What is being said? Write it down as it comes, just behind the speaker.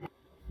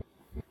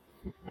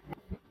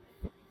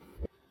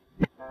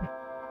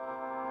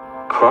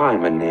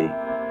Criminy.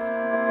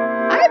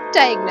 I've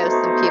diagnosed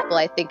some people.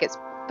 I think it's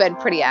been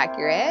pretty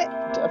accurate.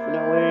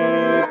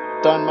 Definitely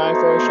done my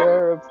fair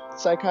share of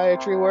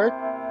psychiatry work.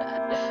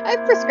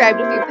 I've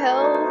prescribed a few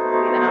pills,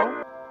 you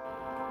know.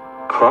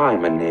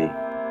 Criminy.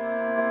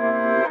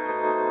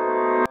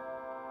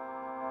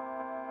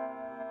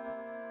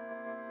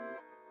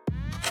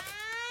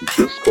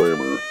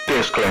 Disclaimer.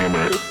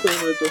 Disclaimer.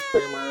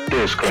 Disclaimer.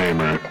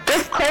 Disclaimer.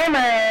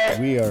 Disclaimer!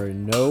 We are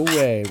in no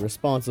way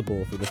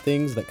responsible for the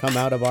things that come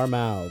out of our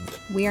mouths.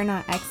 We are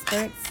not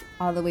experts,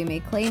 although we may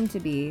claim to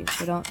be,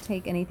 so don't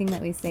take anything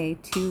that we say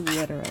too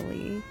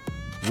literally.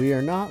 We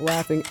are not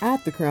laughing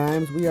at the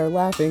crimes, we are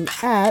laughing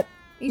at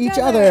Each each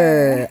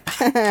other.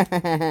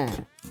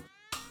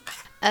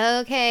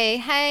 Okay,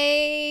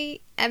 hi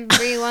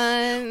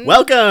everyone.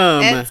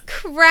 Welcome! It's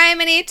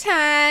criminy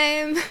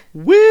time.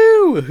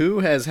 Woo! Who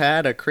has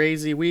had a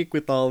crazy week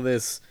with all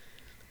this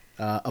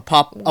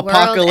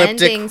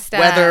apocalyptic stuff.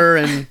 weather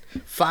and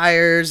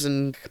fires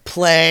and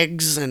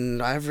plagues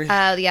and everything?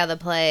 Oh, yeah, the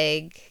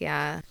plague.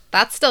 Yeah.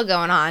 That's still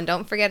going on.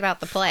 Don't forget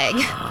about the plague.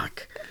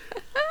 Fuck.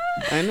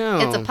 I know.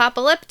 It's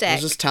apocalyptic. I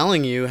was just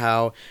telling you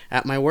how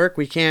at my work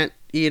we can't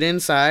eat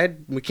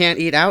inside, we can't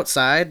eat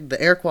outside.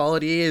 The air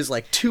quality is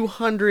like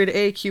 200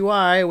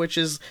 AQI, which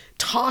is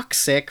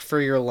toxic for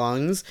your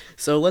lungs.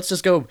 So let's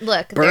just go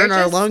burn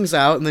our lungs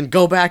out and then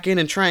go back in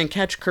and try and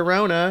catch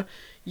corona.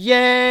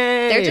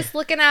 Yay! They're just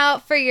looking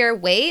out for your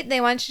weight.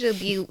 They want you to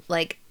be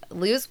like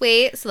lose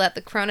weight so that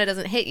the corona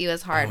doesn't hit you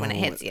as hard when it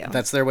hits you.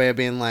 That's their way of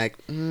being like,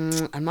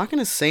 I'm not going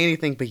to say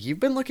anything, but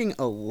you've been looking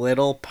a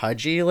little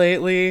pudgy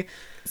lately.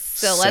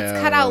 So let's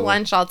cut out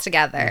lunch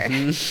altogether.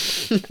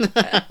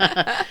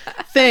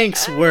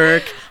 Thanks,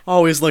 work.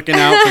 Always looking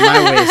out for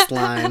my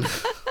waistline.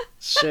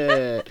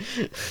 Shit.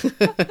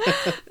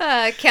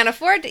 Can't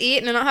afford to eat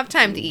and I don't have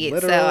time to eat,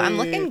 so I'm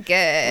looking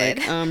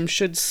good. Like,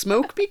 should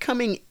smoke be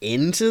coming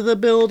into the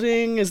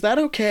building? Is that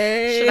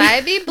okay? Should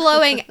I be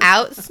blowing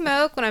out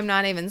smoke when I'm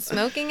not even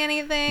smoking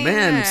anything?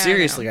 Man,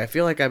 seriously, I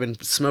feel like I've been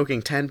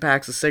smoking 10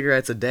 packs of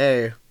cigarettes a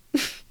day.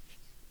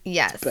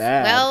 Yes.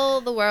 Bad.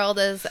 Well, the world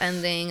is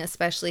ending,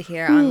 especially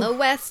here on the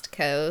West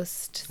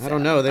Coast. I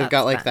don't know. They've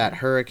got like bad. that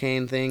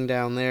hurricane thing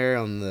down there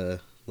on the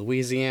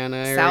Louisiana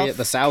area, South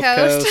the South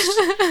Coast.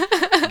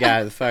 Coast.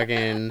 Got the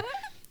fucking.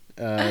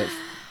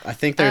 I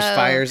think there's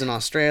fires in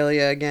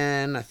Australia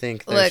again. I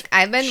think. Look,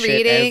 I've been shit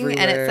reading,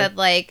 everywhere. and it said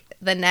like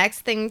the next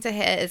thing to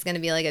hit is going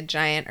to be like a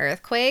giant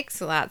earthquake,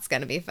 so that's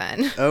going to be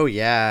fun. Oh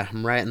yeah,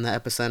 I'm right in the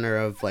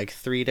epicenter of like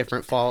 3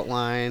 different fault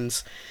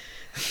lines.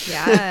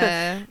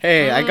 Yeah.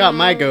 Hey, I got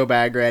my go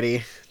bag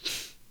ready.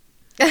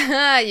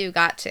 You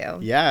got to.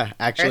 Yeah,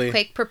 actually.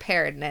 Earthquake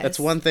preparedness. That's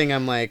one thing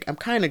I'm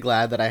kind of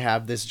glad that I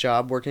have this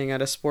job working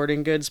at a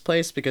sporting goods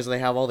place because they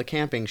have all the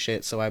camping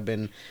shit. So I've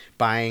been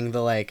buying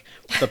the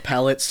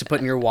pellets to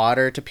put in your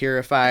water to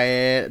purify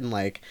it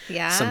and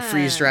some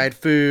freeze-dried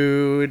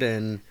food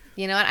and...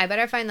 You know what? I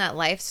better find that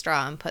life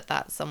straw and put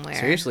that somewhere.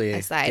 Seriously,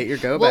 aside. get your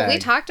go bag. Well, we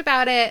talked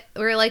about it.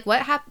 We were like,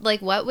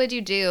 what would you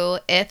do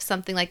if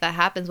something like that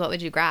happens? What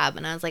would you grab?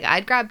 And I was like,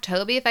 I'd grab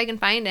Toby if I can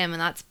find him.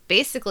 And that's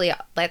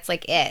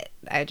like it.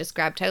 I just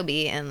grab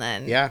Toby and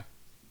then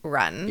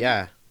run.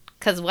 Yeah.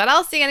 Because what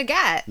else are you going to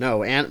get?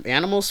 No,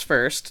 animals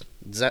first.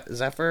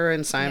 Zephyr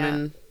and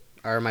Simon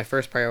are my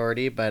first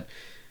priority, but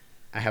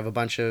I have a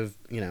bunch of,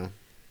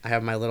 I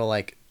have my little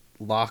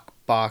lock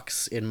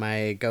box in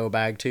my go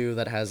bag too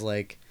that has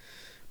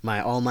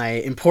all my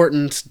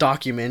important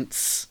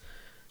documents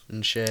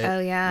and shit. Oh,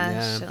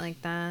 yeah. Shit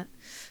like that.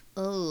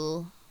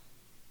 Ooh.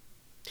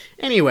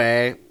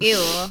 Anyway.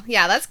 Ew.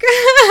 Yeah, that's good.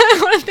 I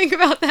don't want to think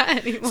about that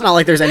anymore. It's not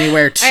like there's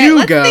anywhere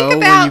to go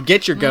when you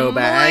get your go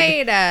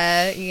bag.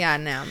 Yeah,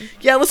 no.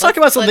 Yeah, let's talk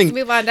about something. Let's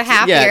move on to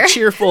happier. Yeah,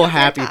 cheerful,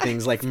 happy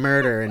things like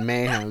murder and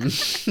mayhem.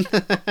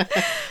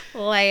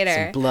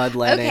 Later. Some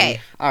bloodletting. Okay.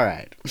 All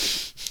right.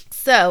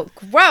 So,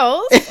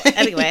 gross.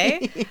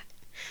 Anyway.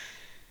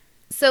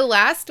 So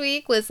last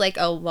week was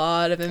a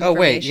lot of information. Oh,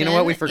 wait. You know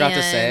what we forgot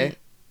to say?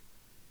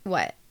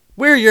 What?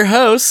 We're your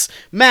hosts,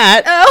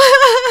 Matt.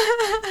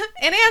 Oh,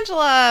 and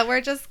Angela. We're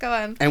just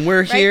going. And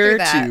we're here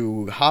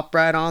to hop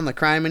right on the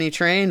criminy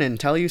train and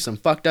tell you some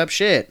fucked up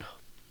shit.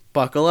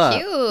 Buckle up.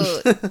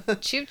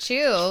 Cute. Choo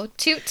choo.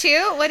 Toot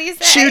toot. What do you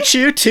say? Choo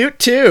choo toot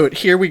toot.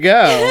 Here we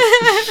go.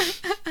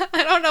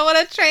 I don't know what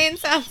a train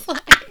sounds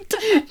like.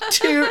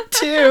 Toot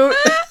toot.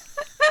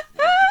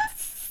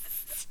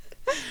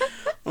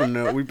 Oh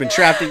no, you've been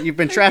trapped in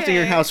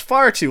your house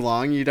far too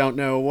long. You don't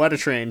know what a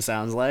train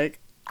sounds like.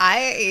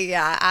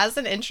 As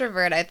an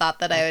introvert, I thought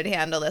that I would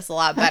handle this a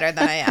lot better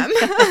than I am.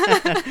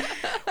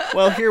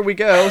 Well, here we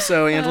go.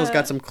 So Angela's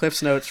got some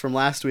Cliff's Notes from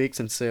last week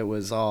since it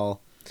was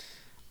all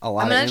a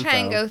lot of info. I'm going to try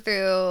and go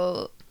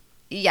through...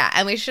 Yeah,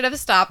 and we should have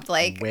stopped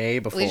way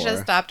before. We should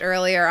have stopped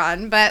earlier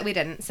on, but we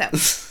didn't. So,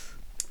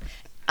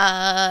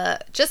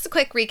 just a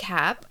quick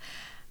recap.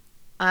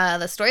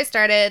 The story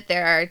started.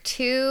 There are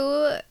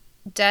 2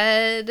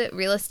 dead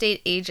real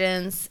estate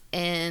agents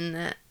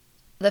in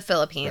the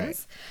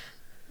Philippines. Right.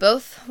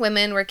 Both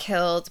women were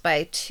killed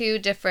by 2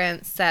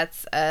 different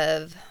sets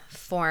of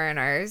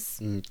foreigners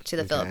to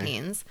the okay.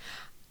 Philippines.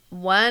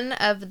 One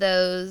of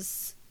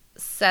those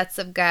sets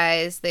of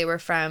guys, they were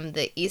from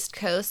the East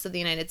Coast of the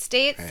United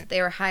States. Right. They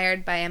were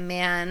hired by a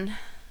man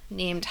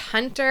named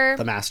Hunter.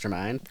 The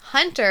mastermind.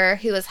 Hunter,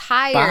 who was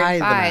hired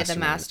by the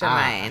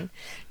mastermind.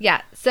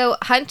 Yeah. So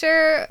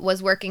Hunter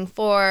was working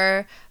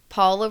for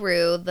Paul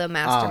LaRue, the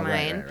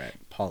mastermind. Right.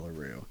 Paul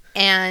LaRue.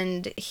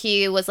 And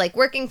he was like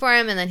working for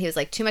him, and then he was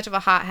like too much of a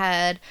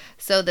hothead.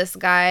 So this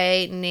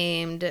guy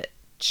named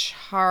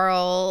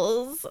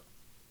Charles,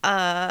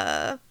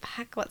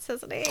 heck, what's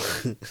his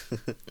name?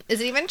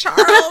 Is it even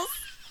Charles?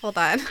 Hold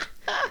on.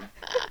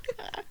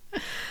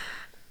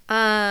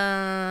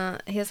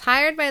 He was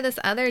hired by this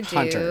other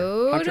dude.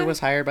 Hunter was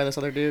hired by this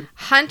other dude?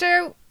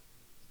 Hunter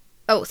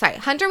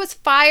was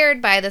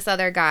fired by this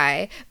other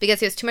guy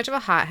because he was too much of a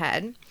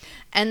hothead.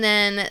 And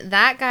then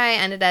that guy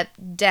ended up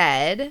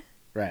dead.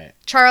 Right.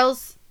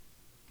 Charles...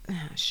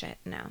 Oh, shit.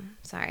 No.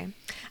 Sorry.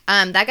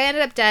 That guy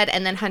ended up dead,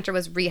 and then Hunter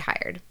was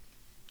rehired.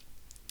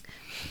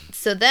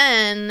 So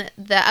then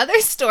the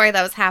other story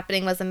that was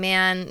happening was a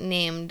man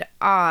named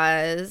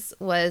Oz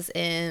was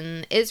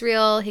in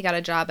Israel. He got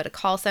a job at a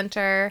call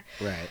center.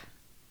 Right.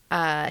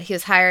 He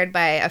was hired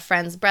by a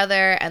friend's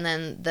brother, and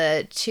then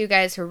the two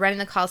guys who were running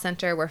the call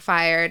center were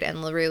fired,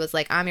 and LaRue was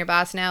like, I'm your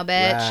boss now,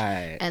 bitch.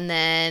 Right. And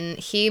then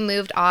he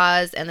moved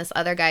Oz and this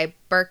other guy,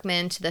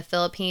 Berkman, to the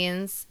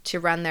Philippines to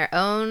run their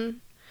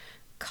own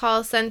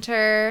call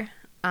center.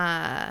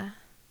 And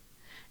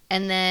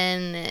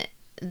then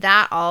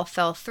that all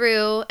fell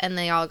through, and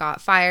they all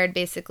got fired,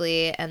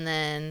 basically. And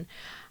then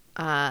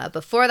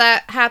before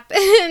that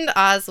happened,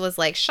 Oz was,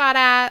 like, shot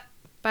at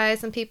by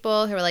some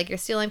people who were like, you're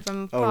stealing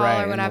from Paul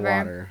or whatever. In the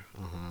water.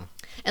 Uh-huh.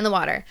 In the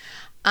water.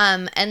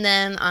 And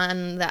then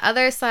on the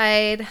other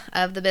side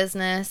of the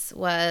business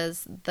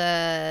was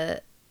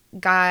the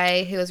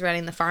guy who was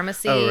running the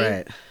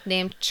pharmacy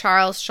named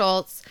Charles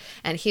Schultz.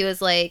 And he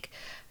was like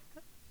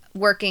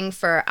working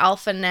for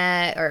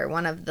AlphaNet, or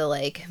one of the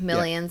like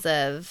millions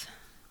of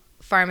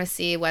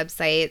pharmacy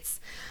websites.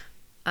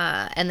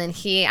 And then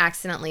he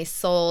accidentally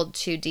sold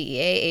to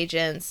DEA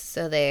agents.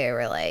 So they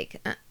were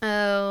like,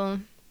 uh-oh.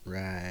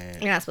 Right.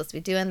 You're not supposed to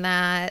be doing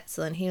that.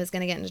 So then he was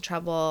going to get into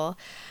trouble.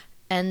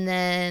 And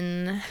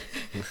then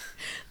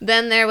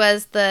there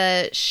was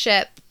the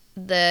ship,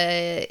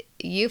 the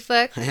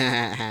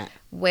Ufuk,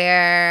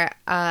 where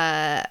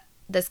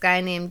this guy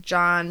named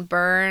John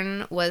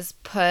Byrne was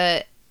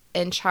put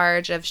in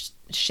charge of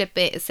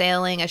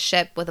sailing a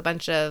ship with a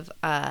bunch of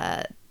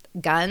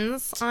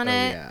guns on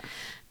it. Yeah.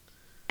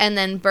 And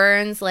then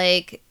Burns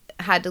like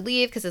had to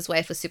leave because his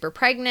wife was super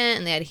pregnant,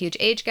 and they had a huge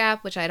age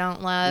gap, which I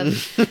don't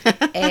love.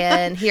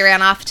 And he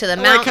ran off to the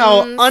mountains.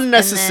 I like how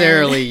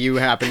unnecessarily you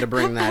happen to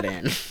bring that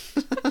in.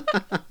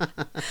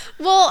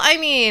 Well, I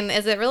mean,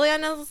 is it really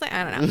unnecessary?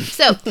 I don't know.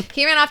 So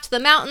he ran off to the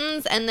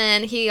mountains, and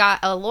then he got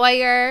a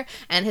lawyer,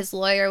 and his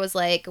lawyer was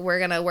like, we're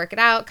going to work it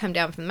out. Come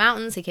down from the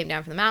mountains. He came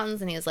down from the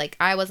mountains, and he was like,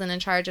 I wasn't in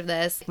charge of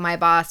this. My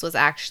boss was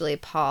actually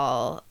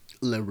Paul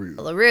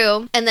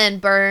LaRue. And then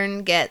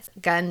Byrne gets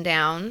gunned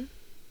down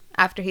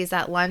after he's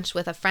at lunch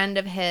with a friend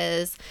of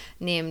his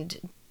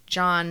named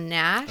John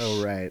Nash.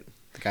 Oh, right.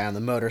 The guy on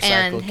the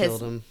motorcycle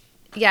killed him.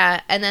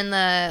 Yeah, and then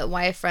the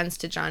wife runs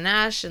to John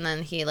Nash, and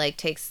then he, like,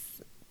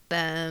 takes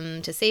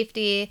them to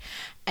safety.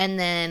 And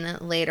then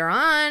later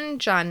on,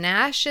 John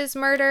Nash is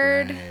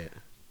murdered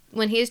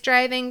when he's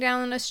driving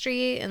down the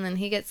street, and then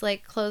he gets,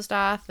 like, closed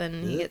off,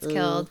 and he gets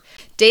killed.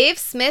 Dave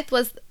Smith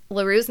was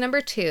LaRue's number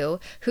 2,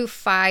 who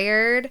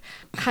fired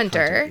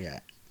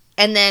Hunter.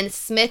 And then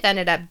Smith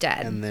ended up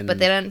dead, but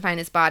they didn't find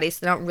his body,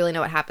 so they don't really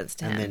know what happens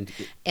to him.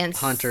 And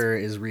Hunter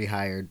is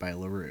rehired by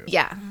LaRue.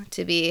 Yeah,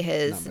 to be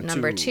his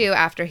number two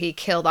after he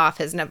killed off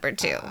his number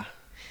 2.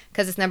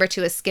 Because his number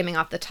 2 is skimming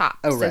off the top.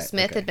 So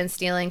Smith had been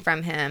stealing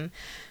from him,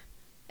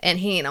 and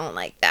he don't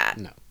like that.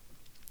 No.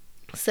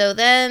 So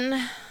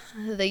then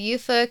the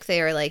Ufuk,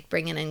 they were like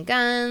bringing in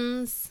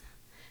guns,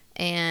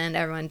 and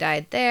everyone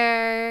died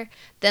there.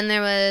 Then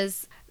there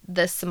was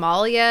the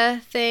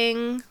Somalia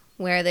thing,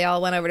 where they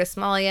all went over to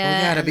Somalia.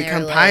 Oh, yeah, to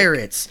become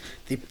pirates.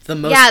 The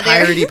most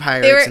piratey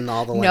pirates in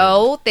all the land.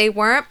 No, they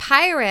weren't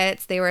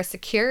pirates. They were a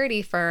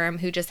security firm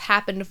who just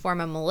happened to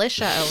form a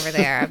militia over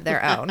there of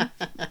their own.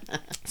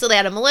 So they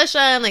had a militia,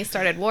 and they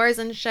started wars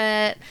and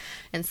shit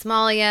in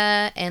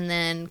Somalia. And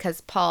then,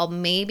 because Paul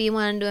maybe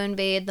wanted to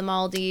invade the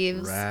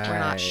Maldives, we're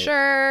not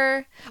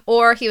sure.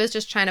 Or he was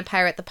just trying to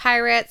pirate the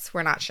pirates,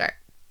 we're not sure.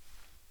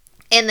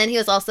 And then he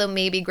was also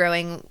maybe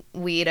growing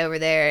weed over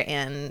there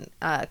and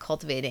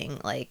cultivating,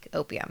 like,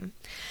 opium.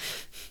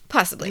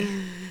 Possibly.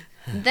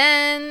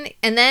 Then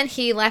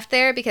he left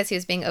there because he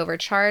was being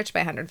overcharged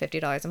by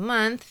 $150 a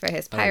month for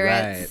his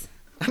pirates.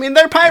 I mean,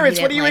 they're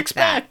pirates. What do you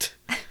expect?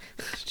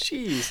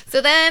 Jeez. So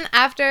then,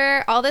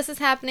 after all this is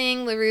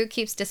happening, LaRue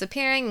keeps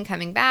disappearing and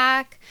coming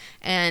back,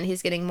 and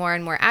he's getting more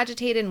and more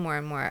agitated, more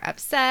and more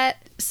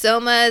upset.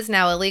 Soma is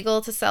now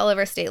illegal to sell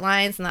over state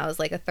lines, and that was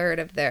like a third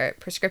of their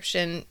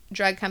prescription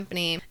drug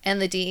company.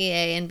 And the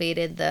DEA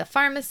invaded the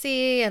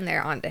pharmacy, and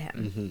they're onto him.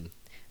 Mm-hmm.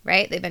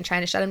 Right? They've been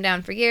trying to shut him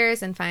down for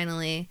years, and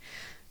finally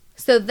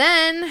So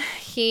then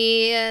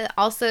he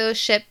also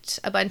shipped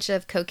a bunch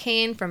of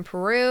cocaine from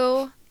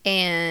Peru.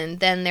 And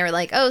then they were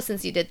like, oh,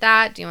 since you did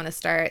that, do you want to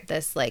start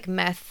this like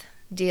meth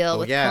deal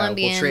with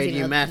Colombians? We'll trade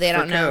you meth they for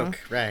don't know. coke.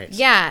 Right.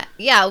 Yeah,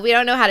 we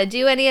don't know how to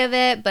do any of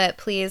it, but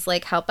please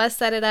like help us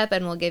set it up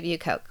and we'll give you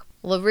coke.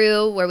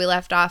 LaRue, where we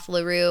left off,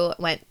 LaRue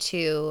went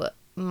to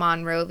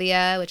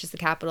Monrovia, which is the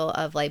capital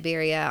of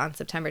Liberia, on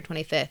September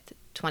 25th,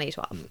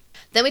 2012.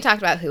 Then we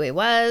talked about who he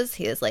was.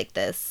 He was like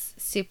this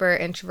super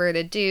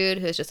introverted dude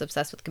who was just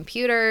obsessed with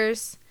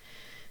computers.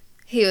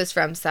 He was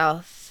from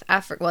South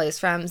Africa. Well, he was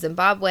from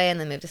Zimbabwe and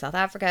then moved to South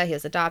Africa. He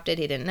was adopted.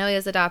 He didn't know he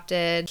was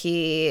adopted.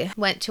 He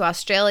went to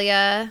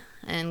Australia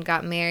and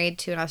got married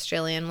to an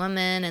Australian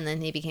woman, and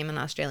then he became an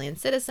Australian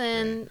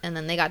citizen. Right. And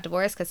then they got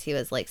divorced because he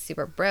was like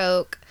super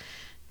broke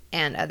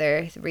and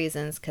other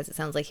reasons, because it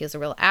sounds like he was a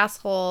real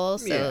asshole.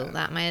 So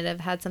that might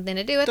have had something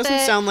to do with it.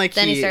 Doesn't sound like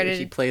then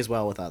he plays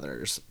well with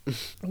others.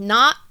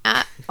 Not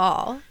at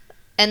all.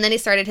 And then he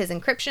started his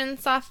encryption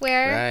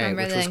software. Right,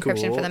 remember the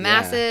encryption cool. for the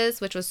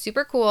masses, which was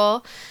super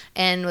cool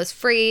and was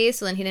free.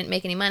 So then he didn't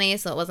make any money,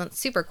 so it wasn't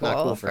super cool,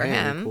 Not cool for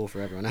him. Cool for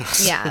everyone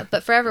else. Yeah,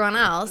 but for everyone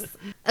else.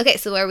 Okay,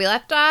 so where we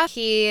left off,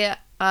 he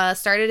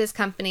started his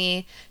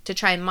company to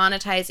try and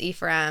monetize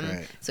E4M.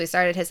 Right. So he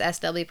started his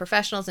SW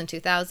Professionals in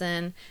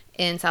 2000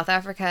 in South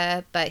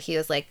Africa, but he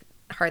was like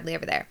hardly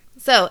ever there.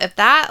 So if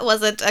that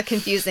wasn't a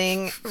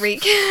confusing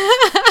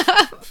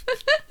recap.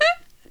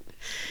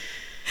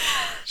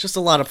 It's just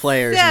a lot of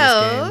players in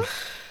this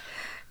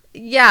game.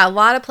 Yeah, a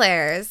lot of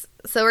players.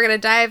 So we're going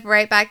to dive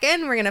right back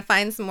in. We're going to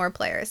find some more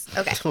players.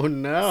 Okay. Oh,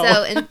 no.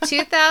 So in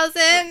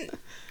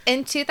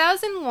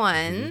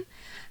 2001,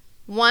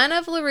 one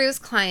of LaRue's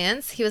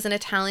clients, he was an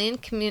Italian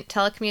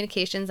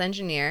telecommunications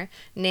engineer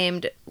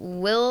named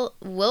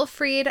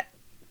Wilfried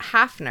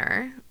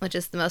Hafner, which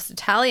is the most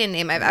Italian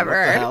name I've ever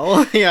heard.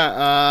 Hell? Yeah,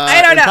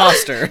 I don't know.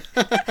 Imposter.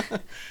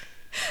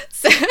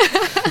 So,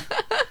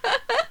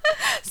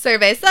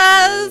 survey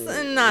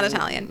says not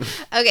Italian.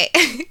 Okay.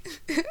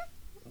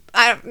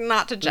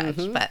 Not to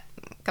judge, but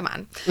come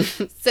on.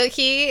 So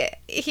he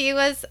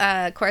was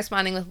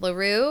corresponding with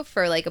LaRue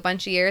for like a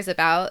bunch of years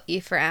about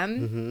E4M.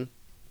 Mm-hmm.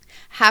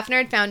 Hafner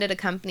had founded a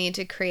company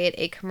to create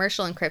a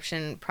commercial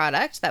encryption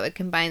product that would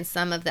combine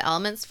some of the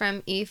elements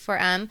from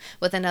E4M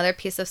with another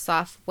piece of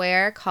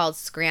software called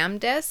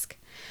ScramDisk.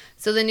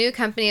 So the new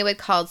company would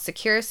be called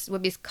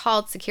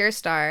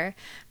SecureStar,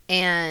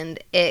 and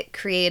it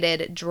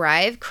created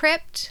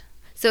DriveCrypt.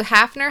 So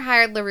Hafner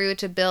hired LaRue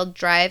to build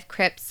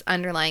DriveCrypt's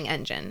underlying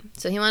engine.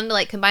 So he wanted to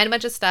like combine a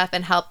bunch of stuff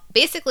and help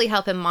him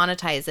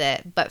monetize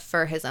it, but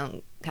for his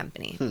own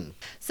company.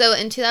 So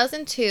in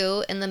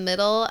 2002, in the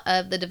middle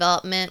of the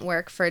development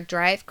work for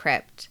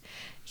DriveCrypt,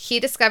 he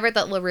discovered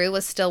that LaRue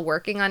was still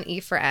working on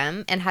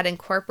E4M and had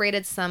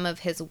incorporated some of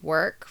his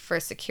work for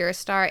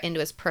SecureStar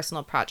into his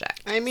personal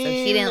project. I mean, so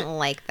he didn't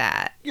like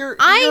that. You're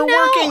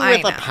working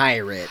with a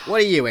pirate. What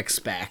do you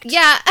expect?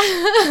 Yeah.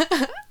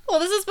 Well,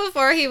 this is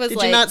before he was Did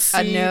like you not a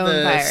see known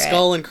the pirate.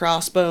 skull and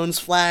crossbones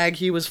flag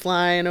he was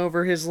flying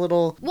over his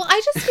little... Well,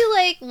 I just feel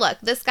like, look,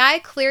 this guy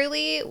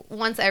clearly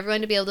wants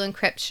everyone to be able to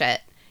encrypt shit.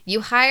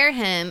 You hire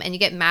him and you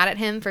get mad at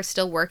him for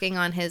still working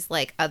on his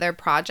like other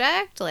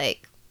project,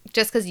 like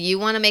just because you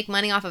want to make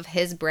money off of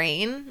his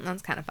brain.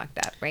 That's kind of fucked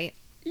up, right?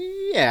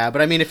 Yeah,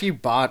 but I mean, if you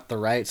bought the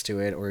rights to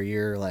it, or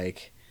you're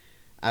like,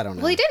 I don't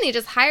know. Well, he didn't. He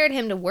just hired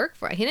him to work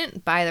for it. He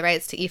didn't buy the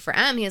rights to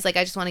E4M. He was like,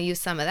 I just want to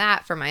use some of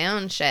that for my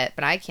own shit,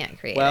 but I can't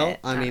create it. Well,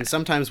 I mean,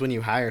 sometimes when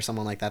you hire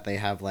someone like that, they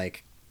have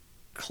like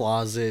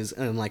clauses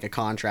and like a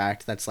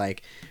contract that's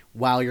like,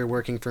 while you're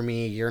working for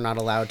me, you're not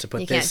allowed to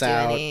put this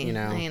out. You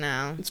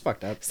know, it's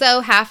fucked up.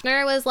 So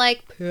Hafner was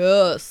like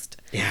pissed.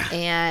 Yeah.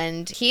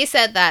 And he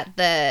said that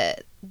the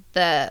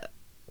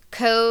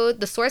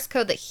source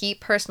code that he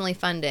personally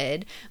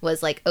funded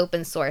was like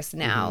open source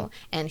now,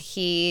 and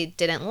he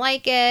didn't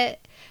like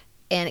it,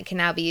 and it can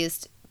now be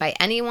used by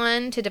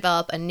anyone to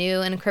develop a new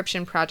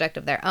encryption project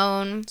of their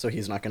own. So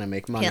he's not going to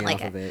make money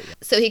off of it.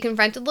 So he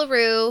confronted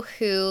LaRue,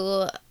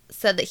 who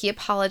said that he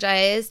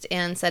apologized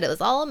and said it was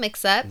all a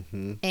mix-up.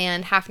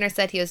 And Hafner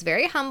said he was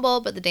very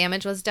humble, but the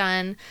damage was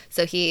done.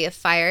 So he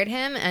fired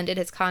him, ended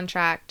his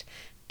contract.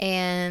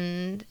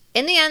 And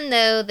in the end,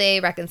 though, they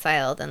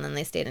reconciled, and then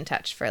they stayed in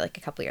touch for like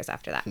a couple years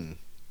after that. So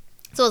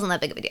it wasn't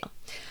that big of a deal.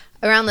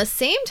 Around the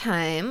same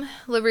time,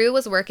 LaRue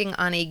was working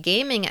on a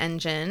gaming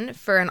engine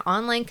for an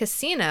online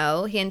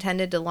casino he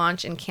intended to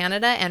launch in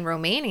Canada and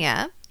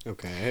Romania.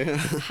 Okay.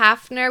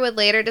 Hafner would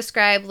later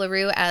describe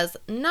LaRue as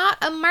not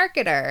a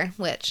marketer,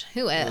 which,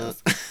 who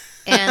is?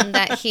 And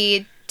that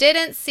he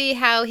didn't see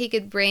how he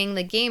could bring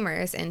the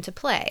gamers into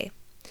play.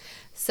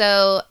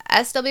 So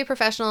SW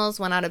Professionals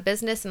went out of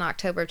business in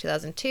October of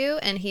 2002,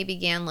 and he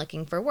began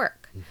looking for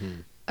work.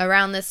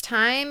 Around this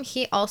time,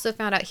 he also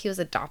found out he was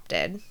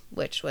adopted,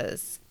 which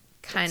was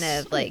kind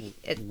of like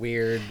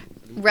weird.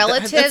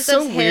 Relatives that's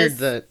so of his... weird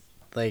that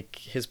like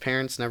his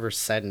parents never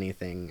said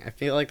anything. I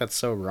feel like that's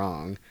so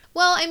wrong.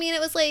 Well, I mean, it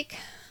was like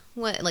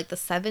what, like the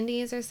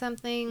 70s or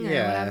something, or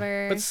Yeah,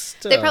 whatever. but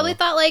still. They probably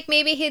thought like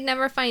maybe he'd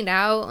never find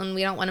out, and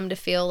we don't want him to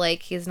feel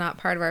like he's not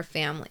part of our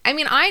family. I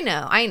mean, I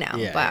know,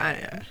 Yeah, but I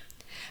don't know.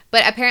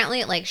 But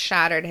apparently it like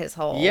shattered his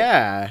whole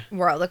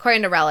world.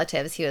 According to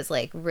relatives, he was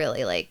like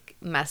really like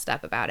messed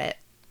up about it.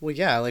 Well,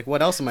 yeah, like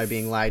what else am I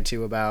being lied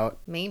to about?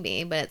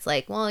 Maybe, but it's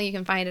like, well, you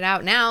can find it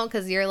out now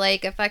because you're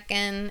like a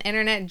fucking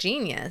internet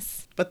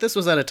genius. But this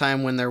was at a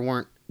time when there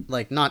weren't,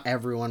 like, not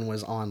everyone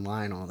was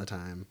online all the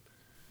time.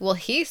 Well,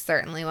 he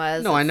certainly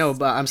was. No, I know,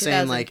 but I'm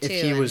saying, like,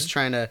 if he was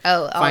trying to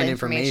find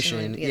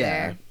information,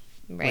 yeah.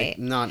 Right. Like,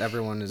 not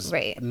everyone is.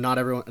 Right. Not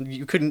everyone.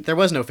 You couldn't. There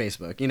was no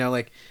Facebook. You know,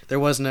 like, there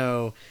was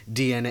no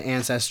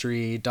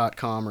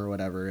DNAncestry.com or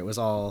whatever. It was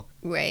all.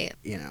 Right.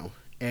 You know,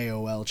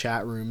 AOL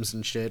chat rooms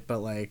and shit, but,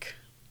 like.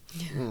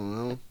 I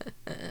don't know.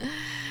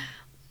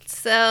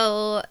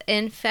 So,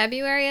 in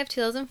February of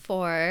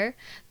 2004,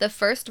 the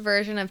first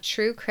version of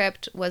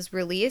TrueCrypt was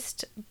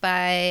released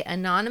by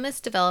anonymous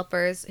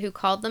developers who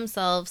called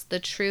themselves the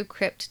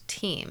TrueCrypt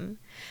team,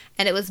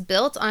 and it was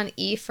built on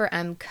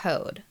E4M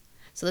code.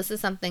 So this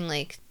is something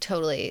like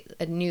totally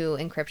a new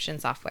encryption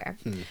software.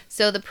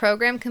 So the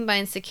program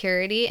combines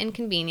security and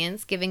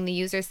convenience, giving the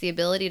users the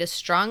ability to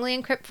strongly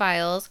encrypt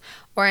files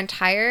or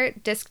entire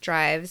disk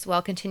drives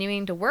while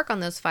continuing to work on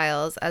those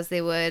files as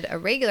they would a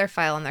regular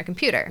file on their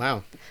computer.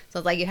 Wow. So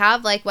it's like you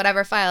have like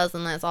whatever files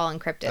and then it's all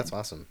encrypted. That's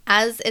awesome.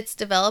 As its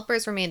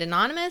developers remained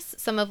anonymous,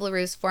 some of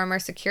LaRue's former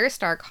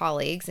SecureStar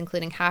colleagues,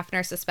 including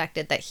Hafner,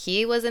 suspected that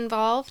he was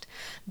involved,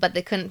 but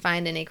they couldn't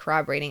find any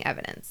corroborating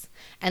evidence.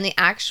 And the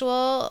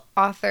actual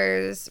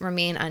authors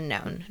remain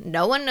unknown.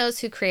 No one knows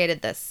who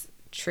created this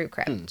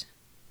TrueCrypt.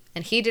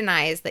 And he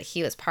denies that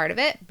he was part of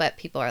it, but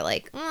people are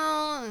like,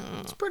 oh,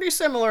 it's pretty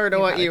similar to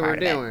what you were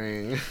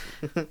doing.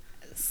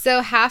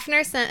 So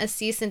Hafner sent a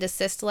cease and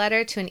desist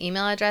letter to an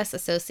email address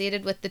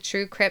associated with the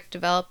TrueCrypt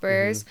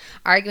developers,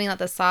 arguing that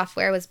the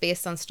software was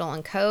based on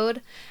stolen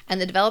code.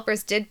 And the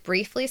developers did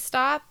briefly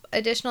stop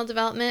additional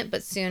development,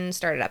 but soon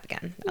started up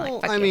again. Well,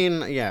 I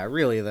mean, yeah,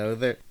 really,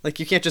 though. Like,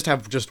 you can't just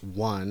have just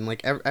one.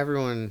 Like,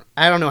 everyone...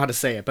 I don't know how to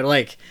say it, but,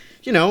 like,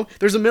 you know,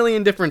 there's a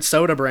million different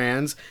soda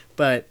brands,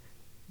 but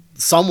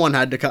someone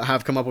had to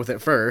have come up with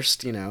it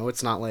first, you know?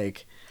 It's not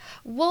like...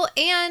 Well,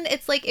 and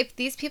it's like if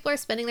these people are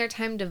spending their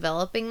time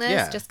developing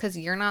this just because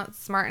you're not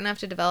smart enough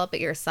to develop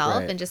it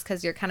yourself and just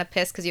because you're kind of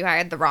pissed because you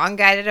hired the wrong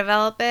guy to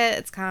develop it,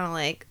 it's kind of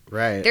like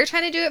they're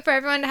trying to do it for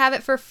everyone to have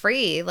it for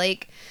free.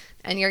 Like,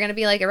 and you're going to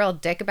be like a real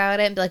dick about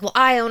it and be like, well,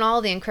 I own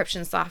all the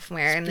encryption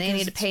software and they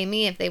need to pay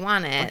me if they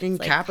want it. Fucking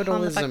like,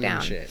 capitalism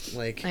and shit.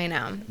 Like, I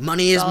know.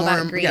 Money is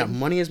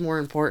money is more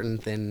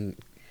important than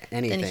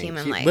anything. Than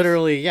human life.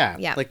 Literally,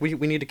 yeah. Like, we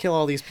need to kill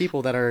all these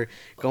people that are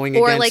going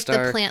against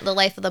the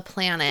life of the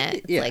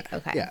planet. Yeah. Like,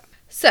 okay. Yeah.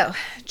 So,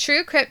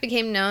 TrueCrypt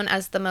became known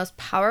as the most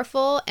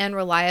powerful and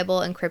reliable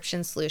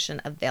encryption solution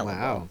available.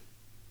 Wow.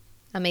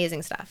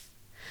 Amazing stuff.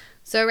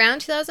 So around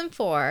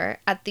 2004,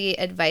 at the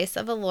advice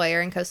of a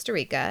lawyer in Costa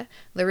Rica,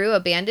 LaRue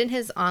abandoned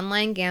his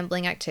online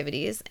gambling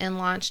activities and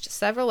launched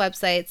several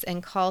websites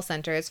and call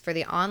centers for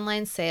the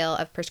online sale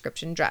of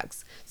prescription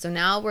drugs. So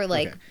now we're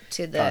like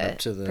to the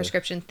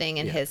prescription thing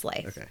in his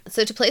life. Okay.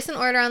 So to place an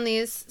order on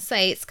these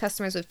sites,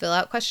 customers would fill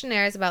out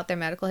questionnaires about their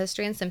medical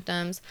history and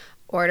symptoms,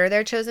 order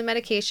their chosen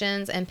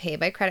medications, and pay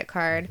by credit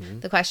card.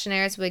 The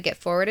questionnaires would get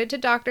forwarded to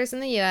doctors in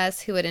the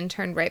U.S. who would in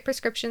turn write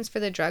prescriptions for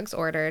the drugs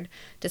ordered,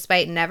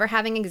 despite never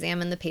having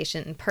examined the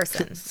patient in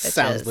person.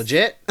 Sounds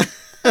legit.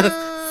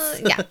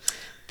 Yeah.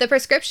 The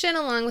prescription,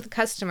 along with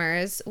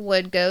customers,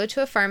 would go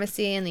to a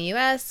pharmacy in the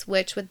U.S.,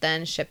 which would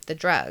then ship the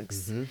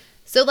drugs.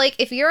 So, like,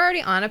 if you're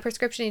already on a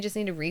prescription, you just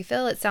need to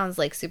refill, it sounds,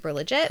 like, super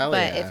legit. Hell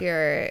but yeah. if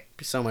you're...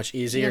 so much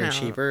easier and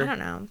cheaper. I don't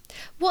know.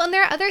 Well, and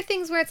there are other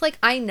things where it's like,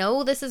 I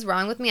know this is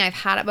wrong with me. I've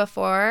had it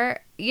before,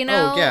 you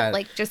know? Oh, yeah.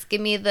 Like, just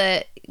give me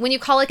the... When you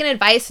call, like, an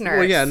advice nurse,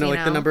 well, yeah, no,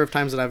 like, the number of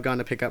times that I've gone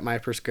to pick up my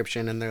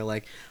prescription and they're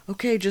like,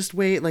 okay, just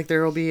wait, like,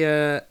 there will be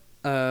a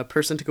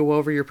person to go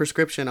over your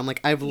prescription. I'm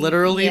like, I've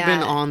literally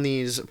been on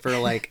these for,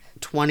 like,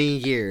 20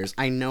 years.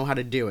 I know how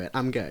to do it.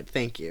 I'm good.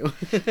 Thank you.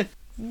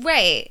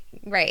 Right.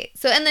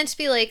 So, and then to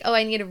be like, oh,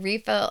 I need a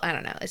refill. I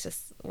don't know. It's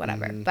just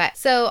whatever. But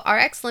so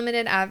RX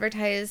Limited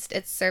advertised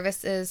its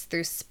services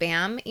through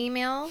spam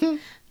email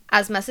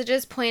as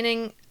messages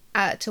pointing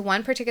to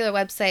one particular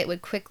website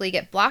would quickly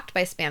get blocked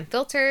by spam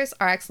filters.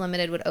 RX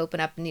Limited would open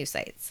up new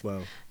sites.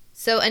 Whoa.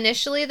 So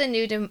initially, the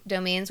new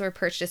domains were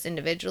purchased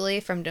individually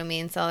from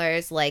domain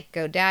sellers like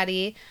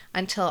GoDaddy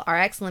until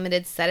RX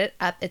Limited set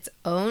up its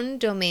own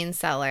domain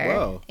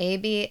seller,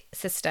 AB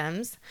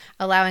Systems,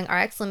 allowing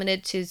RX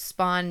Limited to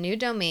spawn new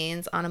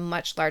domains on a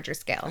much larger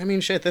scale. I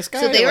mean, shit, this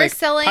guy, so they were like,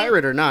 selling...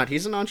 pirate or not,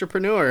 he's an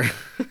entrepreneur.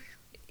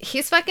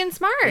 He's fucking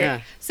smart.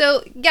 Yeah.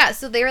 So, yeah,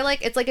 so they were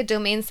like, it's like a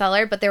domain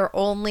seller, but they were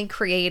only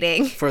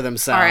creating... for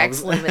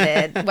themselves. RX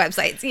Limited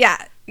websites.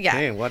 Yeah.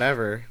 Hey,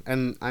 whatever.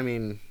 And, I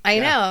mean... I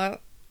know.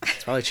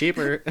 It's probably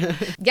cheaper.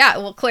 Yeah,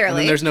 well, clearly. And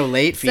then there's no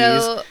late fees.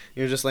 So,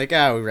 you're just like,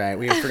 oh, right,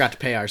 we forgot to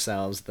pay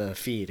ourselves the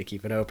fee to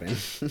keep it open.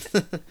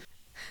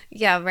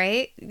 Yeah,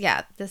 right?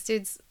 Yeah, this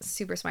dude's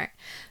super smart.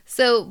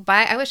 So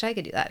I wish I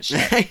could do that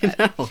shit.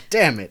 I know.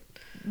 Damn it.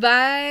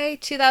 By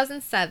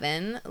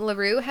 2007,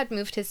 LaRue had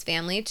moved his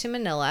family to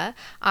Manila,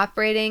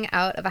 operating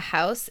out of a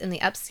house in the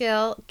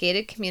upscale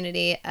gated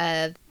community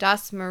of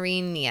Dos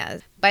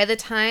Marinas. By the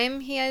time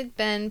he had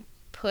been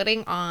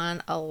putting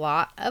on a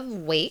lot of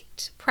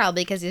weight,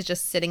 probably because he's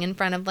just sitting in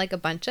front of like a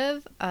bunch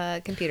of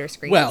computer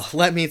screens. Well,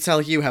 let me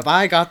tell you, have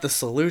I got the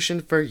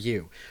solution for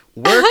you.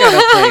 Work at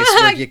a place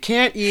where you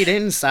can't eat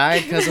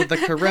inside because of the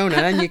corona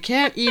and you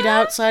can't eat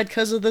outside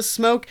because of the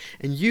smoke,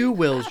 and you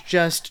will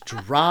just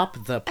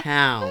drop the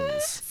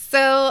pounds.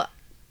 So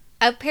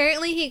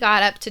apparently he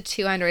got up to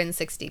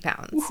 260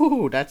 pounds.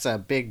 Ooh, that's a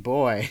big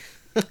boy.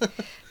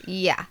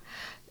 Yeah.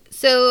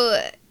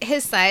 So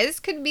his size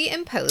could be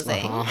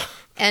imposing. Uh-huh.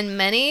 And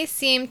many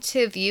seem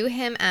to view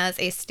him as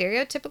a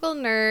stereotypical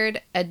nerd,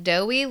 a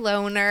doughy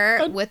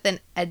loner with an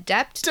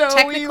adept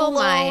technical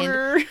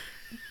mind,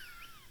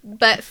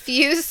 but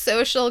few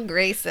social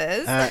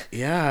graces.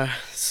 Yeah.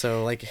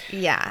 So, like...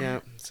 Yeah. Yeah,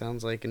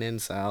 sounds like an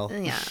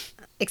incel. Yeah.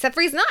 Except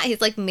for he's not.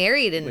 He's, like,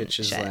 married and Which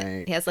is shit.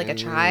 like... He has, like, a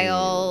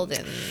child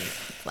and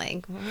it's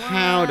like, what?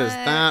 How does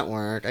that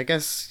work? I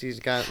guess he's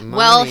got money.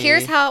 Well,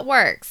 here's how it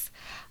works.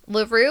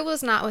 LaRue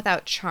was not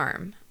without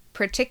charm,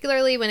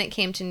 particularly when it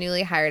came to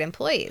newly hired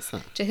employees,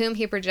 to whom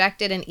he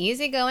projected an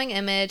easygoing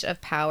image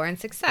of power and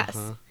success.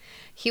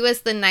 He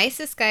was the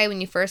nicest guy when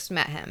you first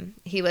met him.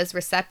 He was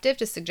receptive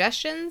to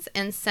suggestions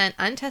and sent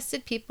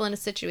untested people into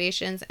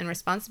situations and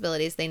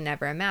responsibilities they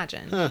never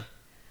imagined.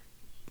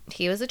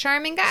 He was a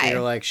charming guy. So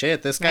you're like,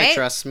 shit, this guy Right?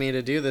 trusts me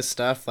to do this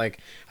stuff. Like,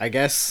 I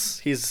guess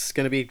he's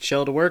going to be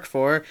chill to work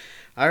for.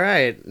 All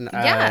right.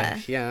 Yeah.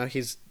 Yeah,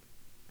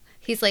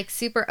 He's like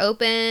super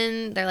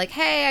open. They're like,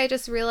 hey, I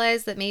just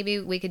realized that maybe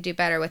we could do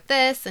better with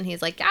this. And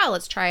he's like, yeah,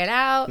 let's try it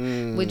out.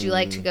 Would you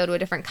like to go to a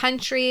different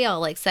country? I'll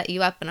like set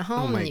you up in a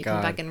home my and you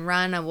God. can fucking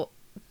run a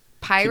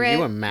pirate Can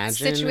you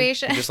imagine?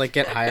 situation. You just like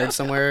get hired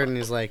somewhere and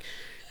he's like,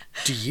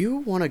 do you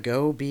want to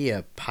go be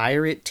a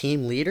pirate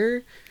team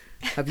leader?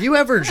 Have you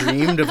ever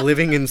dreamed of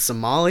living in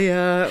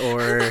Somalia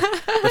or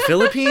the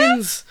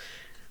Philippines?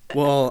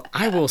 Well,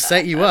 I will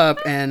set you up,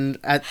 and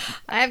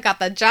I've got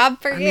the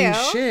job for I you. mean,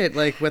 shit,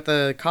 like with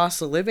the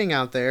cost of living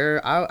out there,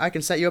 I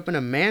can set you up in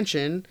a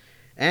mansion,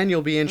 and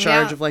you'll be in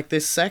charge Yeah. of like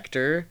this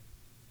sector.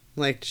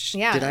 Like,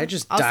 Yeah. did I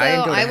just also, die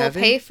and go to I will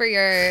heaven? pay for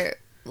your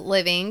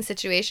living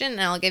situation,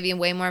 and I'll give you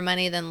way more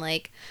money than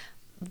like,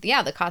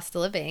 yeah, the cost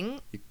of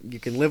living. You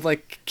can live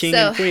like king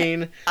So, and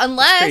queen.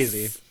 Unless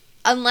crazy.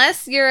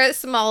 you're a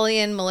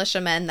Somalian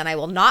militiaman, then I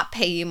will not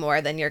pay you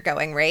more than your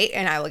going rate,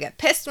 and I will get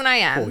pissed when I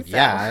am. Oh so-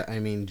 yeah, I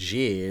mean,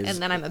 geez. And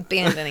then I'm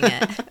abandoning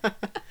it.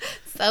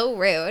 So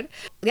rude.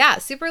 Yeah,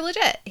 super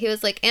legit. He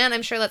was like, and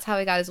I'm sure that's how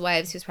he got his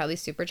wives. He was probably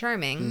super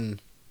charming.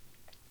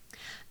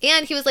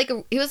 And he was like,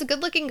 he was a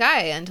good looking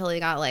guy until he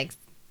got like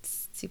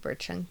super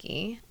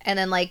chunky and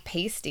then like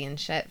pasty and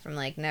shit from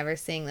like never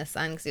seeing the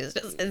sun because he was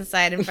just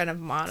inside in front of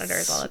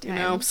monitors all the time. You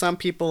know, some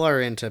people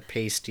are into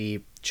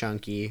pasty,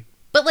 chunky.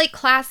 But like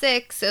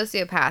classic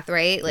sociopath,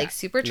 right? Like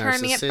super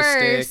charming at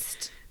Narcissistic.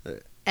 first.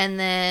 And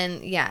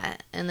then, yeah.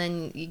 And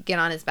then you get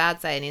on his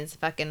bad side and he's a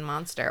fucking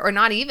monster. Or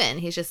not even.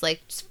 He's just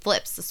like just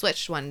flips the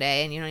switch one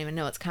day and you don't even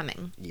know what's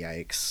coming.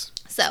 Yikes.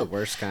 So, the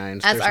worst kind.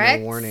 as There's RX,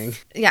 no warning.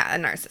 Yeah, a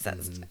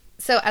narcissist.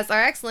 So as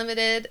RX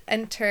Limited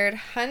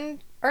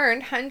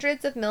earned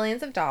hundreds of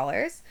millions of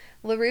dollars,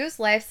 LaRue's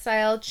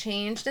lifestyle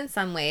changed in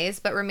some ways,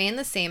 but remained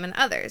the same in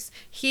others.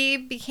 He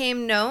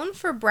became known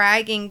for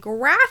bragging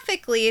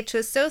graphically to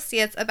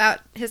associates about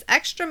his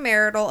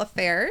extramarital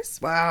affairs.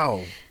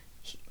 Wow.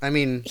 I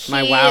mean,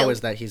 my wow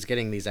is that he's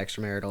getting these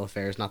extramarital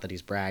affairs, not that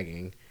he's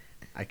bragging.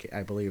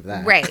 I believe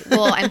that. Right.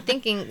 Well, I'm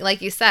thinking,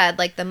 like you said,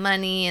 like the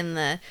money and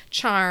the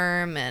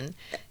charm and,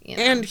 you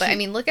know. And but he- I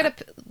mean,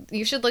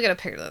 you should look at a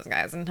picture of those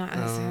guys and not.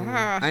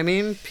 I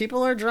mean,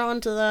 people are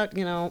drawn to that,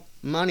 you know,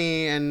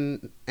 money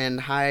and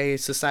high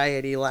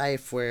society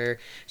life where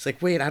it's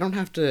like, wait, I don't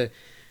have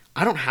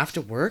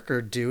to work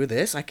or do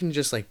this. I can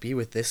just like be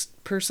with this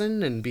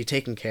person and be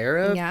taken care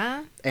of.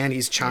 Yeah. And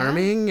he's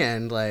charming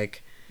and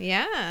like.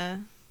 Yeah.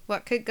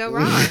 What could go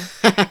wrong?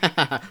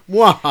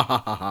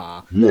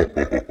 Wahahaha.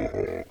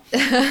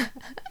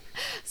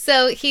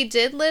 So he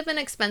did live in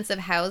expensive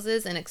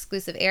houses in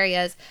exclusive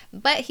areas,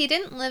 but he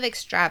didn't live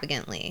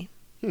extravagantly.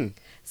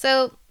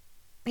 So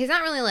he's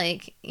not really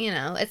like, you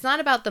know, it's not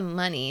about the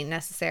money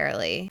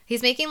necessarily.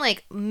 He's making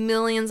like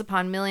millions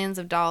upon millions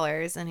of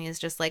dollars and he's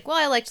just like, well,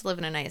 I like to live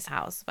in a nice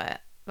house,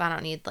 but I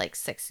don't need like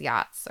 6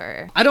 yachts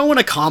or... I don't want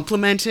to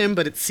compliment him,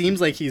 but it seems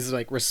like he's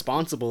like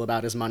responsible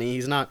about his money.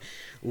 He's not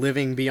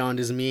living beyond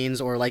his means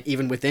or like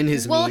even within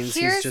his means.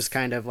 He's just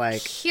kind of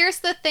like... Here's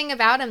the thing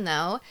about him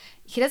though.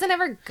 He doesn't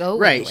ever go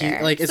Right, anywhere.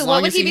 he, like, as so long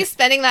what would as he he- be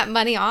spending that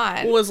money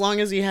on? Well, as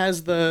long as he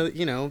has the,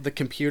 you know, the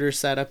computer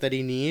setup that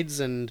he needs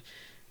and...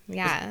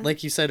 Yeah.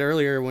 Like you said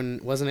earlier,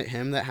 wasn't it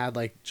him that had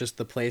like just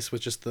the place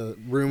with just the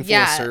room full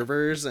Yeah. of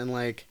servers and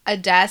like A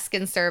desk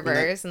and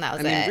servers, and that was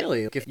I mean, it.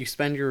 really, if you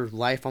spend your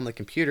life on the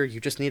computer, you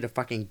just need a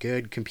fucking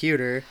good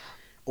computer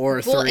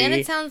or Well, 3. and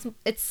it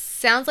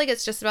sounds like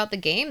it's just about the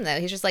game though.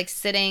 He's just like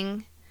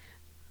sitting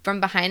from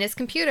behind his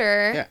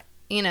computer, Yeah.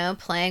 you know,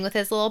 playing with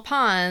his little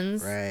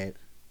pawns. Right.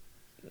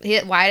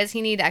 Why does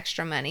he need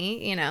extra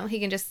money? You know, he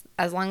can just,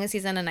 as long as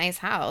he's in a nice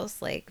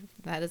house, like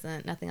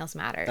nothing else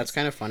matters. That's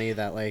kind of funny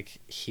that like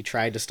he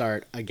tried to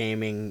start a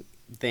gaming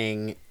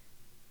thing,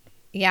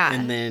 yeah,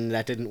 and then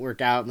that didn't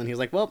work out, and then he was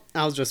like, well,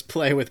 I'll just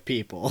play with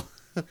people.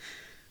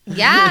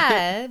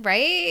 yeah,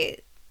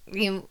 right.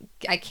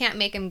 I can't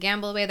make them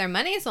gamble away their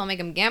money, so I'll make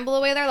them gamble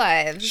away their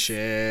lives.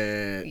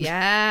 Shit.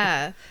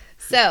 Yeah.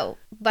 So,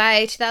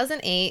 by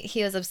 2008,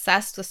 he was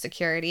obsessed with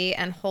security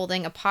and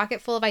holding a pocket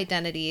full of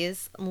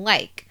identities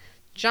like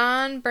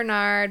John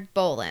Bernard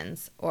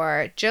Bolins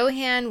or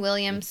Johann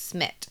William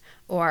Smith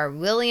or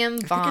William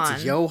Vaughn. I think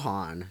it's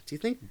Johann. Do you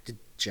think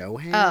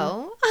Johann?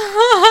 Oh.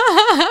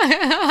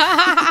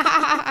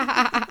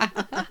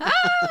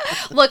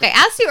 Look, I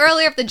asked you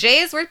earlier if the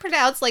J's were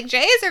pronounced like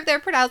J's or if they're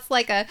pronounced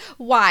like a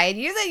Y, and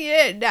you said you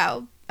didn't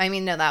know. I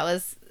mean, no, that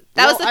was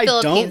the Philippines. I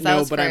don't know, That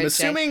was but for I'm J.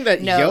 assuming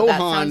that No, that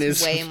Johann sounds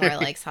is way more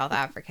like South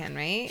African,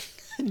 right?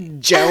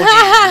 Johann.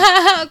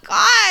 Oh,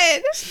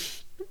 God.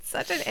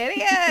 Such an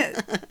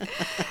idiot.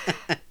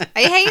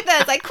 I hate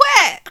this. I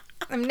quit.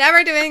 I'm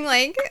never doing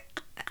like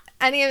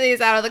any of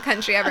these out of the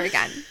country ever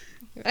again.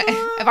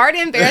 I've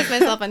already embarrassed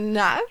myself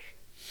enough.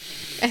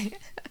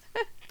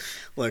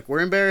 Look, we're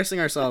embarrassing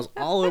ourselves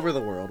all over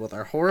the world with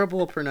our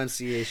horrible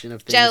pronunciation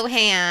of things.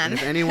 Johann. And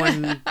if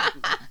anyone...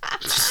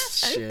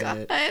 Shit.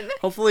 God.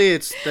 Hopefully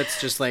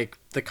that's just like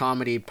the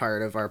comedy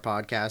part of our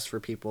podcast for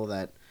people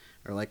that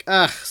are like,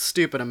 ugh,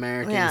 stupid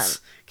Americans. Yeah.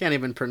 Can't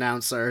even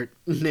pronounce our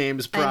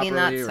names properly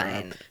that's or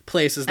fine.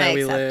 places that I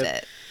we accept live.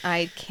 it.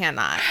 I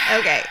cannot.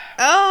 Okay.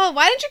 Oh,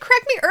 why didn't you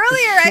correct me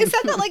earlier? I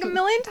said that like a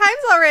million times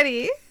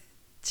already.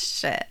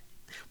 Shit.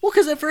 Well,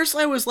 because at first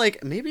I was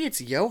like, maybe it's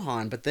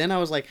Johann, but then I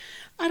was like,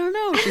 I don't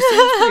know. She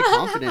seems pretty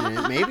confident in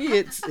it. Maybe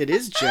it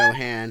is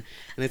Johann,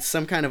 and it's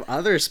some kind of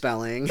other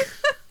spelling.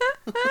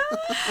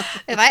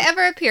 If I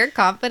ever appear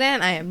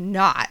confident, I am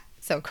not.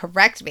 So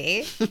correct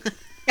me.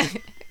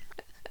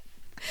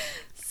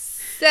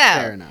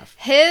 Fair enough.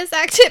 His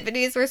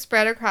activities were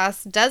spread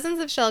across dozens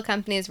of shell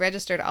companies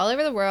registered all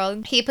over the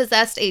world. He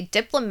possessed a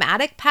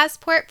diplomatic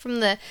passport from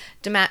the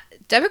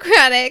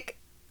Democratic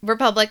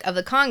Republic of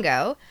the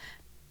Congo.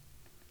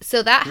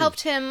 So that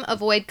helped him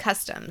avoid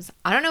customs.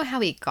 I don't know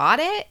how he got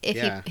it.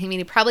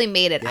 He probably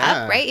made it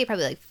up, right? He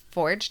probably like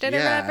forged it or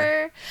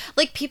whatever.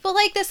 Like people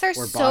like this are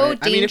so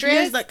dangerous. I mean, if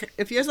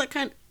he has that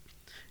kind,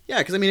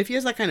 because I mean, if he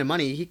has that kind of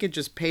money, he could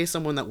just pay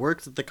someone that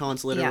works at the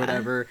consulate or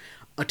whatever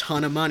a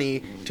ton of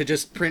money to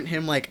just print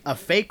him like a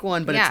fake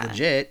one, but it's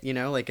legit. You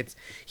know, like it's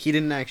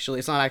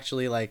not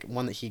actually like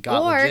one that he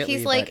got. Or legitly,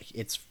 he's like,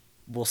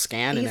 will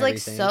scan and he's like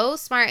everything. so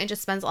smart and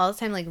just spends all his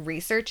time like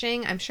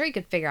researching. I'm sure he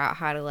could figure out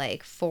how to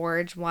like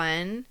forge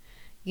one,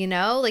 you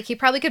know, like he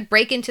probably could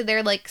break into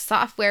their like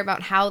software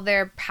about how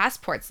their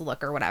passports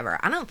look or whatever.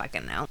 I don't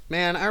fucking know.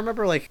 Man, I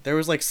remember like there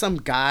was like some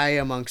guy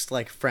amongst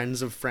like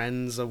friends of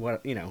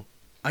what, you know,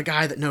 a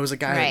guy that knows a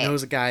guy that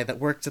knows a guy that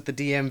works at the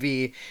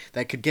DMV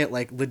that could get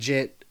like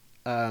legit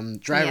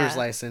driver's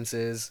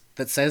licenses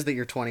that says that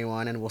you're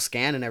 21 and will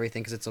scan and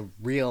everything because it's a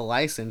real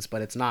license,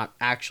 but it's not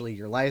actually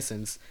your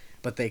license.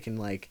 But they can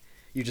like,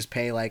 you just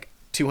pay like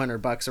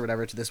 $200 or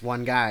whatever to this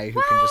one guy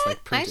who can just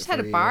like print it. I just had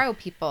for to you. borrow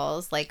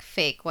people's like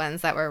fake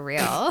ones that were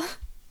real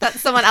that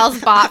someone else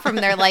bought from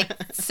their like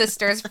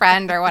sister's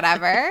friend or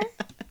whatever.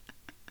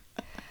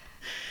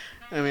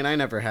 I mean, I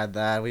never had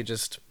that. We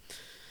just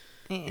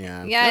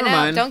Yeah, Never no,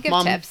 mind. don't give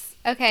Mom, tips.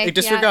 Okay.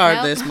 disregard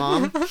nope. this,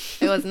 Mom.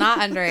 It was not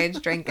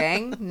underage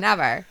drinking.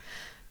 Never.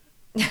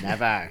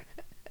 Never.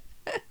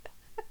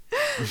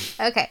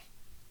 Okay.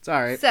 It's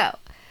all right. So,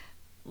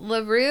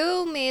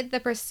 LaRue made the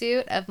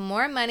pursuit of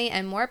more money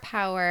and more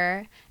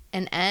power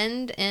an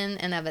end in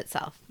and of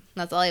itself.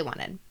 That's all he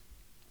wanted.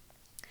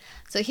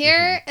 So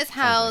here is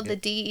how like the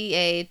it.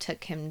 DEA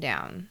took him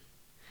down.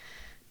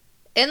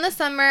 In the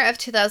summer of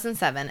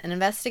 2007, an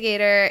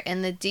investigator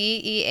in the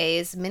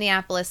DEA's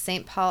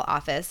Minneapolis-St. Paul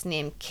office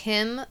named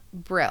Kim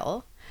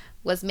Brill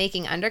was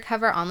making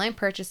undercover online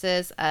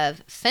purchases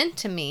of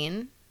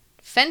phentermine,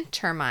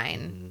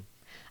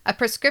 a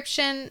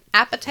prescription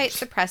appetite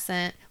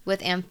suppressant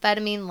with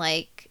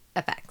amphetamine-like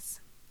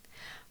effects.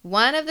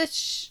 One of the...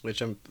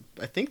 Which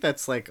I think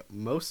that's like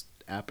most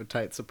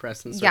appetite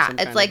suppressants. Yeah,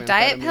 it's like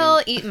diet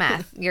pill, eat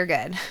meth. You're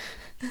good.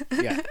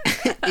 Yeah.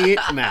 Eat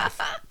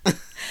meth.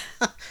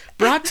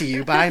 Brought to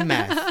you by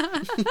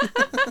meth.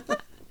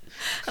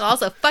 It'll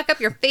also fuck up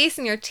your face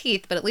and your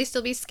teeth, but at least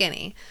you'll be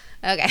skinny.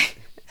 Okay.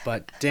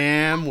 But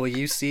damn, will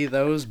you see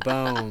those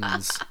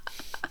bones?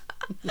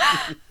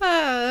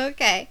 Oh,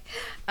 okay.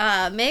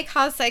 May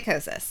cause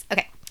psychosis.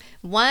 Okay.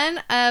 One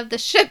of the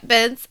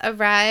shipments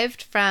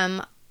arrived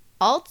from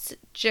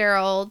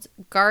Altgerald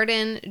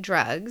Garden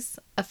Drugs,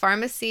 a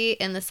pharmacy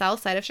in the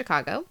south side of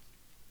Chicago.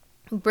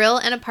 Brill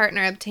and a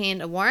partner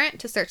obtained a warrant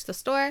to search the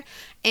store,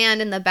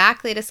 and in the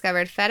back they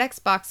discovered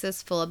FedEx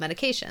boxes full of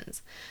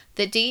medications.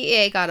 The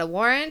DEA got a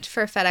warrant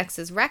for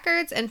FedEx's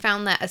records and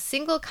found that a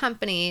single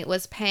company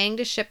was paying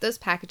to ship those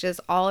packages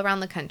all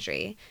around the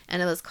country,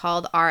 and it was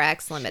called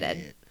RX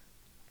Limited.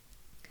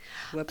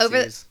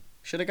 Whoopsies.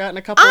 Should have gotten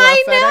a couple of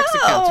FedEx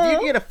accounts. If you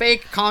can get a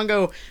fake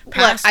Congo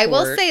passport. Look, I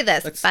will say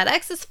this.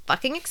 FedEx is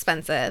fucking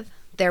expensive.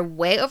 They're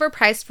way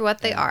overpriced for what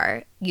they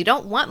are. You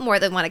don't want more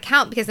than one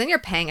account because then you're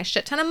paying a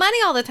shit ton of money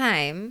all the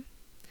time.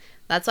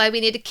 That's why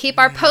we need to keep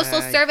our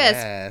postal service.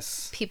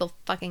 Yes. People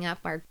fucking up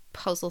our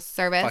postal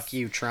service. Fuck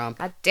you, Trump.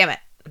 God damn it.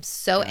 I'm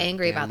so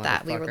angry about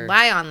that. We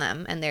rely on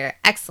them and they're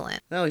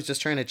excellent. Well, he's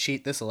just trying to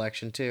cheat this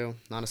election too.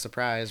 Not a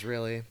surprise,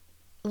 really.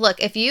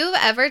 Look, if you've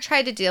ever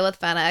tried to deal with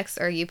FedEx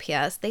or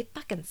UPS, they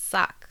fucking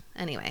suck.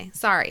 Anyway,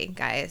 sorry,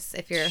 guys,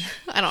 if you're,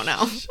 I don't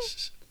know.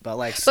 But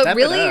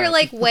really, you're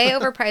like way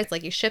overpriced.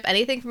 Like, you ship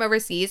anything from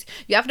overseas,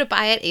 you have to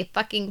buy it a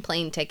fucking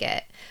plane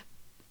ticket.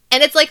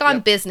 And it's like on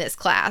business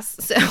class.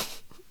 So,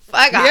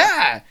 fuck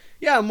off.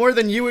 Yeah, more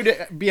than you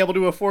would be able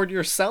to afford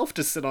yourself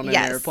to sit on an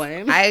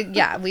airplane.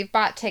 We've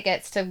bought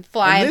tickets to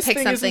fly and pick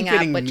something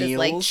up, which is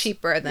like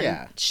cheaper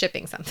than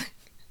shipping something.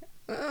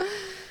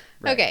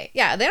 Right. Okay,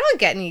 yeah, they don't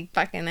get any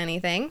fucking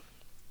anything.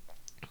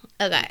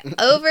 Okay,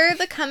 over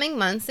the coming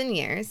months and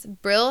years,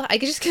 Brill, I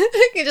can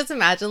just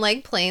imagine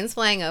like planes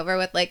flying over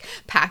with like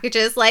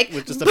packages like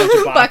with just a bunch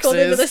of boxes buckled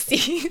into the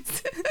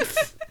seats.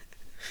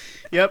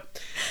 Yep,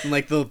 and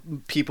like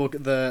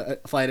the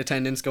flight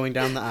attendants going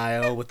down the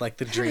aisle with like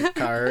the drink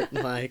cart,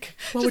 like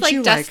what just would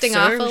you dusting like,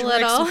 off sir? a Would you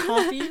little. like some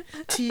coffee,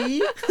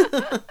 tea?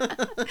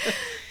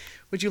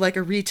 Would you like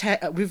a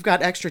We've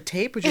got extra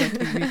tape. Would you like to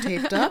be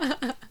retaped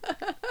up?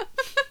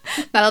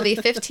 That'll be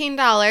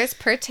 $15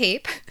 per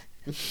tape.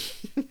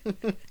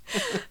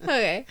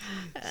 Okay.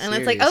 And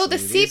it's like, oh, the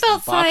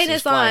seatbelt sign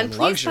is on.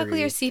 Please buckle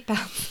your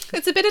seatbelt.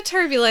 It's a bit of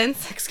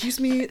turbulence. Excuse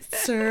me,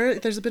 sir.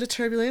 There's a bit of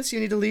turbulence. You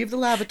need to leave the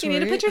lavatory. You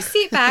need to put your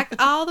seat back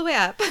all the way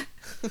up.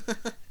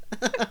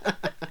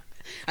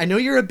 I know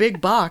you're a big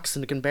box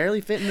and can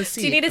barely fit in the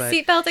seat. Do you need a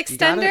seatbelt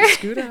extender?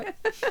 Scoot up.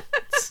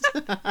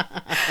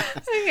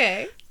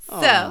 Okay. So,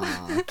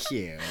 aww,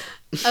 cute.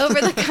 Over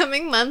the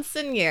coming months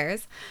and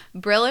years,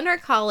 Brill and her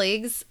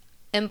colleagues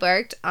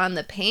embarked on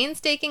the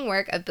painstaking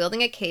work of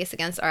building a case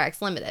against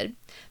RX Limited.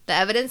 The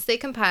evidence they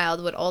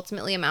compiled would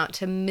ultimately amount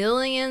to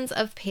millions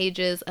of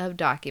pages of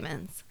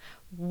documents.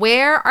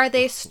 Where are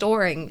they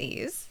storing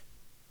these?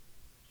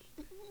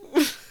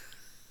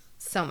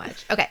 So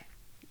much. Okay.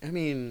 I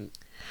mean,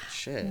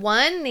 shit.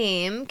 One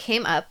name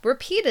came up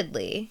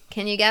repeatedly.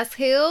 Can you guess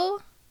who?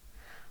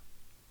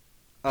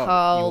 Oh,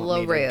 Paul you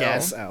want me to LaRue.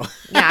 Guess? Oh.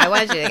 Yeah, I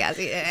wanted you to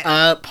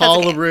guess.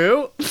 Paul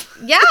LaRue?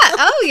 Yeah.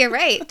 Oh, you're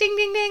right. Ding,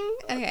 ding, ding.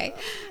 Okay.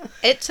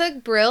 It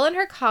took Brill and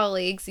her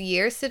colleagues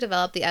years to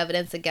develop the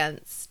evidence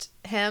against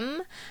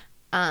him,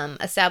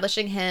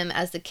 establishing him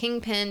as the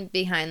kingpin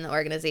behind the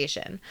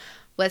organization,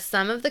 with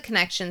some of the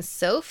connections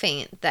so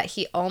faint that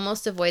he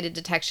almost avoided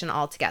detection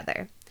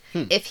altogether.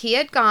 If he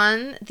had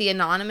gone the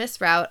anonymous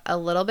route a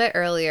little bit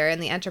earlier in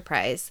the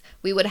enterprise,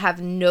 we would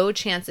have no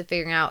chance of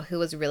figuring out who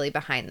was really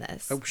behind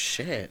this. Oh,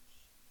 shit.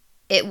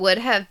 It would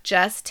have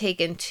just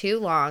taken too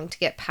long to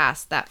get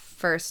past that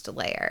first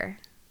layer.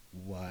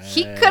 What?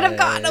 He could have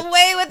gotten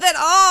away with it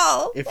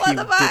all. If what he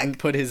the fuck? didn't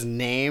put his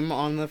name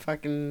on the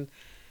fucking...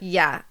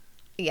 Yeah.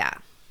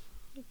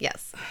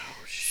 Yes.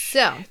 Oh,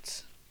 So,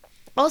 shit.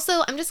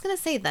 also, I'm just going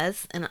to say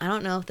this, and I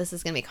don't know if this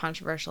is going to be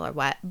controversial or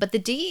what, but the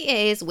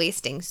DEA is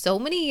wasting so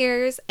many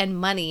years and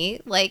money,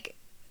 like,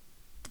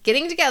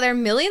 getting together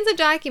millions of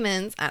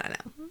documents. I don't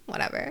know.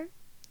 Whatever.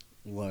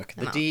 Look,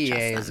 the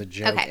DEA is a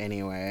joke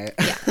anyway.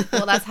 Yeah,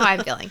 well, that's how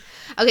I'm feeling.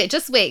 Okay,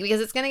 just wait, because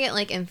it's going to get,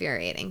 like,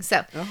 infuriating.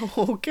 So,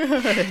 oh,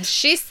 good.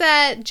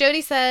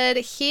 Jody said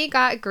he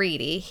got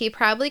greedy. He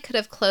probably could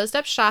have closed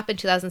up shop in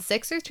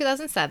 2006 or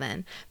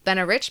 2007, been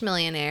a rich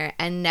millionaire,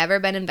 and never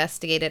been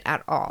investigated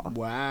at all.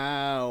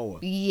 Wow.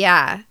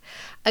 Yeah.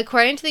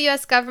 According to the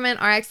U.S. government,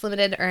 RX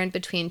Limited earned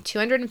between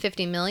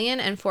 $250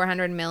 million and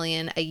 $400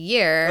 million a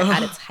year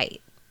at its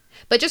height.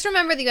 But just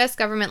remember, the U.S.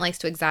 government likes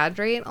to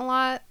exaggerate a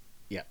lot.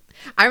 Yeah.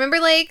 I remember,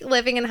 like,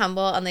 living in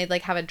Humboldt, and they'd,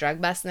 like, have a drug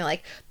bust, and they're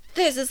like,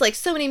 this is, like,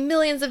 so many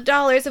millions of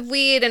dollars of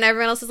weed, and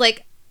everyone else is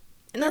like,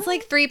 and that's,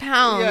 like, 3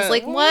 pounds. Yeah,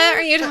 like, what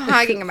are you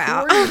talking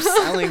about? Who are you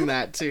selling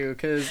that to?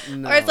 Because,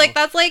 no. Or it's like,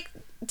 that's, like,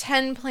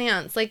 10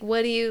 plants. Like,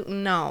 what do you...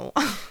 No.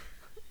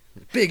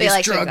 Biggest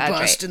like drug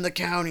bust in the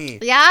county.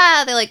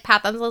 Yeah, they, like,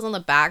 pat themselves on the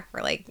back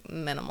for, like,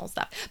 minimal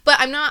stuff. But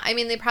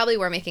they probably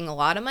were making a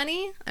lot of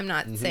money. I'm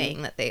not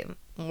saying that they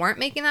weren't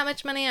making that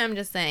much money. I'm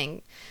just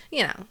saying,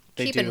 you know,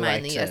 keep in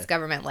mind the U.S.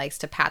 government likes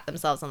to pat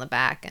themselves on the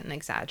back and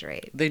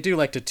exaggerate. They do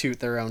like to toot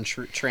their own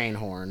train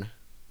horn.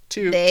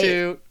 Toot,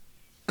 toot.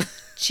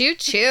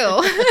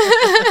 Choo-choo.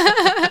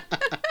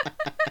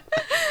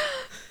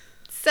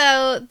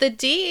 So the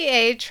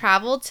DEA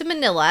traveled to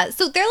Manila.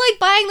 So they're, like,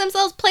 buying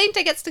themselves plane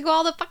tickets to go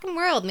all the fucking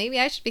world. Maybe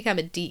I should become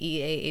a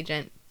DEA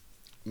agent.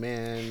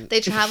 Man.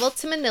 They traveled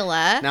to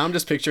Manila. Now I'm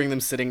just picturing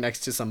them sitting next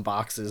to some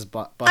boxes.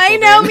 I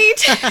know, me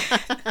too.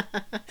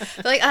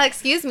 They're like,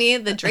 excuse me,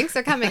 the drinks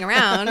are coming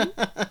around.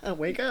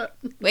 Wake up.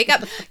 Wake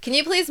up. Can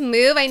you please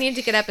move? I need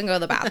to get up and go to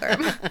the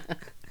bathroom.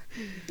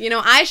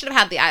 I should have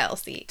had the aisle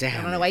seat. Damn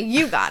I don't know why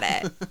you got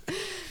it.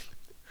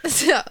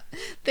 So,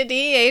 the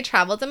DEA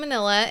traveled to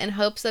Manila in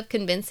hopes of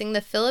convincing the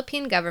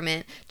Philippine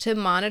government to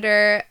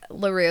monitor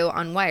LaRue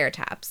on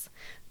wiretaps.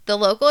 The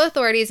local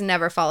authorities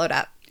never followed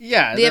up.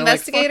 Yeah, the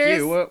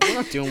investigators. Like, we're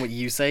not doing what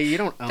you say. You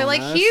don't own They're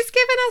like, us. he's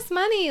giving us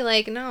money.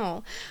 Like,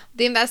 no.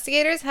 The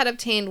investigators had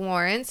obtained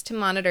warrants to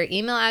monitor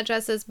email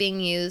addresses being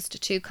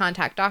used to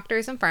contact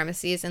doctors and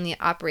pharmacies in the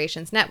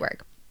operations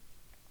network.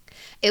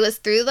 It was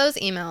through those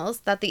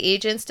emails that the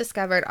agents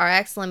discovered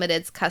RX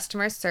Limited's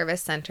customer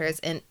service centers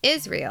in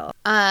Israel.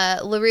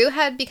 LaRue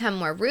had become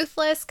more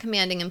ruthless,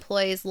 commanding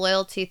employees'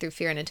 loyalty through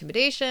fear and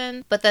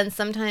intimidation, but then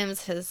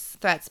sometimes his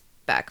threats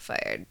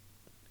backfired.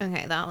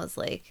 Okay, that was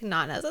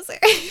not necessary.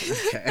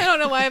 Okay. I don't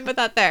know why I put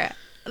that there.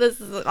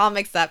 This is all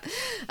mixed up.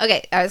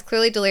 Okay, I was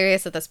clearly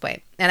delirious at this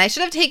point. And I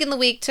should have taken the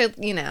week to,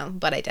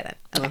 but I didn't.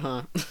 Okay.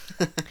 Uh-huh.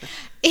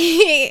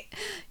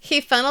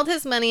 He funneled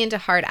his money into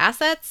hard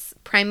assets,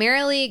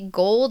 primarily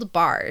gold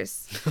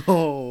bars.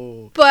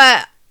 Oh.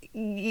 But,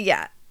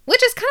 yeah.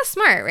 Which is kind of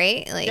smart,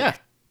 right? Yeah.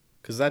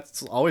 Because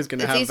that's always going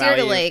to have value. It's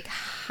easier value. to,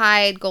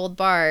 hide gold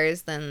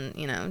bars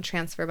than,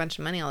 transfer a bunch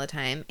of money all the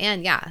time.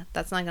 And, yeah,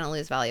 that's not going to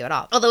lose value at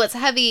all. Although it's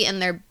heavy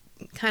and they're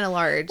kind of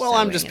large. Well,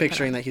 I'm just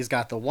picturing that he's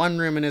got the one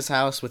room in his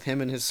house with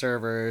him and his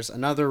servers,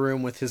 another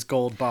room with his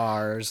gold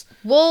bars.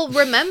 Well,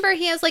 remember,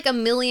 he has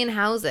 1 million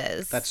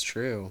houses. That's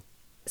true.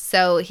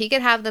 So he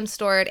could have them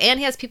stored, and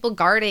he has people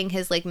guarding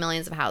his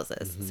millions of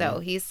houses. Mm-hmm. So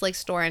he's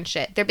storing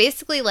shit. They're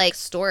basically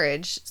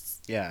storage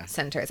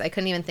centers. I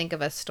couldn't even think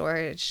of a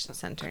storage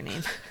center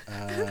name.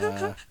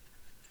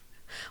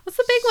 What's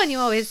the big one you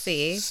always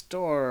see?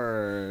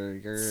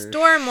 Stormore.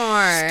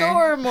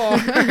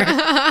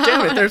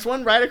 Damn it, there's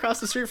one right across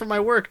the street from my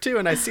work too,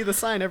 and I see the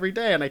sign every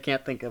day and I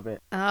can't think of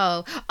it.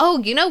 Oh,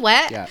 you know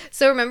what? Yeah.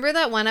 So remember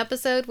that one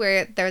episode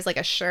where there was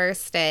a sure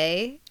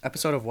stay?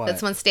 Episode of what?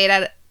 That's one stayed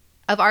at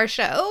of our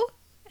show?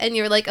 And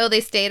you were like, oh,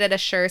 they stayed at a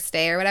sure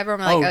stay or whatever. I'm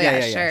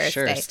like,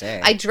 sure stay.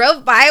 I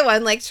drove by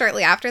one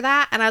shortly after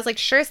that, and I was like,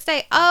 sure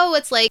stay. Oh,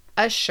 it's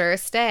a sure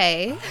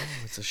stay. Oh,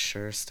 it's a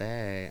sure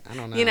stay. I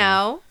don't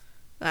know.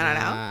 I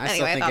don't know. I anyway,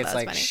 still think I it's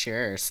funny.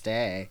 Sure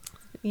stay.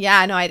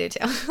 Yeah, no, I do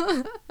too.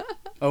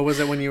 Oh, was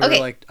it when you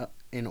were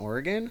in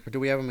Oregon, or do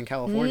we have them in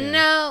California?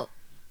 No,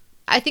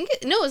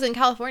 it was in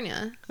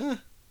California.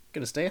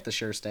 Gonna stay at the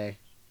sure stay.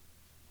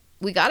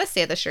 We gotta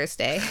stay at the sure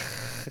stay.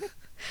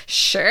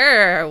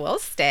 Sure, we'll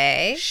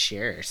stay.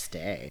 Sure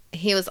stay.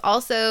 He was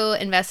also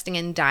investing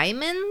in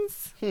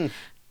diamonds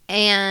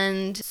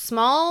and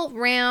small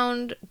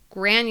round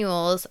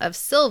granules of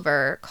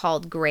silver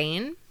called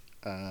grain.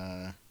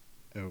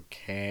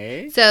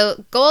 Okay.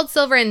 So gold,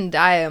 silver, and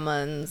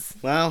diamonds.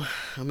 Well,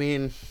 I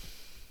mean,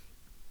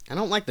 I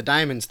don't like the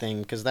diamonds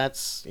thing because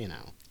that's,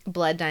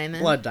 blood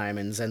diamonds. Blood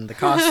diamonds and the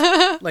cost,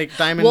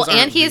 diamonds. Well,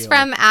 and he's real.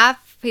 from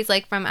He's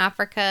from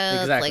Africa.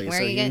 Exactly. Where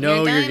so are you getting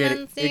your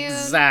diamonds, dude?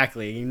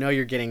 Exactly.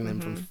 You're getting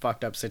them from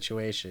fucked up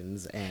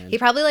situations, and he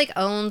probably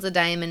owns a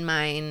diamond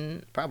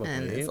mine. Probably.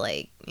 And is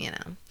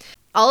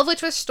all of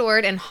which was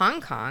stored in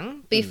Hong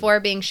Kong before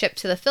being shipped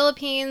to the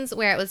Philippines,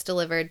 where it was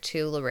delivered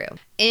to LaRue.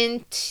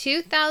 In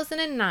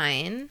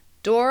 2009,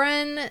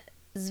 Doron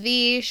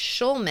Zvi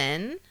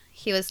Shulman,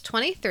 he was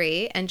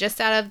 23 and just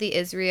out of the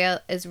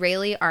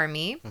Israeli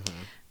army,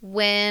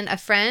 when a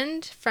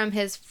friend from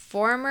his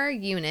former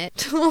unit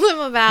told him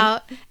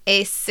about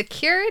a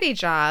security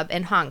job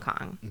in Hong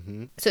Kong.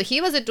 Mm-hmm. So he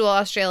was a dual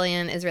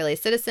Australian-Israeli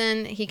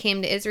citizen. He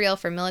came to Israel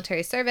for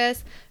military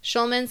service.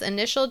 Shulman's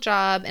initial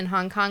job in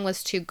Hong Kong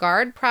was to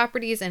guard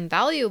properties and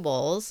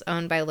valuables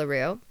owned by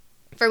LaRue,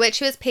 for which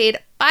he was paid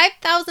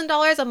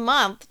 $5,000 a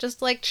month just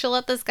to chill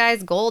at this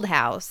guy's gold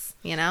house,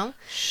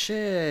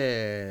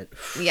 Shit.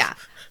 Yeah.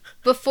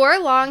 Before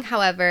long,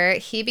 however,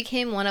 he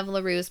became one of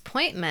LaRue's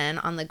point men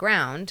on the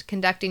ground,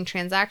 conducting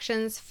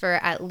transactions for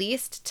at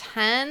least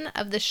 10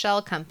 of the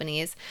shell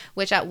companies,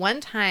 which at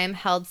one time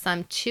held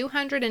some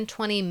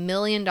 $220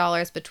 million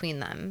between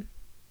them.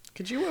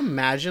 Could you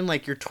imagine,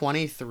 you're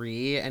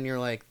 23 and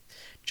you're,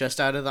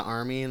 just out of the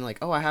army and,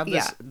 oh, I have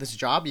this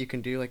job you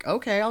can do.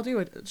 Okay, I'll do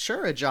it.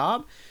 Sure, a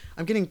job.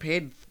 I'm getting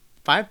paid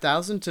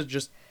 $5,000 to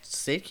just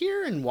sit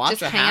here and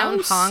watch a house? Just hang out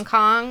in Hong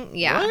Kong?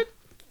 Yeah. What?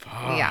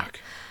 Fuck. Yeah.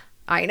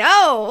 I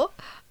know.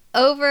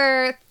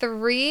 Over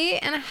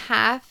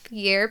 3.5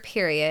 year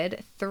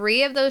period,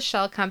 3 of those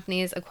shell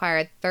companies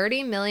acquired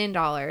 $30 million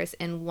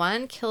in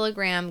 1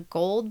 kilogram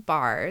gold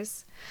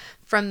bars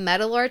from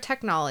Metalor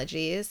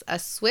Technologies, a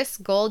Swiss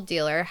gold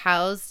dealer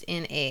housed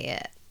in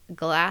a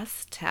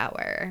glass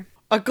tower.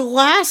 A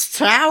glass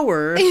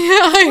tower? Yeah,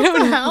 I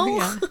don't know.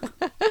 Yeah.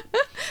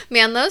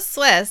 Man, those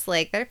Swiss,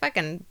 they're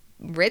fucking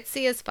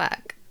ritzy as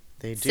fuck.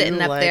 They do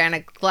sitting up there in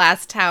a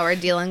glass tower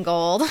dealing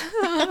gold. This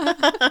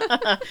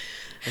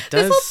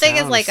whole thing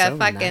is a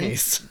fucking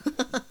nice.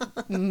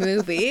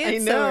 movie.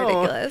 It's I know. so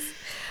ridiculous.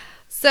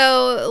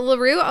 So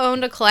LaRue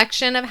owned a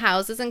collection of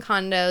houses and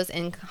condos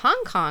in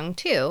Hong Kong,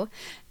 too.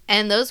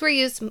 And those were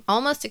used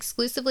almost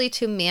exclusively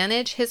to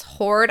manage his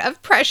hoard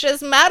of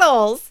precious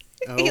metals.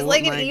 He's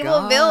like an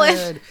evil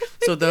villain.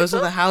 So those are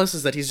the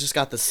houses that he's just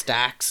got the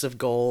stacks of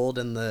gold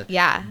and the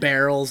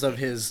barrels of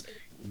his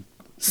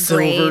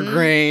silver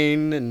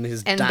grain and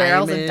his and diamonds.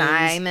 Barrels of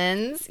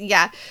diamonds.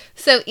 Yeah.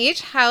 So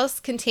each house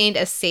contained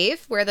a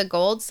safe where the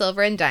gold,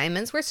 silver, and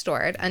diamonds were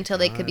stored until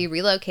they could be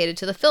relocated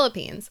to the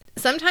Philippines.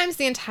 Sometimes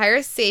the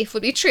entire safe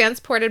would be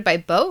transported by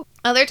boat.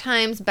 Other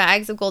times,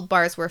 bags of gold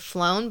bars were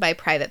flown by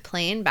private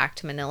plane back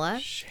to Manila.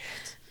 Shit.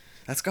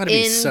 That's got to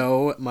be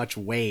so much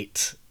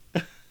weight.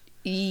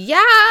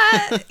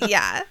 Yeah.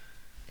 Yeah.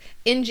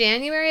 In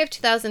January of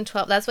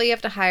 2012, that's why you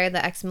have to hire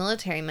the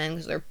ex-military men,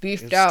 because they're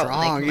beefed out.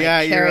 Strong. And they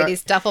can carry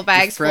these duffel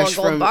bags full of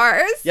gold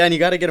bars. Yeah, and you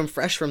got to get them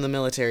fresh from the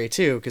military,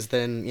 too, because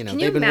then,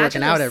 they've been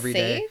working out every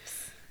day.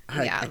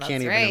 I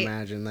can't even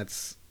imagine.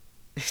 That's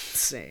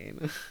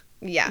insane.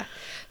 Yeah.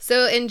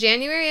 So in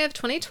January of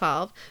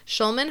 2012,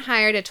 Shulman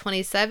hired a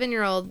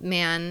 27-year-old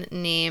man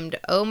named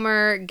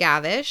Omer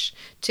Gavish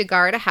to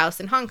guard a house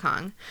in Hong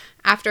Kong.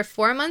 After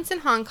 4 months in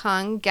Hong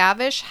Kong,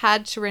 Gavish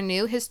had to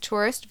renew his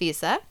tourist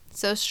visa.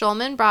 So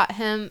Shulman bought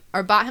him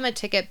a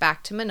ticket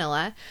back to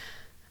Manila.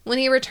 When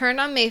he returned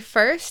on May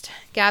 1st,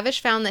 Gavish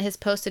found that his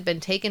post had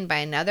been taken by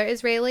another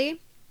Israeli.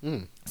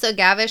 So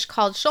Gavish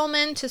called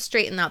Shulman to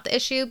straighten out the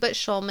issue, but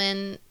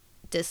Shulman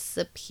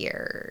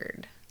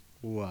disappeared.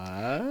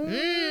 What?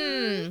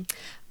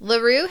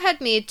 LaRue had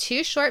made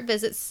 2 short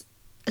visits.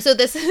 So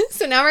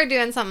now we're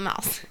doing something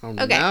else. Oh,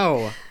 okay.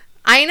 No.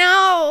 I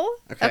know.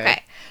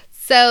 Okay.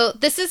 So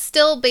this is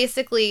still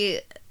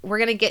basically, we're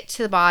going to get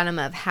to the bottom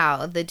of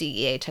how the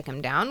DEA took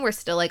him down. We're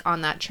still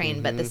on that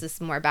train, but this is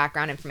more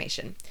background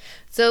information.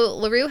 So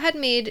LaRue had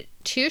made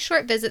 2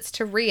 short visits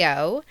to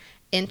Rio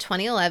in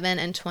 2011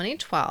 and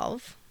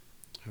 2012.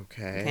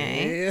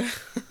 Okay.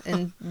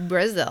 In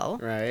Brazil.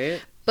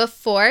 Right.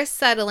 Before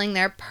settling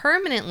there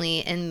permanently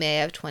in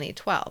May of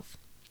 2012.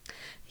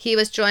 He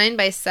was joined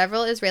by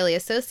several Israeli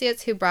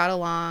associates who he brought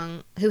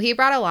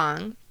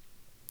along,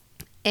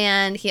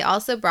 and he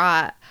also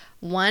brought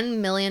 $1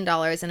 million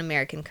in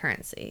American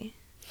currency.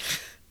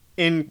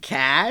 In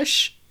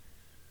cash?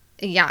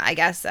 Yeah, I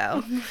guess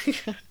so. Oh my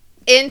God.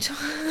 In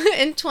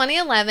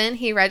 2011,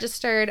 he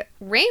registered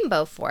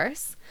Rainbow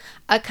Force,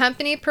 a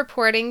company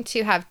purporting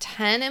to have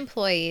 10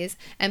 employees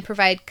and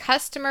provide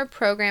customer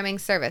programming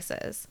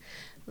services.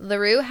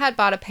 LaRue had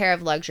bought a pair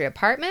of luxury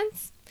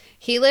apartments.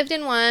 He lived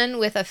in one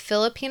with a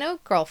Filipino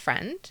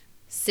girlfriend,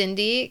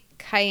 Cindy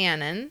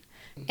Kayanan,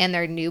 and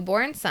their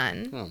newborn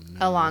son,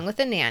 along with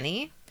a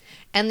nanny.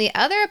 And the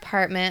other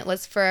apartment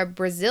was for a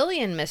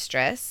Brazilian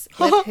mistress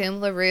with whom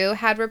LaRue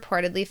had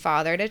reportedly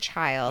fathered a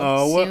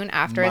child soon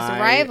after his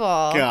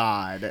arrival.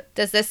 God.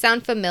 Does this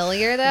sound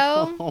familiar,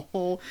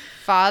 though?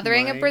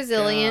 Fathering a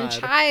Brazilian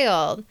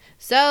child.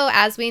 So,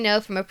 as we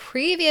know from a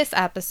previous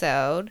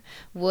episode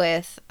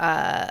with,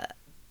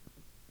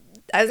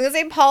 I was going to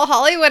say Paul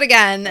Hollywood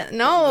again.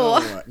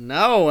 No.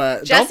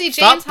 Jesse Don't James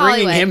stop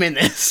bringing Hollywood. him in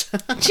this.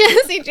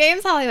 Jesse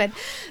James Hollywood.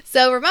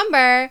 So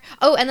remember,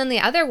 and then the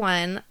other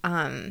one,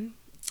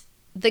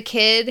 the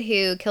kid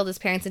who killed his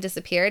parents and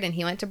disappeared, and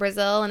he went to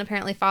Brazil and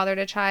apparently fathered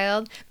a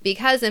child,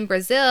 because in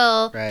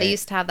Brazil, they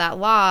used to have that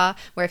law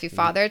where if you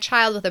father a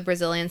child with a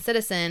Brazilian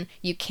citizen,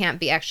 you can't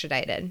be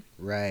extradited.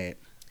 Right.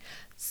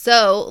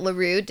 So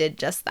LaRue did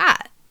just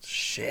that.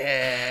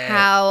 Shit.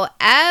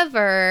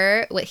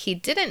 However, what he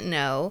didn't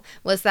know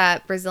was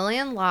that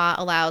Brazilian law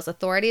allows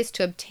authorities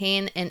to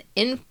obtain an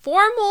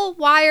informal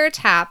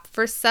wiretap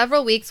for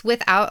several weeks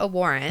without a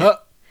warrant,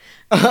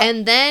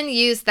 and then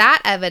use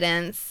that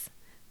evidence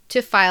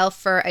to file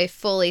for a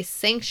fully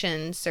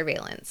sanctioned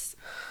surveillance.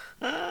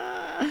 They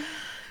can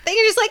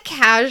just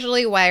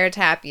casually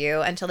wiretap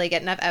you until they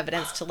get enough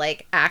evidence to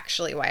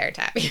actually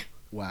wiretap you.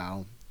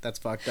 Wow. That's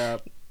fucked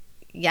up.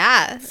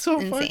 Yeah. So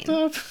insane. fucked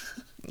up.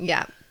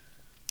 Yeah.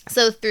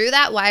 So through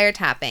that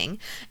wiretapping,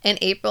 in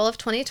April of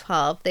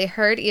 2012, they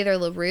heard either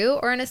LaRue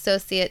or an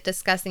associate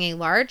discussing a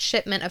large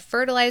shipment of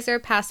fertilizer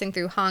passing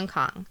through Hong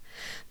Kong.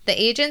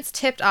 The agents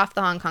tipped off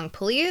the Hong Kong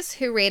police,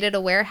 who raided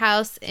a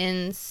warehouse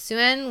in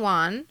Tsuen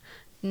Wan,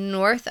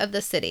 north of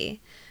the city.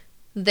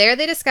 There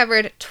they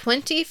discovered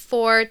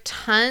 24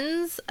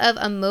 tons of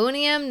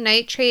ammonium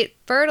nitrate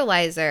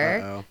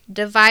fertilizer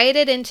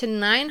divided into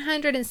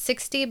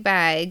 960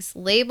 bags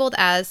labeled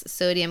as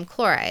sodium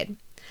chloride.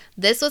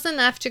 This was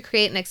enough to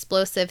create an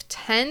explosive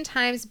 10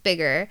 times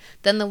bigger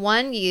than the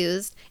one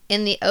used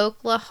in the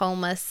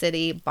Oklahoma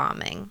City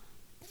bombing.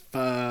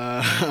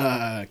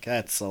 Fuck,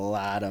 that's a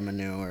lot of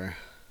manure.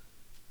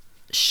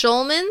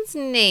 Shulman's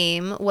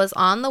name was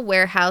on the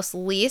warehouse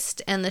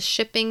leased and the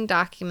shipping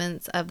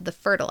documents of the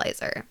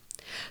fertilizer.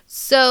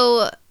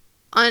 So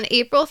on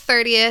April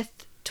 30th,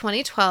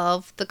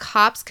 2012, the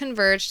cops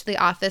converged to the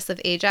office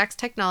of Ajax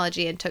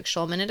Technology and took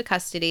Shulman into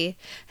custody.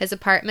 In his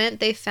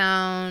apartment, they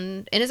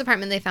found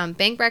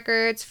bank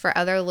records for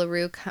other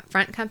LaRue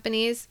front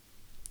companies,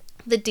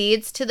 the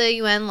deeds to the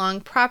Yuen Long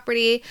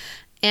property,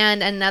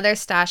 and another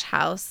stash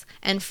house,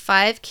 and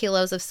 5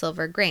 kilos of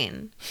silver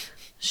grain.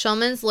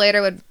 Shulman's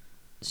lawyer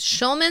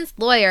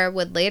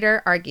would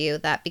later argue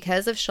that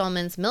because of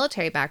Shulman's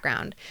military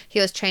background, he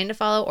was trained to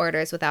follow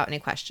orders without any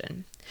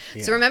question.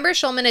 Yeah. So remember,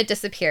 Shulman had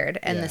disappeared,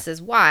 and this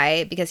is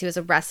why, because he was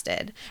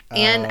arrested.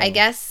 And I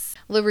guess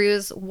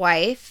LaRue's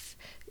wife,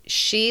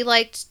 she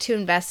liked to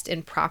invest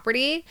in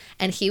property,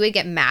 and he would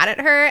get mad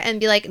at her and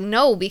be like,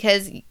 no,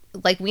 because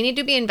like we need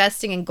to be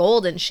investing in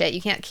gold and shit.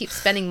 You can't keep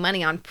spending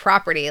money on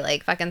property.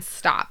 Like, fucking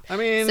stop. I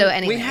mean, so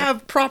anyway, we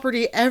have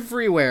property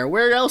everywhere.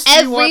 Where else do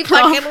you want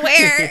fucking property?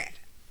 where.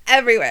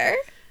 Everywhere.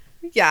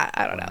 Yeah,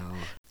 I don't know.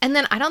 And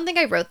then I don't think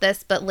I wrote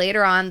this, but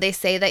later on they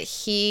say that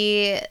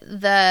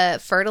the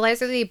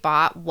fertilizer that he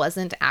bought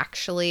wasn't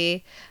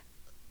actually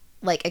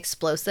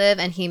explosive,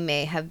 and he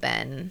may have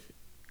been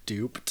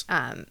duped.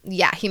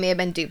 He may have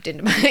been duped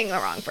into buying the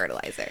wrong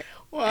fertilizer.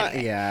 Well,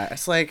 anyway. Yeah,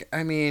 it's like,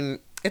 I mean,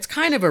 it's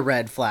kind of a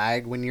red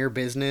flag when your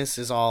business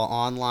is all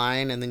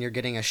online and then you're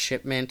getting a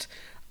shipment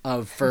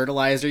of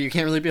fertilizer. You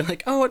can't really be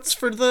like, oh, it's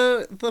for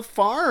the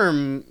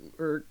farm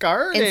or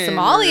garden in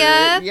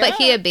Somalia, but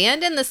he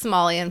abandoned the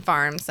Somalian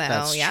farm, so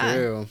that's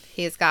true.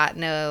 He's got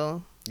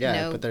no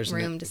but there's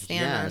room to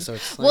stand on. So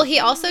it's well, he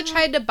also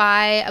tried to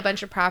buy a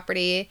bunch of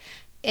property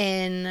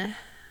in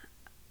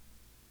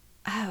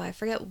I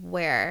forget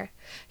where.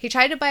 He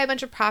tried to buy a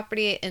bunch of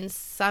property in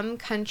some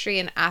country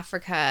in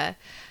Africa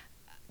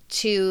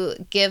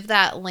to give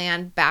that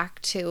land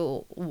back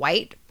to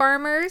white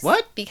farmers.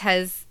 What?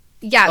 Because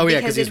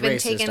because he's been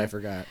racist. taken. I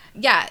forgot.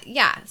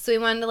 Yeah. So he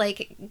wanted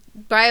to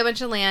buy a bunch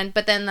of land,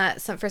 but then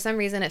for some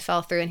reason it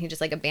fell through, and he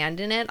just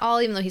abandoned it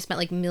all, even though he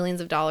spent millions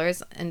of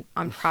dollars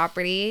on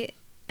property.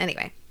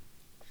 Anyway,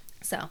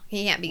 so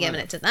he can't be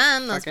giving it to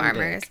them, those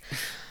farmers. Dick.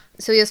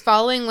 So he was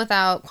following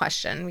without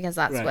question, because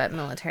that's what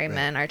military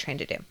men are trained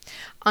to do.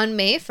 On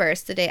May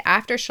 1st, the day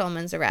after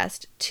Shulman's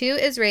arrest, 2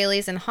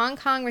 Israelis in Hong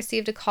Kong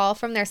received a call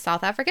from their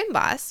South African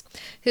boss,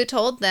 who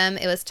told them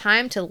it was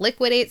time to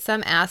liquidate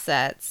some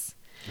assets.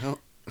 Oh.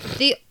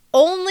 The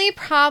only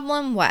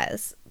problem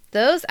was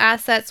those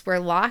assets were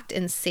locked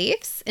in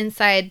safes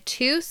inside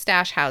 2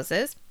 stash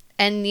houses,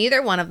 and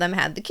neither one of them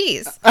had the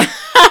keys.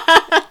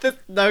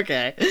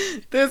 Okay.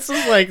 This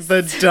is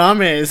the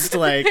dumbest.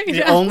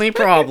 The only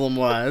problem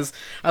was,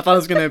 I thought it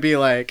was going to be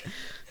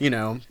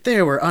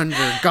they were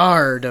under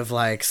guard of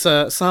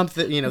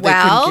something, they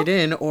couldn't get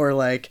in, or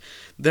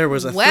there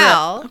was a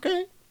threat.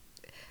 Okay.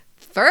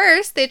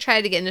 First, they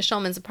tried to get into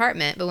Shulman's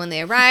apartment, but when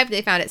they arrived,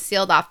 they found it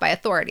sealed off by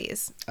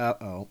authorities.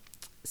 Uh-oh.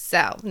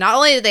 So, not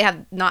only did they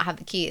not have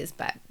the keys,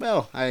 but...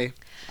 Well, I'm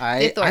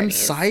I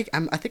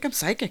think I'm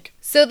psychic.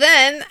 So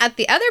then, at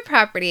the other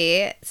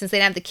property, since they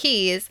didn't have the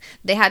keys,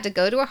 they had to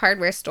go to a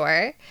hardware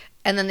store,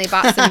 and then they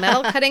bought some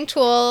metal cutting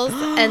tools,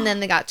 and then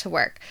they got to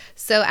work.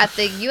 So, at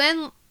the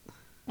UN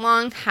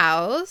Long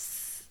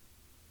House...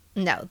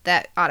 No,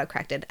 that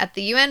auto-corrected. At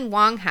the UN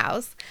Wong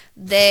House,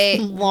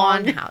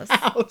 Long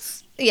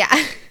House.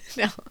 Yeah.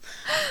 No.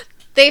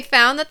 They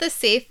found that the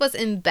safe was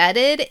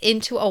embedded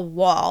into a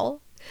wall.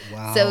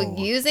 Wow. So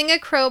using a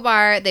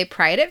crowbar, they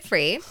pried it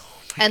free,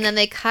 and then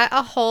they cut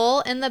a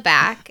hole in the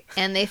back,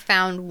 and they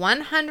found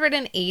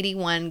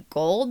 181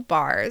 gold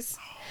bars,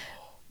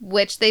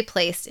 which they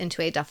placed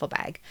into a duffel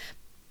bag.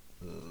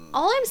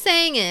 All I'm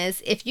saying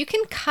is, if you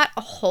can cut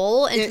a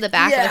hole into the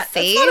back of a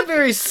safe... it's not a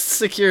very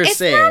secure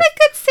safe. It's not a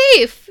good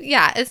safe.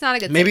 Yeah, it's not a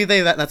good Maybe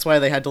safe. that's why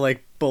they had to,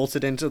 bolt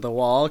it into the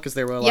wall, because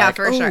they were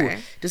sure.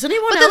 Does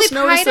anyone else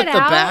notice that the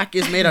back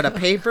is made out of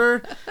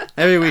paper?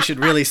 Maybe we should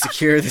really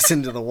secure this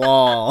into the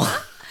wall.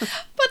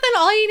 But then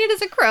all you need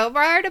is a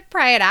crowbar to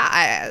pry it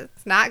out.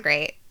 It's not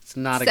great. It's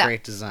not a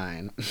great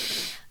design.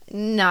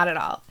 Not at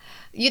all.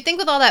 You'd think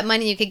with all that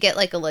money you could get,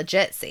 a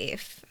legit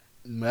safe.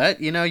 But,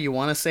 you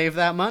want to save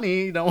that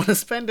money. You don't want to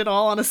spend it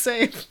all on a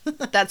safe.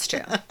 That's true.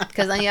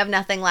 Because then you have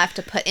nothing left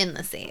to put in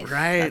the safe.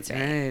 Right, That's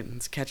right.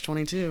 It's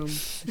catch-22.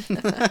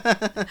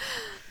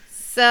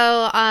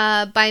 So,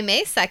 by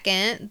May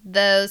 2nd,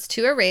 those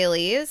 2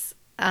 Israelis,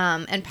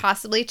 and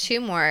possibly 2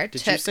 more...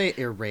 Did you say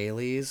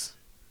Israelis?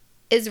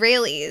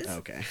 Israelis.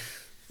 Okay.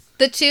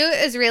 The 2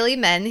 Israeli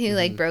men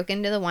who, broke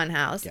into the one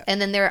house. Yeah.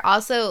 And then there were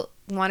also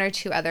 1 or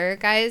 2 other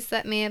guys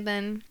that may have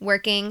been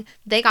working.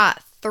 They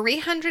got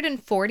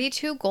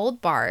 342 gold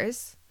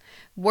bars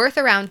worth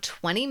around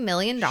 $20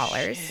 million.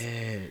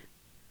 Shit.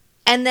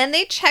 And then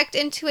they checked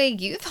into a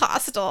youth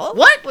hostel.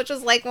 What? Which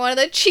was one of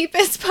the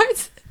cheapest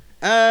parts.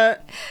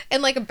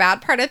 In a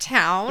bad part of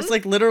town. It's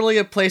literally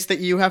a place that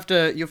you have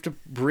to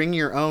bring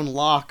your own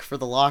lock for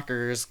the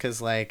lockers,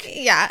 because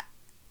Yeah.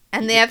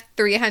 And they have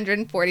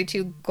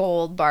 342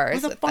 gold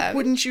bars. Why the fuck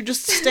wouldn't you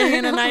just stay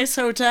in a nice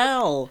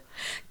hotel?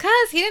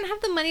 Because he didn't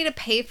have the money to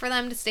pay for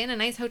them to stay in a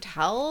nice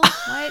hotel.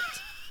 What?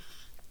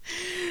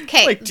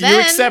 Okay, do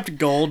you accept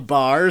gold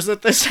bars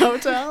at this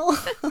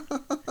hotel?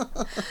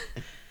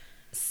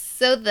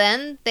 So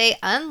then they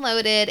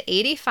unloaded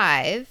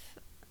 85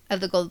 of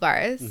the gold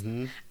bars,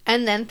 and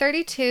then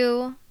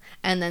 32,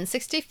 and then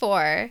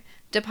 64,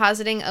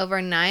 depositing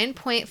over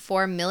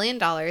 $9.4 million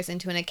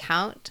into an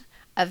account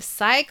of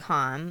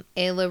SciComm,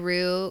 a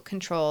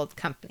LaRue-controlled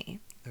company.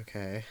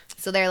 Okay.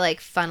 So they're like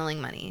funneling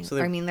money. So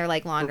they're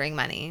like laundering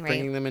money, right?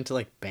 Bringing them into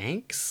like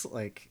banks,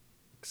 like.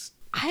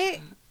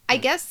 I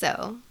guess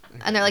so.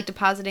 Okay. And they're like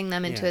depositing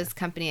them into Yeah. his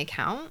company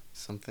account.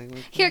 Something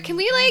like Here, that? can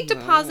we like No.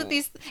 deposit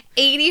these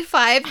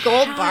 85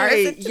 gold bars?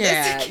 into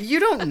Yeah, this? you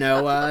don't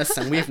know us,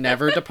 and we've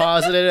never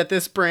deposited at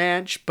this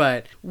branch,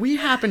 but we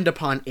happened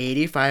upon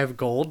 85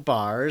 gold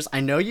bars.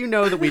 I know you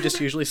know that we just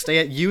usually stay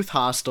at youth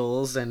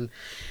hostels and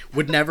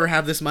would never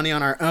have this money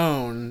on our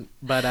own,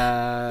 but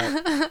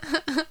yeah,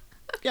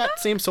 it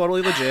seems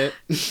totally legit.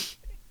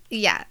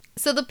 Yeah.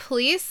 So the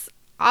police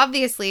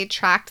obviously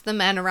tracked the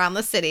men around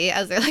the city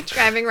as they're like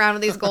driving around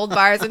with these gold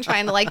bars and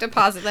trying to like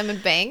deposit them in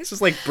banks. It's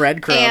just like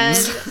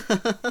breadcrumbs.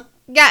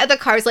 Yeah, the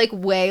car's like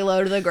way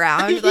low to the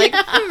ground. You're like,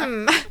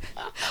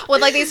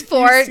 with like these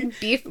four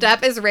beefed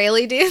up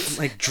Israeli dudes.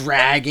 Like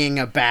dragging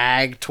a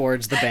bag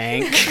towards the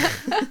bank.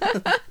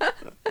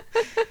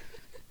 It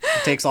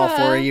takes all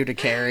four of you to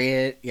carry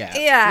it. Yeah.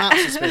 Yeah. Not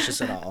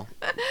suspicious at all.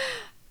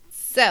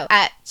 So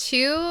at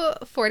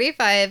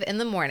 2:45 in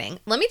the morning,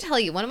 let me tell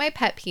you, one of my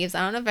pet peeves, I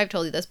don't know if I've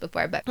told you this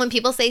before, but when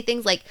people say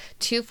things like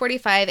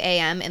 2:45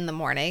 a.m. in the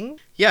morning,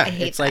 Yeah, I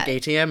hate it's like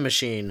that. ATM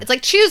machine. It's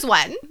like choose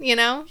one, you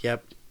know?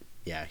 Yep.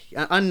 Yeah.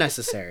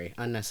 Unnecessary.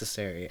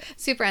 Unnecessary.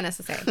 Super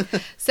unnecessary.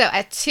 So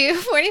at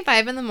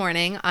 2:45 in the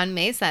morning on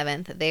May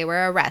 7th, they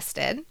were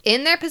arrested.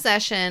 In their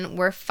possession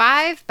were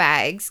 5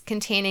 bags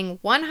containing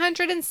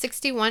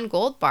 161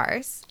 gold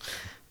bars,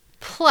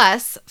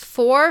 plus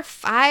 4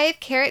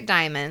 5-carat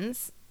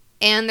diamonds,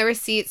 and the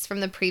receipts from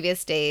the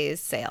previous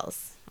day's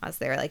sales as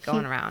they were like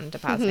going around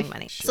depositing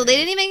money. So they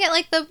didn't even get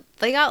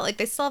they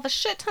still have a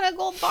shit ton of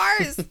gold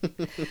bars.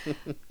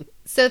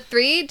 So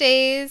 3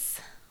 days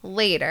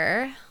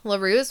later,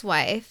 LaRue's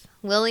wife,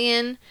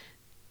 Lillian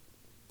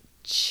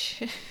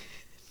Chang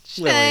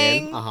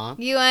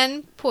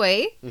Yuan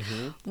Pui,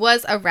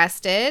 was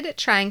arrested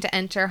trying to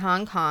enter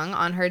Hong Kong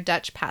on her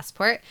Dutch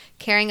passport,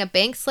 carrying a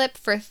bank slip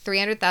for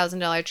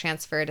 $300,000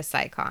 transfer to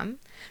SciComm.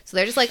 So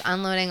they're just like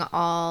unloading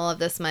all of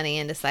this money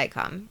into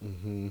SciComm.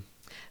 Mm-hmm.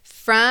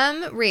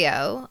 From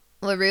Rio,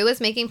 LaRue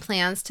was making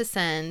plans to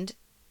send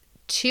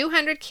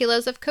 200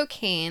 kilos of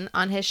cocaine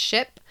on his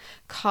ship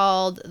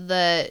called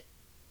the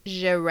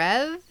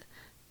Gerev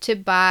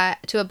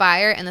to a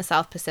buyer in the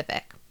South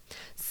Pacific.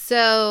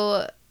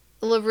 So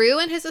LaRue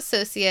and his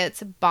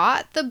associates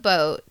bought the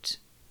boat.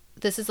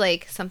 This is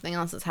like something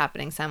else that's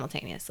happening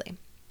simultaneously.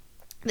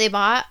 They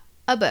bought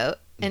a boat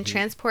and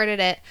transported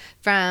it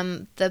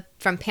from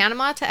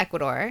Panama to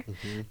Ecuador,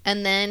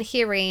 and then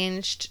he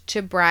arranged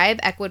to bribe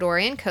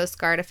Ecuadorian Coast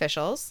Guard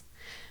officials.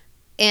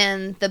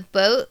 And the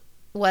boat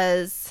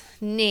was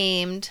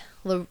named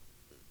Le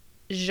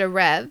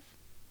Gerev,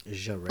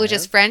 which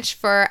is French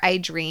for I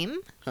dream,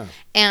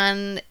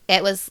 and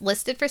it was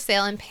listed for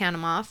sale in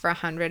Panama for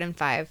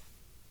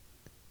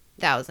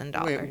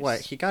 $105,000. Wait, what?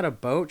 He got a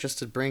boat just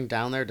to bring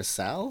down there to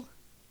sell?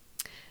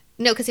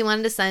 No, because he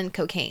wanted to send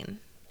cocaine.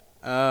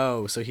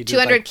 Oh, so he did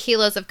 200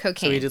 kilos of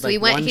cocaine. So he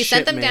did He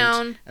sent them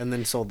down, and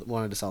then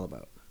wanted to sell the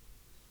boat.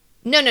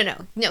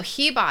 No.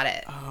 He bought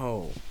it.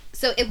 Oh.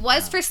 So it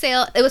was for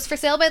sale. It was for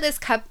sale by this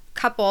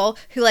couple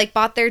who like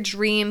bought their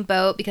dream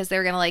boat because they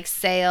were gonna like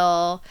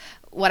sail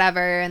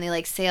whatever, and they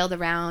like sailed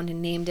around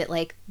and named it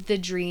like the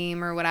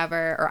Dream or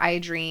whatever, or I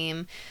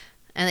Dream,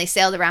 and they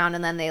sailed around,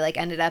 and then they like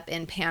ended up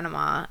in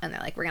Panama, and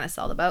they're like, we're gonna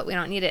sell the boat. We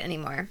don't need it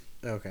anymore.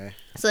 Okay.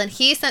 So then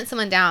he sent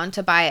someone down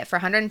to buy it for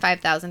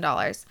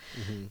 $105,000,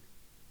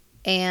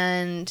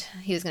 and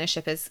he was gonna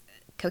ship his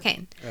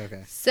cocaine.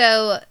 Okay.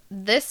 So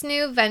this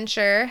new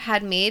venture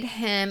had made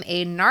him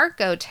a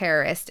narco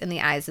terrorist in the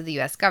eyes of the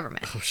U.S.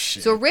 government. Oh,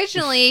 shit. So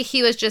originally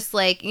he was just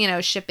like,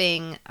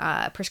 shipping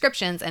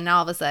prescriptions, and now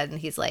all of a sudden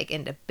he's like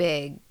into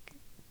big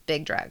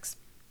drugs.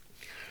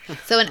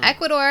 So in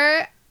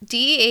Ecuador,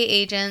 DEA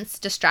agents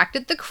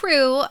distracted the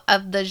crew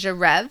of the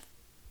Gerev,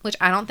 which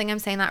I don't think I'm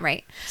saying that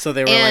right. So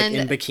they were And-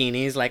 like in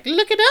bikinis, like,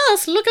 look at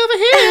us, look over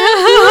here.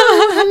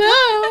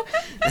 Hello.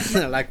 And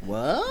they're like,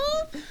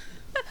 what?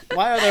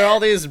 Why are there all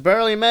these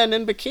burly men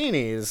in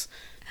bikinis?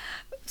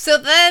 So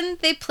then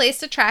they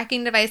placed a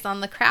tracking device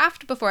on the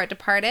craft before it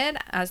departed,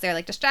 as they're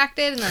like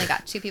distracted, and then they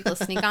got 2 people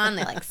to sneak on.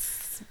 They like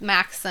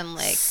smack some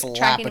like Slap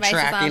tracking a devices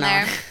tracking on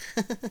there.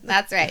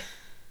 That's right.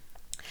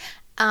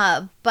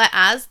 But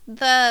as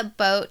the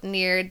boat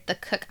neared the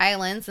Cook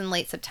Islands in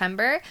late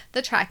September,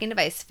 the tracking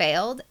device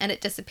failed and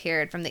it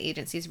disappeared from the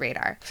agency's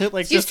radar. It,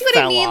 like, Do you just see what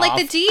I fell mean? off.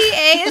 Like the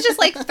DEA is just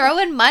like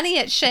throwing money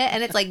at shit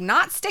and it's like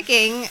not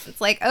sticking. It's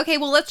like, okay,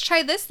 well, let's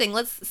try this thing.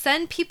 Let's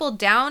send people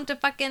down to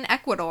fucking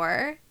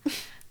Ecuador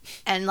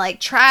and like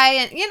try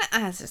and,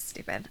 it's just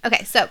stupid.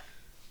 Okay,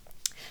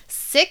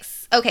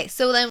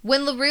 so then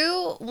when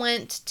LaRue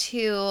went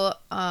to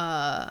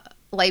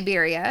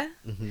Liberia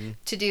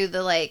to do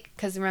the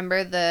because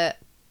remember the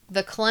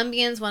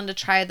Colombians wanted to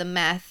try the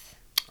meth,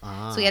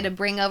 so we had to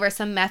bring over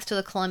some meth to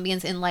the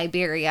Colombians in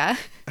Liberia.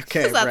 Okay,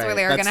 because that's right. where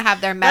they were going to have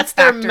their That's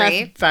meth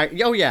their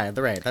factory. oh yeah,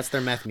 right. That's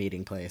their meth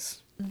meeting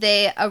place.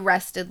 They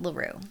arrested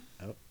LaRue.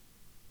 Oh.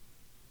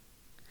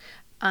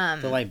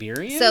 The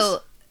Liberians?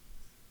 So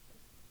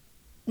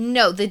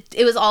no,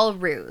 it was all a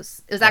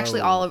ruse. It was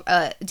actually Oh. all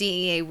a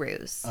DEA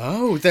ruse.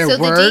 Oh, there So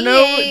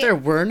the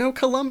were no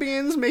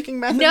Colombians making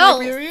meth No.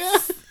 in Liberia?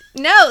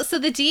 No, so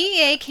the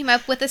DEA came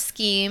up with a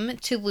scheme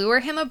to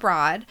lure him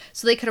abroad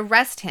so they could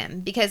arrest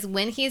him, because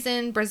when he's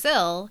in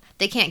Brazil,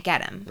 they can't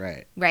get him.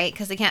 Right. Right?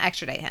 Because they can't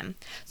extradite him.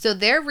 So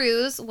their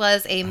ruse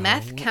was a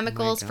meth my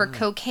chemicals for God.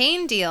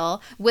 cocaine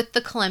deal with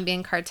the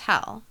Colombian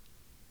cartel.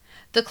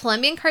 The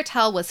Colombian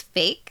cartel was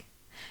fake,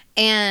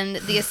 and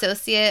the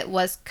associate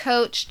was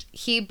coached.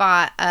 He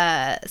bought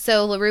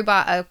so LaRue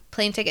bought a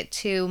plane ticket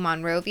to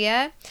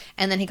Monrovia,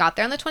 and then he got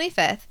there on the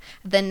 25th.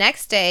 The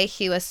next day,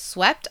 he was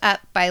swept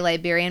up by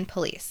Liberian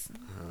police.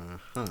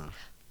 Uh-huh.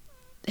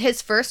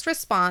 His first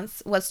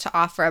response was to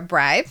offer a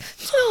bribe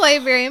to the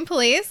Liberian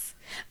police,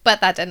 but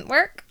that didn't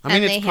work. I mean,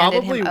 and they it's handed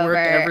probably him worked over.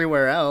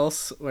 everywhere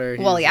else where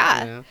he's, Well, yeah.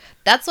 you know.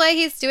 That's why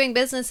he's doing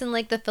business in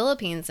like the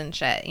Philippines and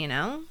shit, you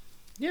know?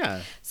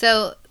 Yeah.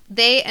 So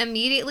they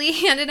immediately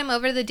handed him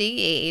over to the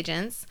DEA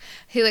agents,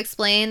 who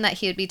explained that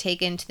he would be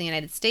taken to the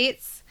United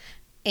States.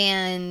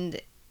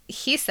 And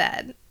he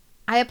said,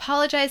 "I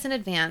apologize in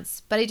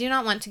advance, but I do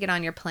not want to get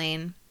on your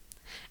plane."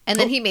 And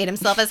then he made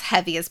himself as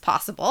heavy as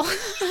possible.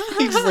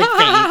 He just like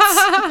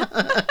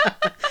faints.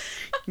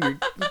 You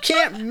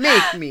can't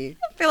make me.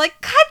 They're like,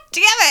 God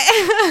damn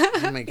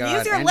it. Oh my God.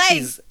 Use your and legs.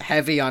 he's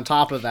heavy on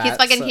top of that. He's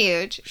fucking so-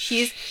 huge.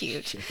 He's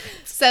huge.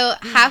 So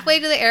halfway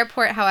to the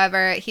airport,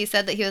 however, he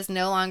said that he was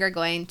no longer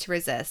going to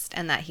resist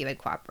and that he would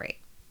cooperate.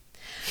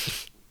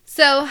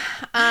 So,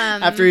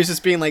 After he's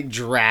just being like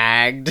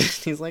dragged,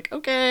 he's like,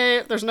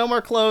 okay, there's no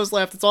more clothes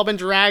left. It's all been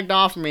dragged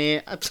off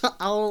me.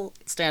 I'll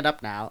stand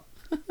up now.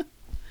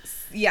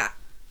 yeah.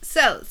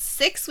 So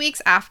 6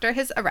 weeks after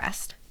his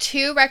arrest,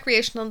 2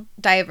 recreational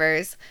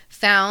divers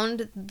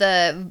found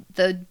the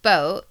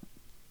boat.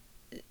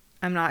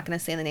 I'm not going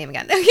to say the name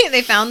again. Okay,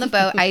 they found the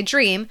boat, I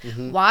Dream,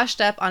 washed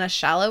up on a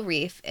shallow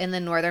reef in the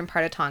northern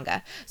part of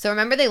Tonga. So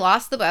remember, they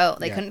lost the boat.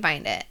 They couldn't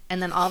find it.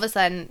 And then all of a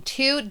sudden,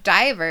 2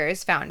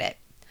 divers found it.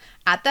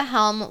 At the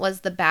helm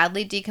was the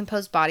badly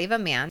decomposed body of a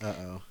man.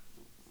 Uh-oh.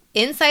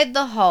 Inside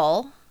the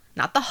hull,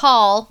 not the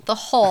hull, the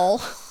hull,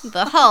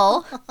 the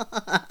hull,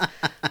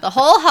 the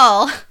whole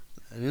hull,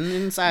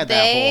 Inside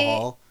that They- whole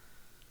hall.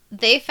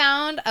 they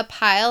found a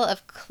pile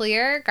of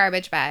clear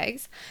garbage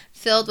bags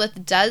filled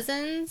with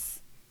dozens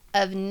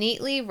of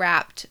neatly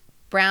wrapped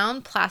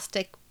brown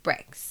plastic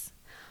bricks.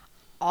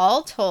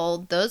 All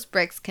told, those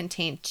bricks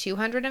contained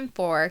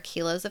 204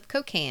 kilos of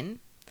cocaine,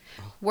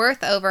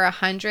 worth over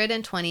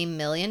 $120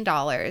 million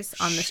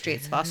on the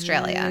streets of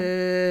Australia.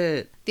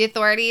 Shit. The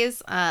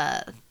authorities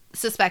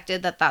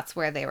suspected that that's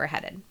where they were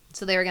headed.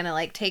 So they were going to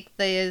like take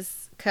the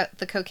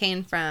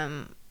cocaine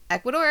from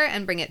Ecuador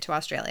and bring it to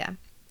Australia.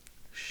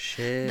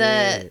 Shit.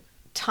 The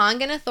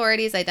Tongan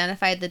authorities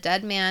identified the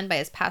dead man by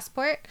his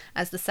passport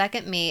as the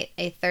second mate,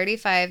 a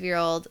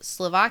 35-year-old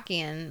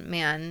Slovakian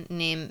man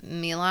named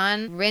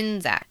Milan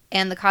Rinzak,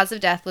 and the cause of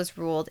death was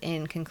ruled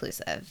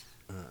inconclusive.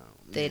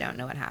 They don't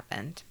know what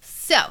happened.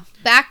 So,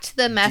 back to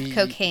the meth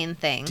cocaine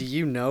thing. Do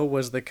you know,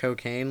 was the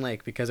cocaine,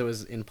 like, because it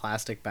was in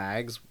plastic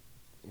bags,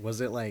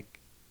 was it, like,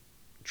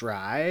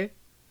 dry?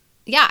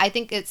 Yeah, I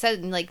think it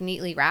said like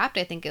neatly wrapped.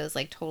 I think it was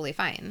like totally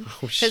fine.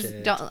 Oh,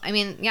 shit.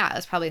 Yeah, it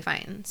was probably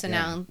fine. So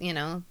Yeah.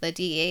 now, the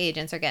DEA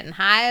agents are getting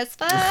high as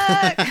fuck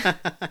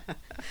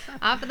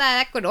off of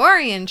that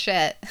Ecuadorian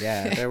shit.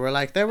 Yeah, they were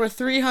like, there were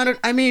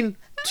 200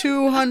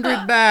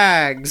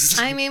 bags.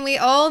 I mean, we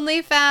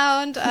only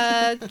found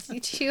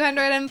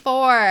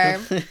 204.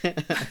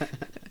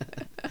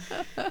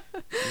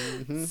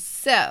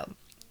 So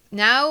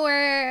now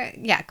we're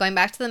going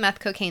back to the meth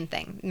cocaine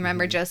thing.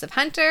 Remember Joseph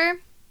Hunter,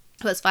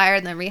 who was fired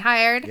and then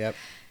rehired? Yep.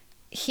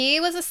 He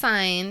was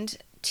assigned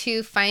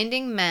to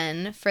finding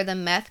men for the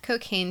meth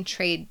cocaine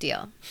trade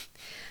deal.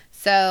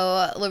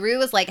 So LaRue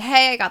was like,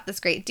 hey, I got this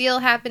great deal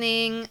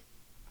happening.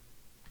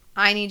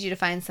 I need you to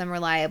find some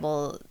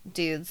reliable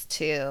dudes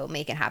to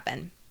make it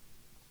happen.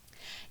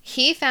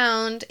 He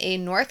found a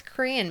North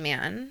Korean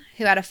man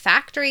who had a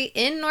factory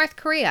in North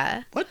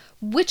Korea. What?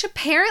 Which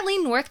apparently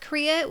North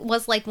Korea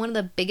was like one of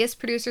the biggest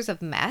producers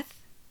of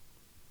meth.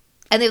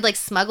 And they would like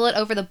smuggle it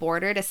over the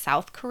border to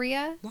South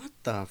Korea. What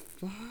the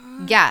fuck?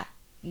 Yeah.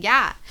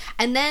 Yeah.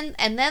 And then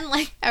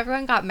like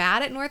everyone got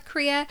mad at North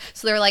Korea.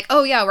 So they were like,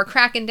 oh yeah, we're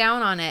cracking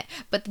down on it.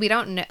 But we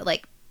don't know,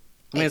 like,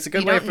 I mean, it's a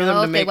good you way don't for know them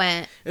to if they make.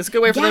 went- It's a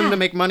good way for them Yeah. to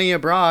make money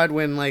abroad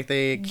when like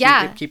they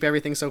keep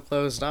everything so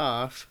closed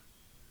off.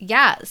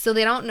 Yeah, so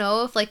they don't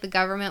know if like the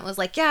government was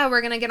like, yeah,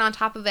 we're gonna get on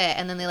top of it,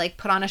 and then they like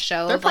put on a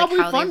show They're of like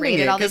probably how they funding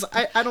raided it all these.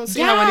 because I don't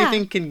see how Yeah.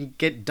 anything can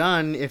get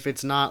done if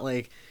it's not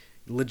like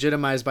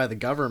legitimized by the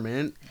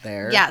government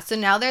there. Yeah, so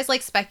now there's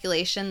like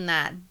speculation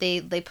that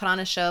they put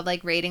on a show of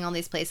like raiding all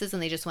these places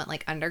and they just went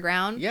like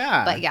underground.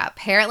 Yeah. But yeah,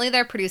 apparently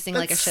they're producing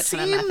like a shit ton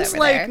of meth seems over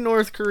like there.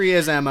 North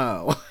Korea's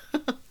MO.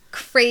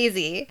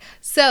 Crazy.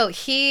 So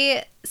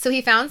he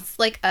found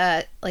like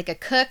a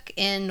cook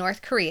in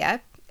North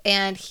Korea,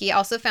 and he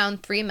also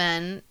found 3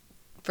 men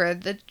for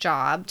the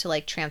job to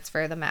like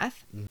transfer the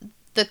meth.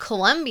 The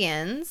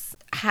Colombians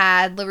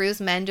had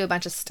LaRue's men do a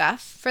bunch of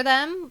stuff for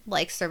them,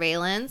 like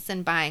surveillance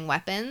and buying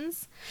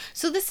weapons.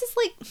 So this is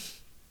like...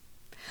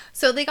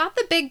 So they got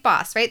the big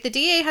boss, right? The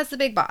DA has the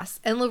big boss.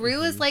 And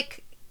LaRue is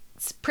like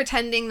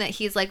pretending that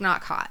he's like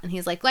not caught. And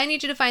he's like, well, I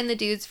need you to find the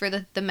dudes for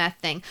the meth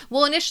thing.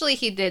 Well, initially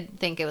he did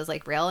think it was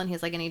like real. And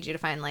he's like, I need you to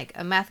find like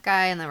a meth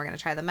guy. And then we're going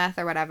to try the meth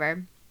or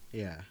whatever.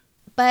 Yeah.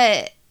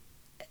 But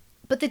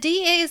the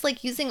DEA is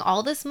like using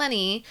all this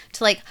money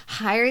to like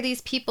hire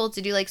these people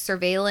to do like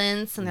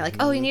surveillance. And they're like,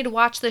 oh, you need to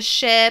watch the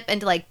ship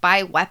and to like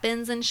buy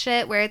weapons and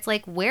shit. Where it's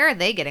like, where are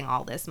they getting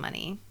all this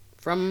money?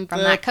 From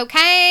that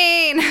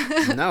cocaine.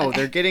 No,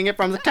 they're getting it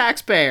from the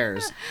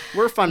taxpayers.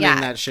 We're funding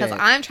that shit. Because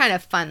I'm trying to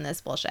fund this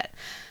bullshit.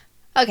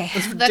 Okay,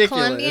 That's the ridiculous.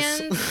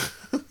 Colombians.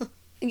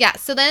 Yeah,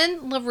 so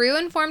then LaRue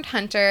informed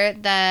Hunter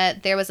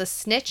that there was a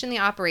snitch in the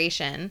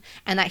operation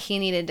and that he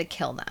needed to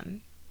kill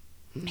them.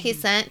 He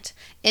sent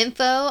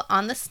info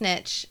on the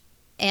snitch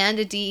and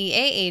a DEA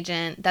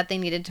agent that they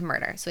needed to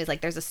murder. So he's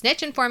like, there's a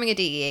snitch informing a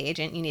DEA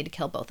agent. You need to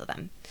kill both of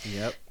them.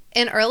 Yep.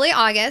 In early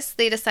August,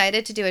 they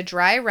decided to do a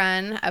dry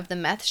run of the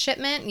meth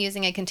shipment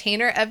using a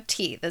container of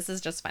tea. This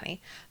is just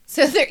funny.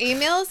 So their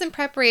emails in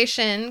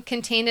preparation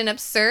contained an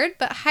absurd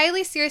but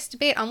highly serious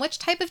debate on which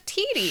type of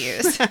tea to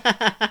use.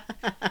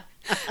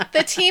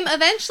 The team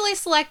eventually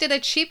selected a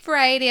cheap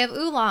variety of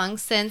oolong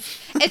since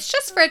it's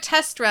just for a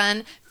test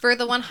run for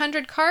the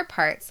 100 car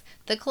parts,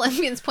 the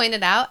Colombians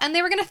pointed out, and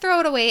they were going to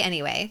throw it away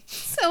anyway.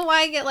 So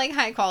why get like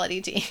high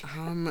quality tea?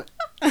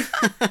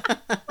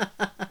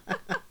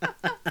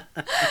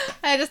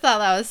 I just thought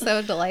that was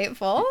so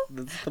delightful.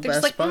 That's the They're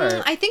best just like,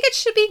 part. I think it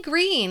should be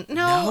green.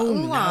 No,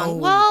 oolong. No.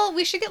 Well,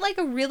 we should get like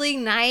a really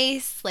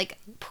nice like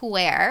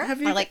puer.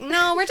 Have you- Or like,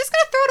 no, we're just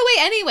gonna throw it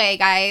away anyway,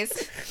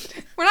 guys.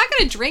 We're not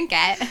gonna drink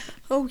it.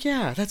 Oh,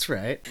 yeah, that's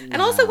right.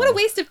 And also, what a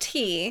waste of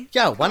tea.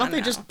 Yeah, why Come don't on they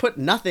now. just put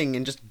nothing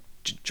and just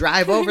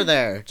drive over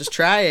there? Just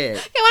try it.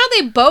 Yeah, why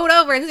don't they boat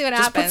over and see what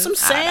Just happens? put some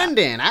sand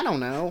in. I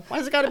don't know.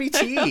 Why's it got to be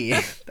tea?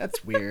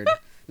 That's weird.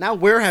 Now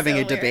we're having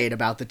So a debate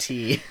about the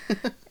tea.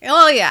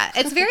 Well, yeah,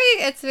 it's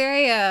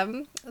very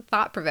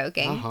thought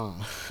provoking.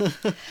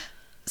 Uh-huh.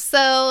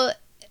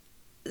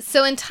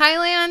 So in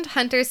Thailand,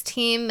 Hunter's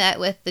team met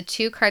with the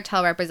two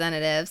cartel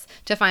representatives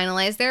to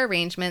finalize their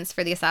arrangements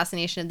for the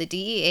assassination of the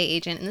DEA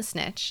agent and the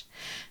snitch.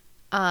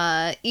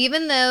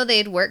 Even though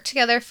they'd worked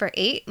together for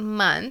 8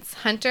 months,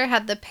 Hunter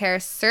had the pair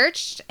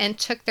searched and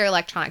took their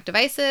electronic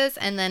devices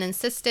and then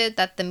insisted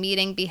that the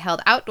meeting be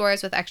held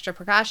outdoors with extra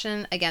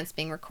precaution against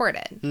being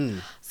recorded.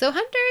 So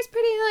Hunter is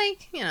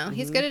pretty,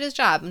 he's good at his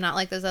job, not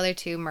like those other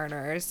two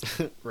murderers.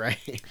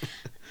 Right.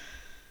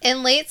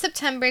 In late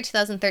September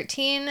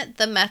 2013,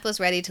 the meth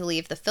was ready to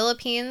leave the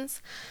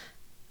Philippines.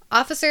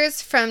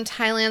 Officers from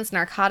Thailand's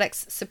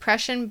Narcotics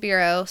Suppression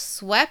Bureau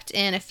swept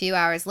in a few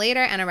hours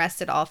later and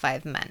arrested all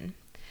 5 men.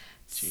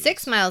 Jeez.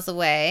 6 miles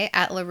away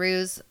at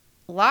LaRue's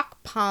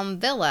Lock Palm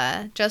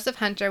Villa, Joseph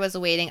Hunter was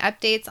awaiting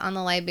updates on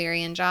the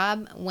Liberian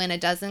job when a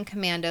dozen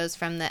commandos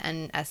from the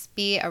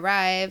NSB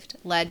arrived,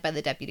 led by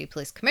the deputy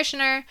police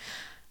commissioner.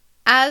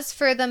 As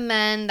for the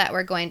men that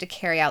were going to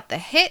carry out the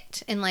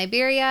hit in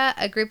Liberia,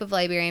 a group of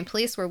Liberian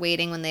police were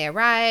waiting when they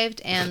arrived,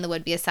 and the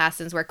would-be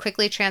assassins were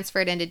quickly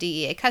transferred into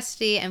DEA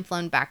custody and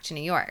flown back to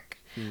New York.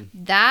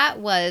 That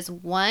was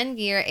 1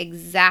 year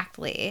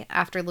exactly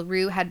after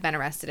LaRue had been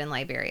arrested in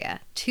Liberia,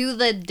 to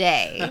the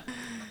day.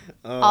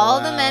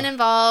 All the men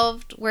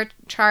involved were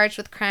charged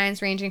with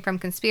crimes ranging from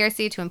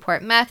conspiracy to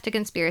import meth to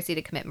conspiracy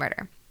to commit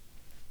murder.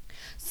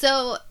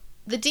 So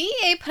the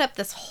DEA put up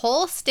this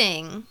whole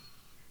sting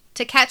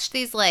to catch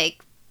these,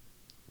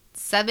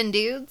 7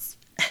 dudes.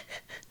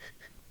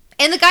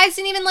 And the guys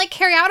didn't even,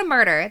 carry out a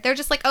murder. They're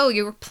just like, oh,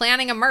 you were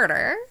planning a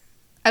murder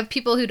of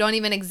people who don't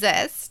even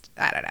exist.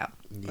 I don't know.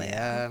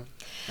 Yeah,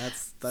 that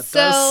does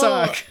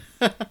suck.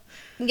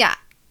 Yeah.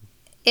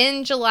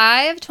 In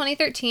July of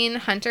 2013,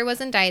 Hunter was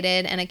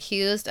indicted and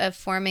accused of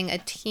forming a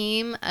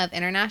team of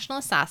international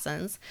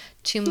assassins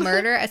to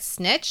murder a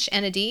snitch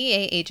and a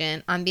DEA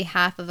agent on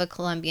behalf of a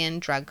Colombian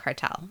drug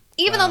cartel.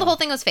 Even though the whole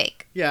thing was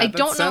fake. Yeah, I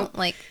don't know,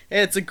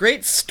 It's a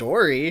great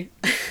story.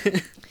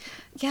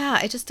 Yeah,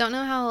 I just don't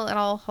know how it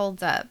all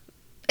holds up.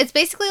 It's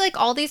basically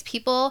all these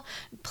people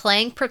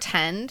playing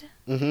pretend,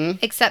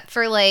 except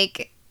for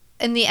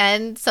in the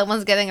end,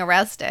 someone's getting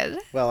arrested.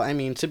 Well, I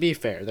mean, to be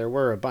fair, there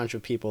were a bunch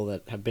of people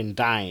that have been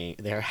dying.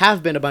 There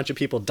have been a bunch of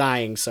people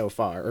dying so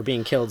far, or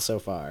being killed so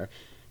far.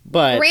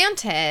 But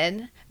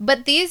Granted,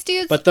 but these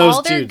dudes, But those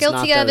all they're dudes,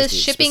 guilty not of those is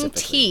dudes shipping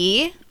specifically.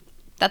 tea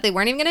that they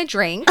weren't even going to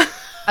drink.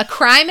 A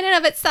crime in and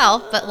of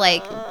itself, but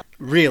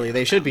really,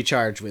 they should be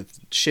charged with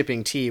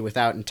shipping tea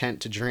without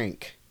intent to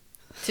drink.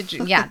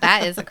 yeah,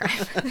 that is a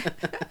crime.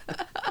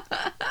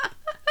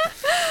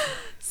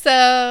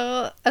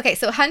 So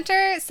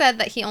Hunter said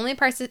that he only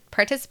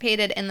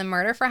participated in the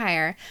murder for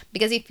hire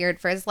because he feared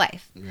for his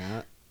life.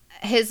 Yeah.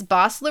 His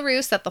boss,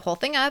 LaRue, set the whole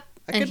thing up,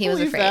 and he was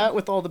believe afraid. that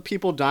with all the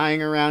people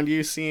dying around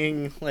you,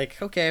 seeing,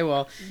 okay,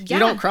 well, Yeah. you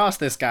don't cross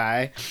this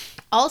guy.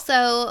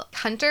 Also,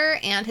 Hunter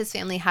and his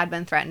family had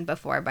been threatened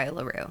before by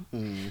LaRue.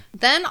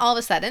 Then all of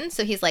a sudden,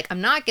 so he's like,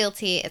 I'm not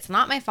guilty. It's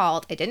not my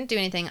fault. I didn't do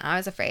anything. I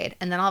was afraid.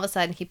 And then all of a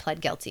sudden he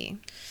pled guilty.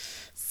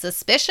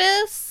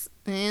 Suspicious?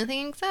 I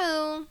think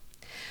so.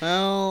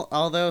 Well,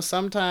 although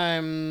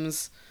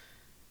sometimes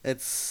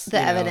it's...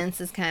 The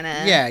evidence is kind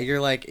of... Yeah, you're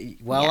like,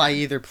 well, Yeah. I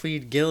either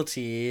plead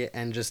guilty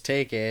and just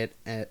take it,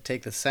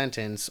 take the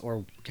sentence,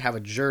 or have a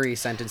jury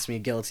sentence me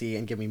guilty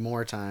and give me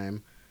more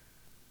time.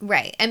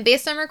 Right. And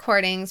based on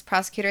recordings,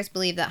 prosecutors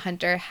believe that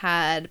Hunter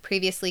had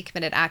previously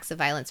committed acts of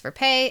violence for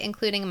pay,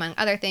 including, among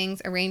other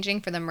things,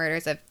 arranging for the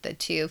murders of the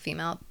 2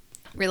 female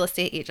real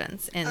estate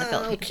agents in the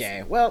Philippines.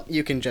 Okay, well,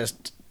 you can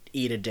just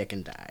eat a dick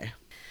and die.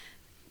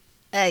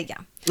 Yeah.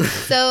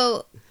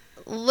 So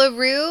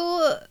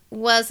LaRue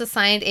was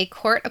assigned a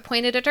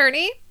court-appointed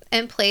attorney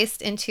and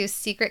placed into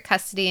secret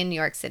custody in New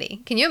York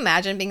City. Can you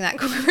imagine being that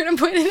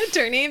court-appointed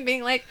attorney and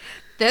being like,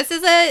 this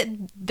is a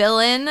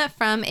villain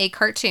from a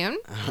cartoon.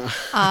 Can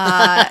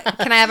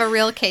I have a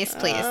real case,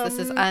 please? This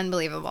is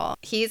unbelievable.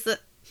 He's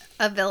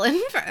a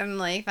villain from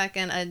like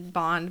fucking a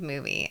Bond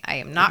movie. I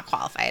am not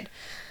qualified.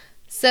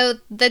 So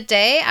the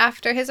day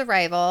after his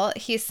arrival,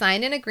 he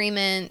signed an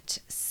agreement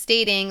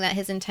stating that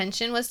his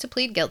intention was to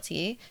plead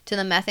guilty to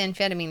the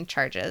methamphetamine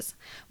charges,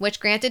 which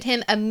granted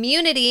him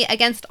immunity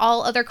against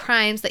all other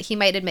crimes that he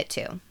might admit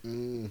to.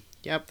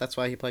 Yep, that's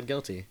why he pled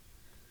guilty.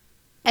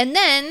 And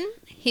then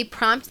he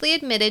promptly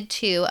admitted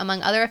to,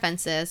 among other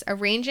offenses,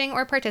 arranging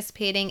or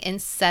participating in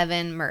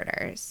 7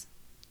 murders.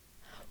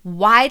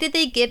 Why did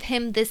they give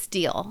him this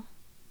deal?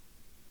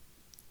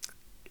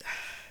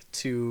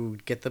 To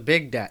get the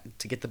big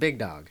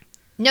dog.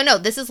 No,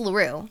 this is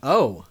LaRue.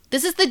 Oh.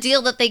 This is the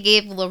deal that they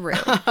gave LaRue.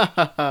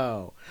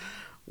 Oh.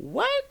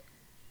 What?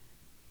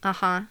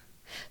 Uh-huh.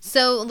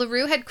 So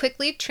LaRue had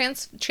quickly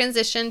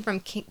transitioned from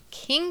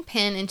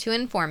kingpin into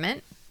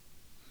informant.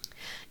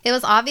 It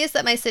was obvious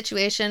that my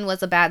situation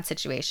was a bad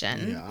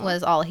situation,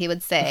 was all he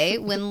would say,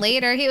 when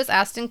later he was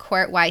asked in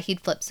court why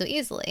he'd flipped so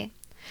easily.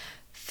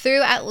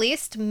 Through at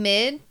least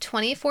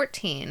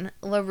mid-2014,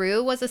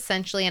 LaRue was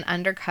essentially an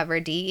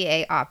undercover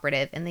DEA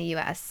operative in the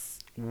U.S.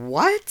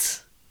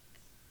 What?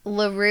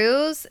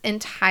 LaRue's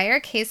entire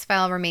case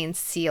file remains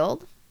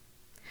sealed.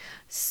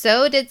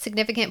 So did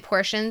significant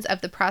portions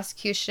of the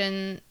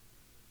prosecution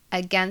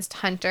against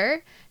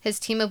Hunter, his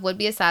team of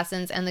would-be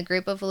assassins, and the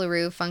group of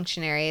LaRue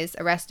functionaries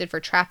arrested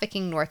for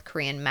trafficking North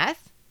Korean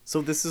meth.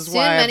 So this is Soon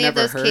why I've many of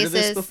never those heard of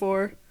this cases-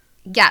 before?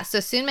 Yeah, so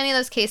soon many of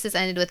those cases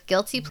ended with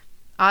guilty,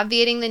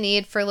 obviating the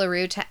need for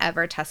LaRue to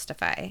ever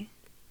testify.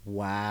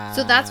 Wow.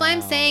 So that's why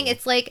I'm saying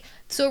it's like,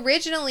 so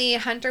originally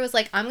Hunter was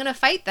like, I'm going to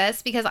fight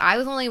this because I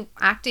was only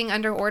acting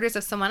under orders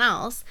of someone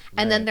else.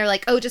 And then they're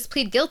like, oh, just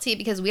plead guilty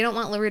because we don't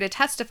want LaRue to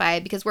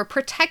testify because we're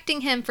protecting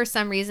him for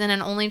some reason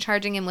and only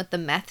charging him with the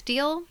meth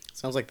deal.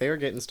 Sounds like they were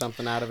getting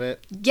something out of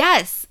it.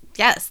 Yes.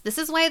 This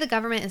is why the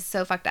government is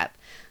so fucked up.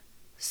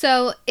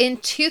 So in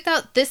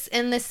 2000,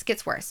 this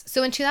gets worse.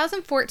 So in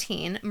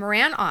 2014,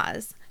 Moran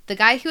Oz, the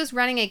guy who was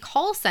running a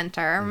call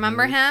center,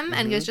 remember him?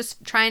 And he was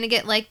just trying to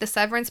get like the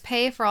severance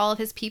pay for all of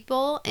his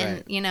people.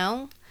 And, you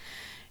know,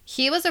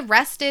 he was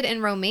arrested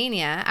in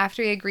Romania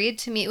after he agreed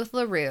to meet with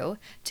LaRue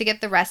to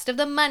get the rest of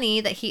the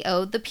money that he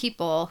owed the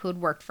people who had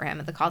worked for him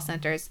at the call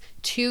centers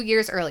 2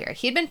 years earlier.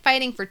 He'd been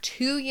fighting for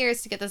 2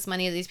 years to get this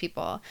money to these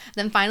people.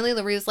 Then finally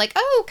LaRue's like,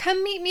 oh,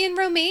 come meet me in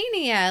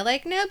Romania.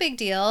 Like, no big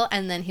deal.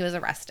 And then he was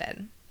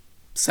arrested.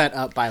 Set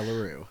up by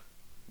LaRue.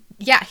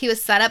 Yeah, he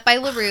was set up by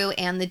LaRue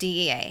and the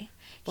DEA.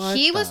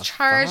 He was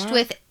charged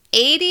with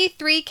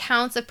 83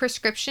 counts of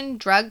prescription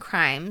drug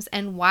crimes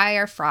and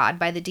wire fraud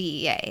by the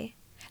DEA.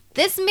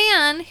 This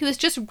man who was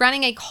just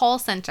running a call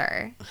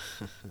center.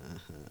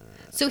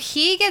 So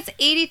he gets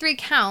 83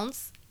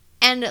 counts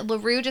and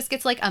LaRue just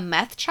gets like a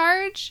meth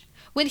charge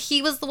when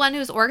he was the one who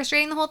was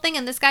orchestrating the whole thing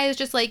and this guy was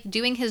just like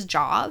doing his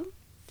job.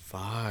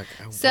 Fuck.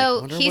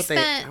 So wonder he what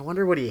spent... I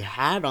wonder what he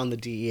had on the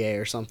DEA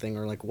or something,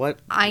 or like what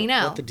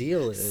the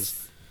deal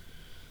is.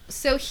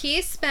 So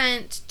he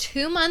spent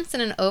 2 months in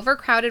an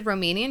overcrowded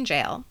Romanian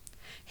jail.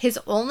 His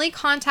only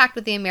contact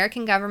with the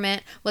American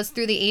government was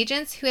through the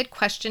agents who had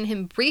questioned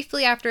him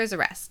briefly after his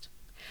arrest.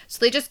 So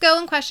they just go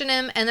and question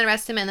him and then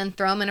arrest him and then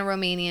throw him in a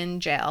Romanian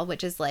jail,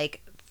 which is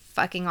like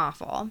fucking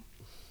awful.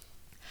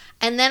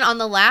 And then on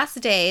the last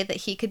day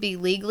that he could be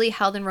legally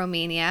held in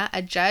Romania,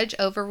 a judge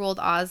overruled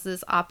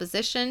Oz's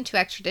opposition to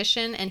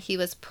extradition and he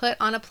was put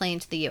on a plane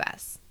to the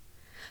U.S.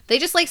 They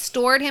just like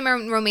stored him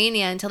in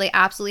Romania until they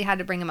absolutely had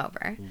to bring him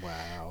over.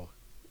 Wow.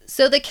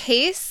 So the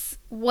case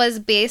was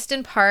based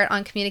in part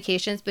on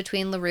communications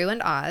between LaRue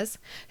and Oz,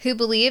 who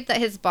believed that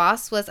his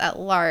boss was at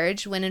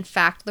large when in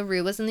fact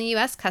LaRue was in the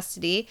U.S.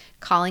 custody,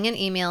 calling and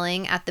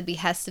emailing at the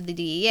behest of the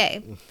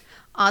DEA.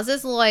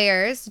 Oz's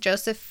lawyers,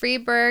 Joseph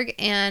Freeberg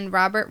and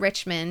Robert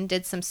Richmond,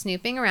 did some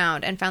snooping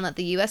around and found that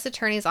the U.S.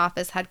 Attorney's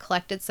Office had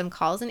collected some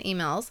calls and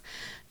emails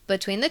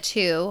between the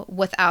two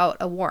without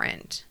a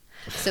warrant.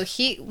 So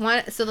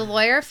the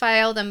lawyer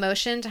filed a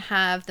motion to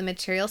have the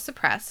material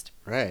suppressed.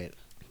 Right.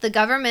 The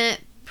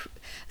government...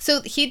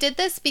 So he did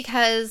this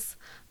because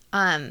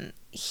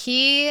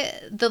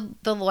the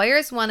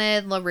lawyers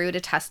wanted LaRue to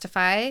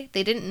testify.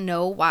 They didn't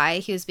know why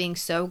he was being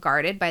so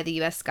guarded by the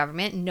U.S.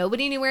 government.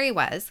 Nobody knew where he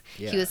was.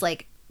 Yeah. He was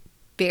like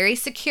very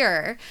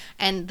secure,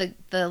 and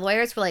the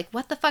lawyers were like,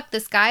 what the fuck?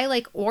 This guy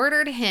like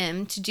ordered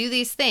him to do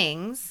these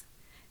things,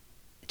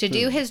 to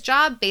do his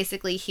job.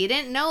 Basically, he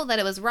didn't know that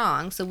it was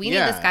wrong, so we need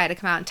this guy to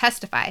come out and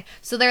testify.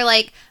 So they're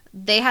like,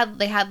 they had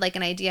like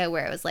an idea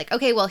where it was like,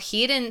 okay, well,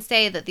 he didn't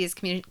say that these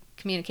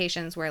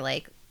communications were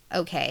like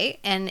okay,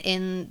 and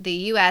in the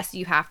U.S.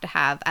 you have to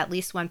have at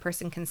least one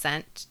person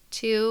consent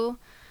to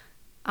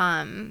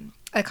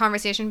a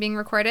conversation being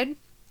recorded,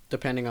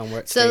 depending on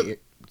what state.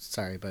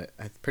 Sorry, but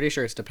I'm pretty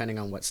sure it's depending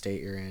on what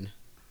state you're in.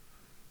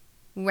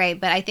 Right,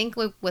 but I think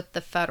with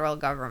the federal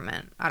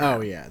government, I don't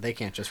know. Yeah, they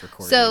can't just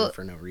record you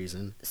for no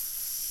reason.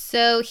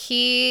 So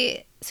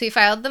he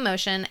filed the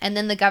motion, and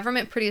then the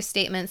government produced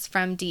statements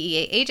from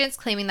DEA agents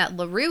claiming that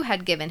LaRue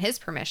had given his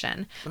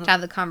permission to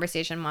have the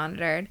conversation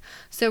monitored.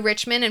 So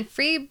Richmond and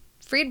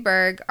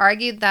Friedberg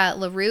argued that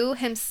LaRue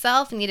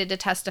himself needed to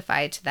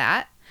testify to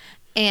that,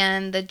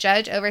 and the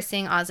judge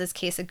overseeing Oz's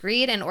case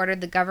agreed and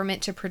ordered the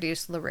government to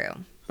produce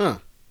LaRue. Huh.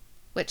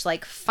 Which,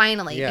 like,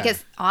 finally,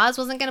 because Oz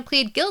wasn't going to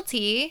plead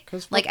guilty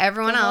like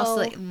everyone else.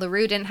 Like,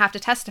 LaRue didn't have to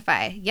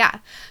testify. Yeah.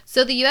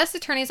 So the U.S.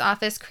 Attorney's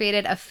Office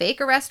created a fake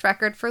arrest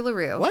record for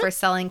LaRue for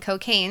selling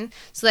cocaine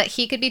so that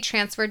he could be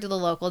transferred to the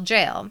local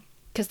jail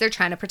because they're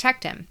trying to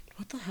protect him.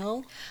 What the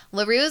hell?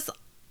 LaRue's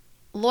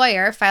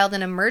lawyer filed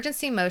an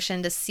emergency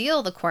motion to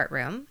seal the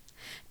courtroom.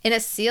 In a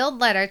sealed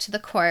letter to the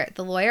court,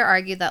 the lawyer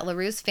argued that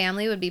LaRue's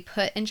family would be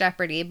put in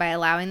jeopardy by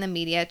allowing the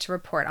media to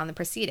report on the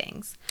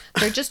proceedings.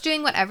 They're just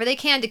doing whatever they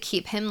can to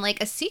keep him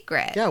like a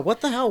secret. Yeah, what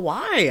the hell?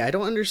 Why? I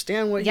don't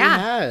understand what he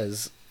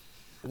has.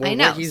 I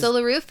know. So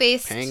LaRue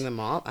faced... paying them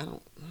off? I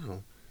don't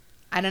know.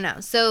 I don't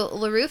know. So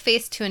LaRue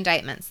faced 2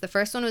 indictments. The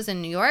first one was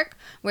in New York,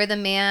 where the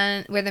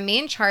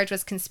main charge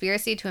was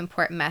conspiracy to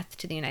import meth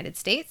to the United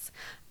States,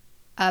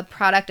 a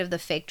product of the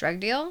fake drug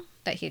deal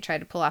that he tried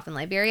to pull off in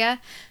Liberia.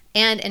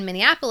 And in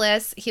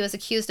Minneapolis, he was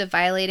accused of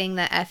violating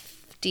the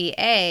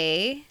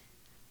FDA,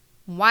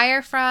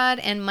 wire fraud,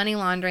 and money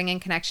laundering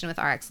in connection with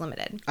RX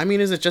Limited. I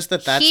mean, is it just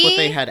that that's what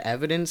they had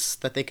evidence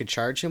that they could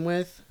charge him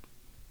with?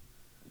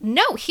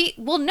 No,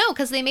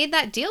 because they made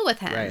that deal with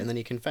him. Right, and then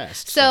he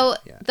confessed. So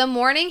the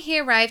morning he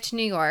arrived to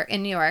New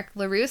York,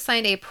 LaRue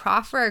signed a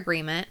proffer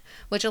agreement,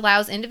 which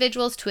allows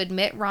individuals to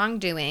admit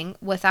wrongdoing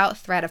without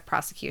threat of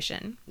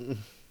prosecution.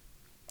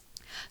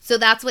 So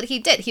that's what he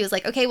did. He was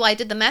like, okay, well, I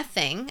did the meth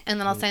thing, and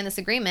then I'll sign this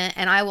agreement,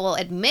 and I will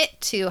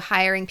admit to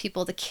hiring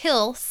people to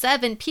kill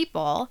 7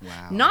 people.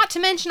 Wow. Not to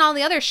mention all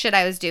the other shit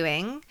I was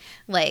doing.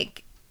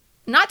 Like,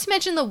 not to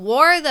mention the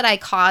war that I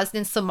caused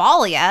in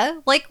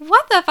Somalia. Like,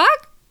 what the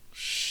fuck?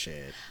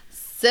 Shit.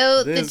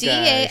 So this the DEA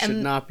guy should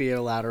not be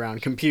allowed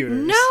around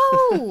computers.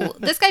 No,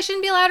 this guy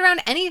shouldn't be allowed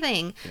around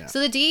anything. Yeah.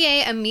 So the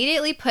DEA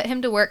immediately put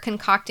him to work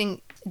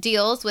concocting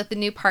deals with the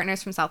new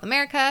partners from South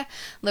America.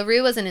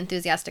 LaRue was an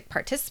enthusiastic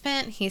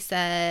participant.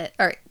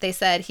 They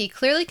said he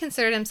clearly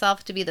considered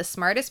himself to be the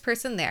smartest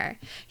person there.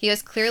 He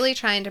was clearly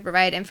trying to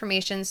provide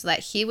information so that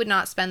he would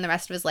not spend the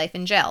rest of his life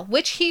in jail,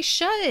 which he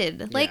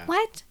should. Like,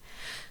 what?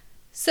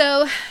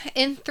 So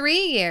in 3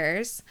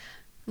 years,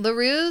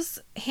 LaRue's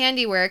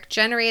handiwork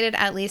generated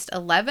at least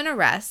 11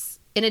 arrests,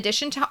 in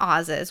addition to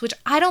Oz's, which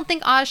I don't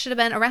think Oz should have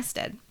been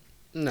arrested.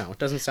 No, it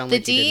doesn't sound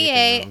like he did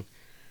anything wrong.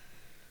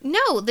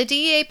 No, the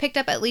DEA picked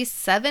up at least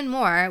 7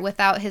 more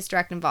without his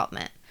direct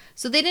involvement.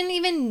 So they didn't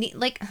even need,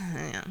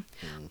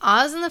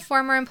 Oz and the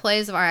former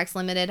employees of RX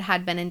Limited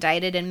had been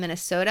indicted in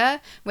Minnesota,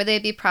 where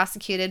they'd be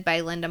prosecuted by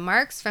Linda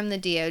Marks from the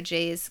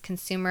DOJ's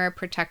Consumer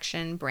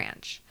Protection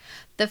Branch.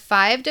 The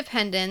 5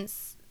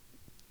 defendants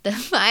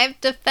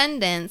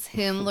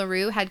whom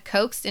LaRue had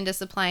coaxed into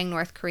supplying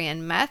North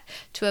Korean meth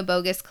to a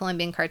bogus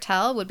Colombian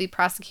cartel would be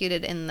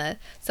prosecuted in the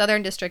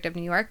Southern District of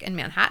New York in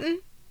Manhattan.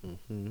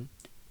 Mm-hmm.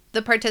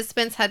 The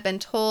participants had been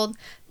told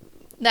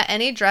that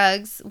any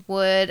drugs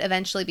would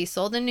eventually be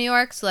sold in New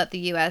York so that the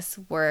U.S.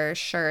 were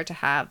sure to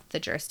have the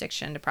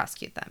jurisdiction to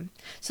prosecute them.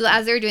 So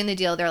as they were doing the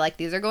deal, they're like,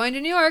 these are going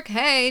to New York.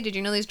 Hey, did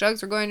you know these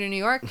drugs are going to New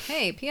York?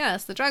 Hey,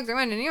 P.S., the drugs are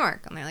going to New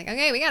York. And they're like,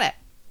 okay, we got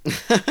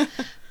it.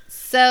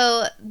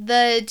 So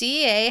the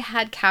DEA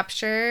had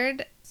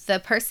captured the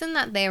person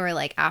that they were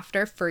like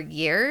after for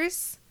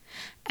years.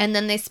 And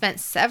then they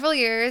spent several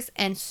years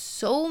and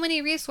so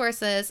many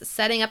resources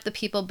setting up the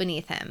people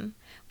beneath him.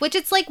 Which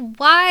it's like,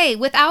 why?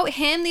 Without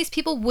him, these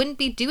people wouldn't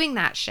be doing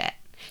that shit.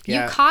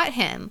 Yeah. You caught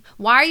him.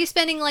 Why are you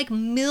spending like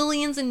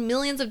millions and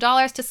millions of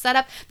dollars to set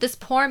up this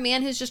poor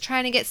man who's just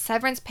trying to get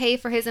severance pay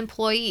for his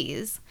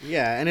employees?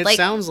 Yeah, and it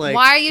sounds like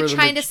why are you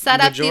trying to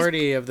set up? The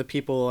majority of the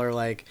people are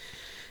like,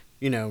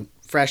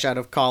 fresh out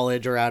of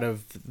college or out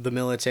of the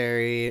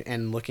military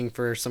and looking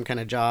for some kind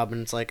of job,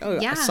 and it's like,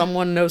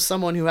 someone knows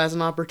someone who has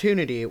an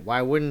opportunity.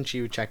 Why wouldn't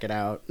you check it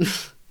out?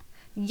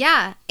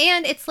 Yeah,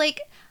 and it's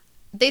like,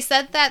 They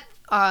said that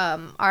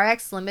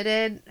RX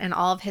Limited and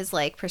all of his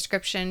like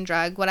prescription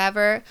drug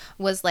whatever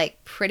was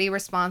like pretty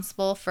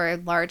responsible for a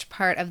large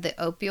part of the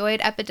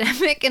opioid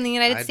epidemic in the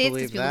United I'd States,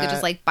 believe because people could that.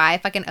 just like buy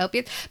fucking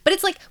opiates. But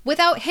it's like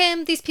without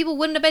him, these people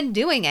wouldn't have been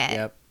doing it.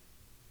 Yep.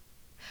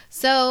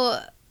 So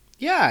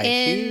Yeah,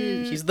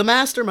 he's the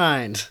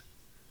mastermind.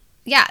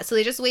 yeah, so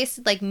they just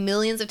wasted like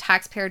millions of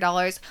taxpayer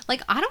dollars.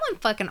 Like, I don't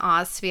want fucking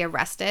Oz to be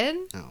arrested.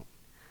 No.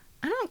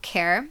 I don't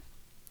care.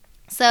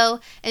 So,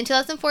 in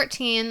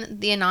 2014,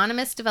 the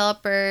anonymous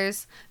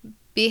developers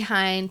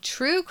behind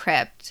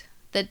TrueCrypt,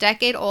 the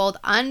decade-old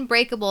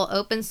unbreakable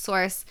open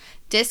source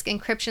disk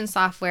encryption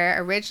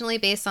software originally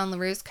based on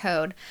LaRue's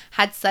code,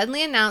 had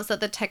suddenly announced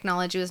that the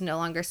technology was no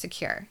longer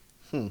secure.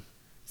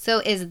 So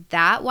is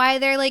that why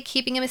they're like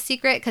keeping him a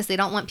secret? Because they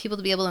don't want people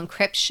to be able to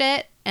encrypt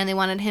shit, and they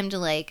wanted him to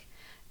like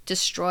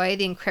destroy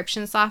the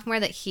encryption software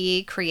that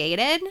he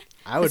created?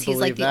 I would Because he's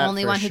like believe the that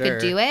only for one who could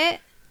do it.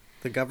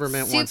 The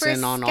government Super wants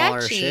in on all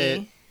our sketchy.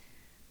 shit.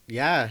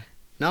 Yeah.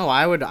 No,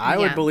 I would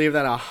Yeah. believe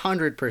that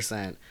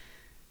 100%.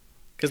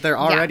 Because they're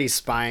already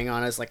spying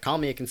on us. Like, call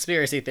me a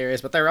conspiracy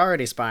theorist, but they're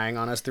already spying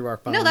on us through our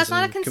phones. No, that's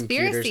not a and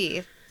conspiracy.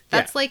 computers.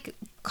 That's like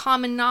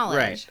common knowledge.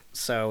 Right.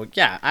 So,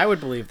 yeah, I would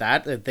believe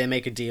that. If they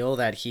make a deal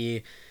that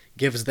he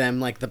gives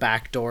them, like, the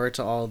back door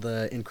to all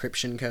the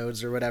encryption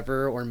codes or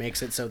whatever, or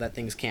makes it so that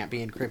things can't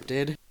be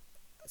encrypted.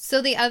 So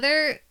the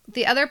other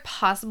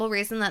possible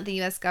reason that the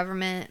U.S.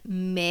 government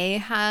may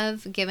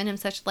have given him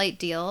such a light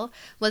deal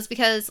was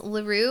because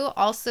LaRue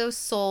also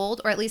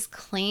sold, or at least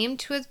claimed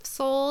to have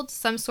sold,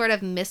 some sort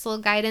of missile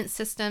guidance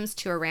systems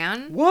to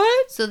Iran.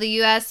 What? So the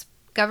U.S.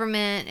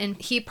 government,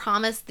 and he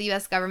promised the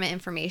U.S. government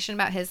information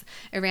about his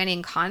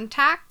Iranian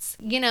contacts.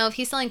 You know, if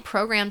he's selling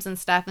programs and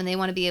stuff and they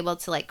want to be able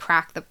to like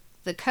crack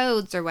the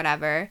codes or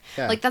whatever,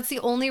 like that's the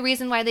only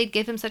reason why they'd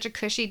give him such a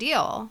cushy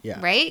deal. Yeah.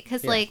 Right?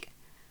 Because like...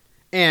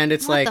 And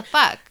it's what like, the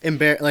fuck?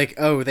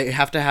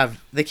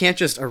 they can't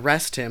just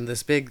arrest him,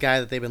 this big guy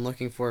that they've been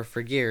looking for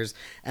years,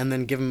 and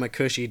then give him a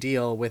cushy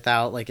deal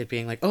without like it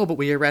being like, oh, but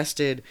we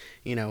arrested,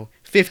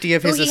 50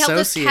 of his he helped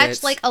us associates.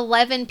 catch like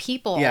 11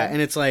 people. Yeah,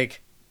 and it's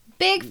like,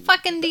 Big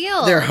fucking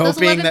deal. They're those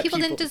hoping 11 that people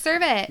didn't people-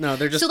 deserve it. No,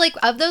 they're just- So like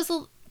of those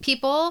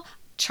people,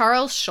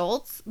 Charles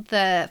Schultz,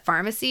 the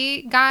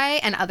pharmacy guy,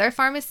 and other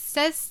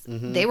pharmacists,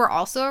 they were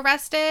also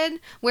arrested.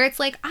 Where it's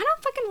like, I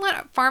don't fucking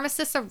want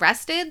pharmacists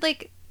arrested.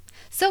 Like,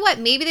 so what?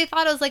 Maybe they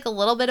thought it was like a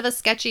little bit of a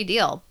sketchy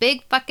deal.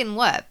 Big fucking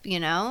whoop, you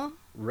know?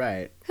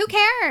 right, Who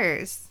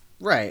cares?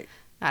 right.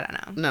 I don't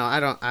know. No, I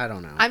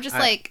don't know. I'm just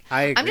I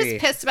agree. I'm just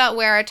pissed about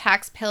where our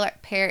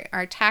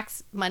our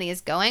tax money is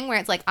going, where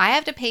it's like, I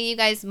have to pay you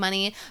guys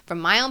money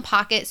from my own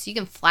pocket so you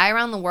can fly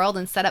around the world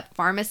and set up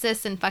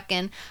pharmacists and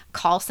fucking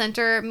call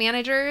center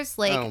managers.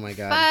 Like, Oh my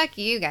God. fuck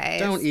you guys.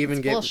 Don't even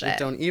It's get bullshit.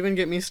 don't even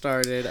get me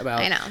started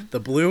about I know.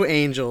 the Blue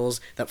Angels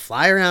that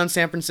fly around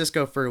San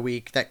Francisco for a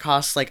week that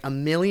costs like $1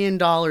 million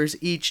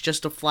each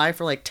just to fly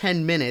for like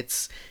 10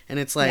 minutes, and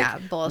it's like, Yeah,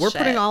 we're bullshit.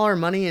 putting all our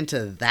money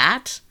into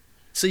that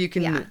so you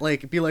can Yeah.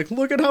 like be like,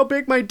 look at how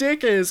big my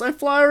dick is, I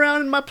fly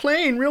around in my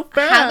plane real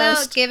fast. How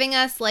about giving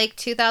us like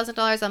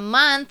 $2,000 a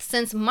month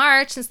since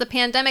March, since the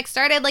pandemic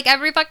started, like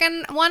every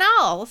fucking one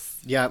else?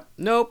 Yeah,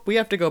 nope, we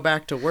have to go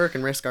back to work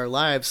and risk our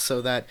lives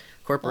so that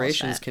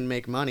corporations Bullshit. can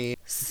make money.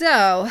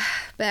 So,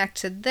 back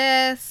to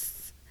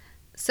this.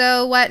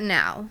 So, what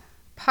now?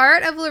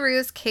 Part of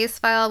LaRue's case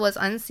file was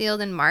unsealed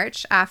in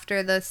March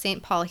after the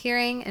St. Paul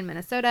hearing in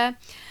Minnesota.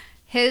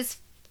 His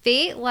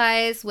fate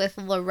lies with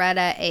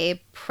Loretta A.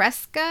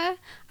 Preska,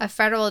 a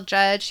federal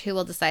judge who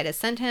will decide his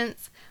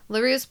sentence.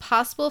 LaRue's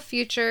possible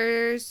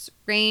futures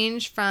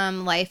range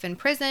from life in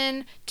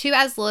prison to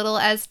as little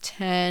as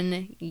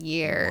 10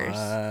 years.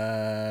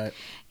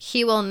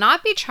 He will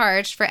not be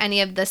charged for any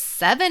of the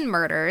 7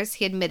 murders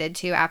he admitted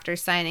to after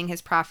signing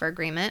his proffer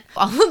agreement,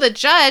 although the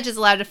judge is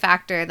allowed to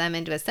factor them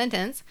into his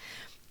sentence.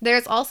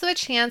 There's also a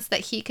chance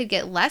that he could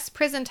get less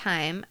prison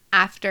time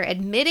after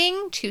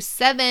admitting to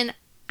 7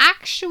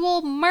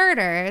 actual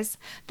murders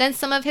than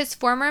some of his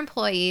former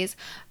employees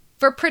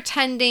for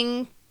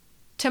pretending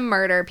to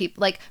murder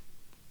people, like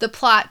the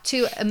plot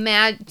to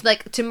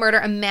murder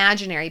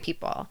imaginary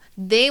people.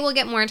 They will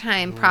get more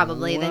time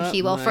probably than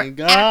he will for my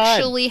God.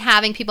 actually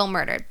having people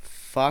murdered.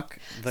 Fuck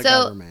the So,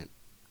 government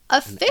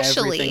and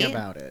Officially, everything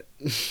about it.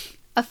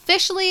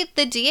 officially,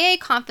 the DA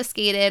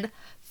confiscated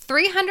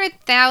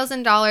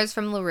 $300,000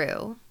 from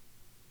LaRue,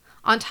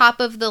 on top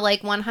of the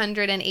like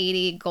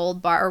 180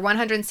 gold bar or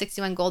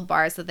 161 gold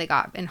bars that they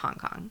got in Hong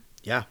Kong.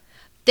 Yeah.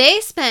 They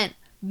spent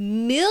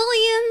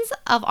millions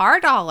of our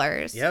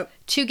dollars Yep.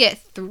 to get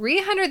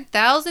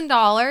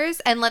 $300,000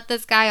 and let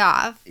this guy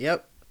off.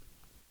 Yep.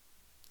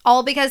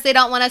 All because they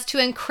don't want us to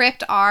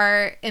encrypt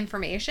our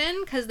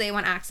information, because they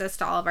want access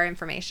to all of our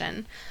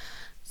information.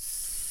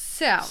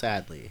 So,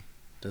 Sadly,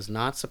 does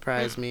not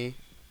surprise me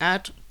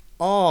at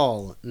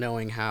all,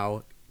 knowing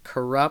how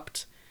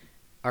corrupt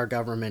our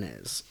government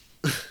is.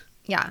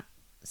 yeah.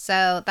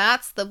 So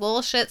that's the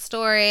bullshit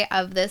story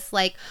of this,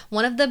 like,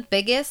 one of the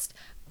biggest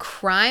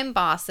crime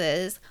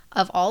bosses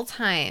of all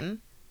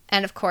time.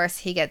 And of course,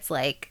 he gets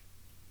like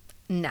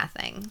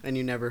Nothing. And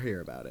you never hear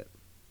about it.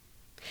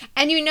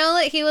 And you know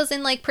that he was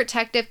in like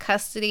protective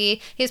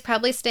custody. He's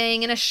probably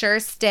staying in a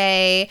sure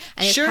stay,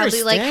 and he's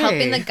probably like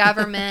helping the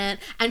government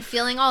and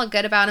feeling all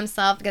good about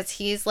himself because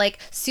he's like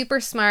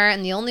super smart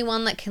and the only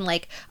one that can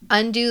like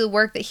undo the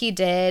work that he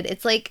did.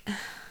 It's like,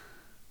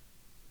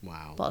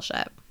 wow,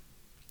 bullshit.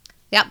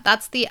 Yep,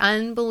 that's the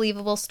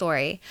unbelievable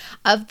story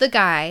of the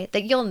guy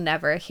that you'll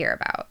never hear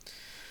about.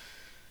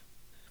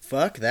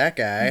 Fuck that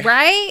guy.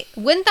 Right?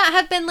 Wouldn't that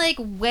have been like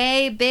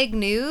way big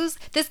news?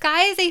 This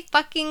guy is a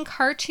fucking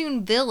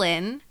cartoon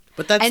villain.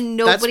 But that's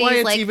why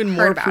it's like, even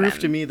more proof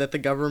to me that the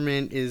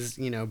government is,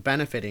 you know,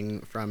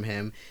 benefiting from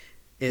him.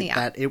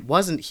 That it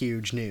wasn't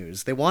huge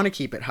news. They want to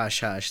keep it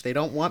hush hush. They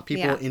don't want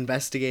people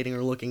investigating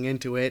or looking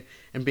into it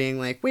and being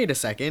like, wait a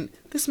second,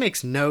 this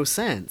makes no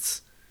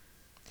sense.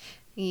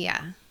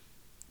 Yeah.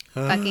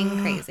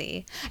 Fucking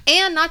crazy.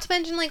 And not to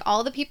mention like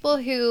all the people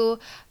who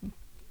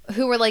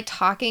were like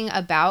talking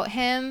about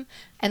him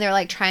and they're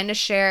like trying to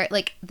share,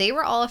 like they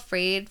were all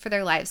afraid for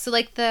their lives. So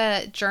like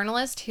the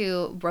journalist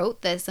who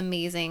wrote this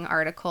amazing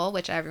article,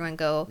 which everyone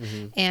go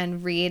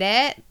and read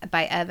it,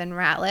 by Evan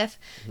Ratliff,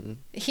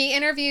 he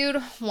interviewed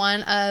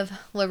one of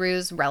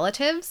LaRue's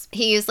relatives.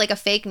 He used like a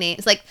fake name.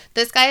 It's like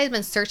this guy had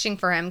been searching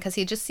for him because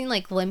he'd just seen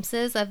like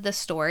glimpses of the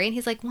story and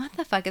he's like, what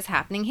the fuck is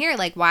happening here?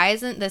 Like, why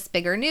isn't this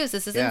bigger news?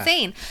 This is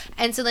insane.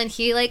 And so then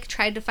he like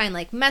tried to find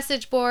like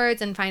message boards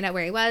and find out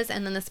where he was,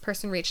 and then this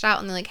person reached out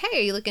and they're like, hey,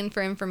 are you looking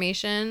for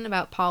information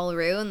about Paul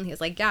LaRue? And he was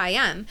like, yeah, I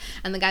am.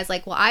 And the guy's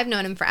like, well, I've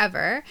known him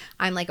forever.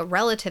 I'm like a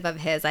relative of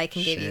his. I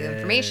can give you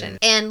information.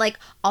 And like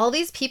all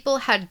these people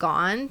had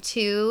gone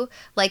to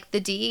like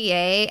the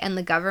DEA and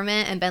the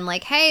government and been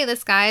like, hey,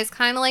 this guy's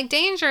kind of like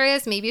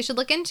dangerous. Maybe you should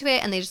look into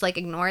it. And they just like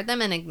ignored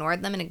them and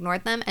ignored them and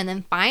ignored them. And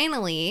then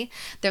finally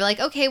they're like,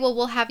 okay, well,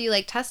 we'll have you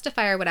like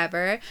testify or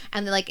whatever.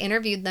 And they like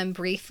interviewed them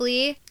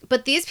briefly.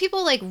 But these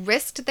people like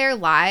risked their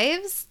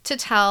lives to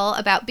tell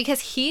about, because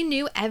he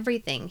knew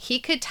everything. He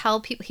could tell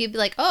people, he'd be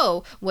like, oh,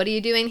 what are you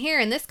doing here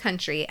in this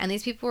country? And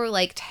these people were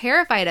like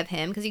terrified of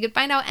him because he could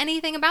find out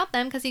anything about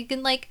them because he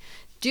can like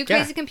do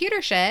crazy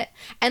computer shit.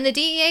 And the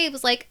DEA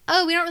was like,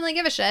 oh, we don't really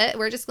give a shit.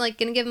 We're just like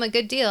gonna give him a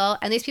good deal.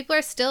 And these people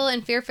are still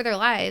in fear for their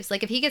lives.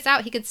 Like if he gets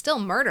out, he could still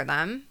murder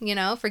them, you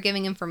know, for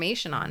giving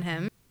information on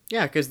him.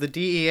 Yeah, because the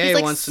DEA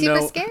like wants to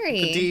know.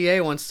 Scary. The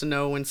DEA wants to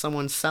know when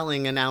someone's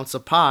selling an ounce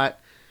of pot,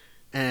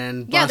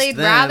 and bust they'd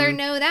them rather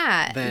know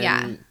that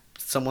than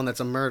someone that's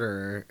a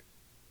murderer.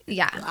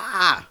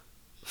 Yeah.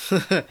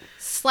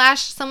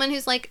 Slash someone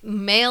who's like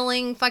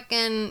mailing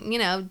fucking, you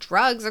know,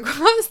 drugs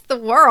across the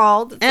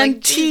world. It's and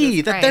like,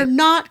 tea that they're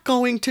not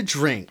going to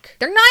drink.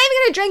 They're not even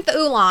going to drink the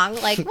oolong.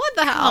 Like, what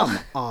the hell? Come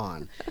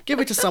on. Give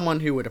it to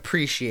someone who would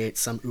appreciate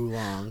some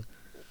oolong.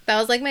 That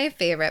was like my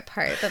favorite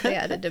part that they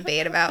had to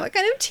debate about what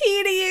kind of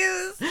tea to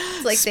use.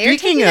 It's like they're Speaking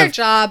taking their of-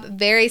 job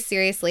very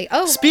seriously.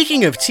 Oh,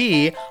 Speaking of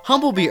tea,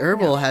 Humblebee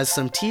Herbal has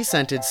some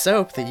tea-scented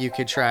soap that you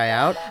could try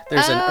out.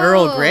 There's an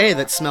Earl Grey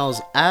that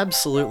smells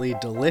absolutely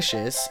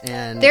delicious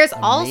and there's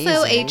also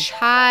a amazing.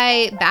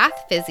 chai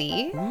bath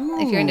fizzy.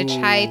 If you're into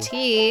chai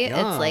tea,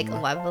 it's like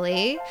yum.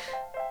 lovely.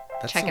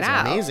 That check it sounds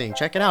out. amazing.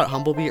 Check it out,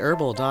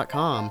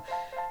 humblebeeherbal.com.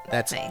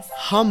 That's Nice.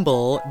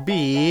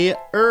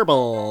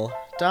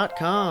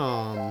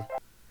 humblebeeherbal.com.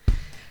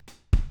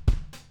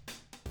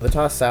 The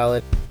tossed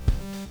salad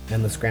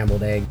and the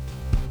scrambled egg.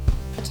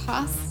 A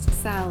tossed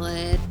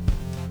salad,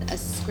 a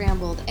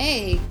scrambled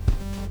egg,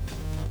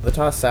 The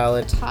tossed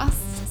salad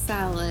tossed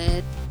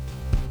salad,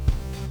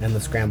 and the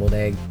scrambled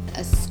egg.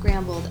 a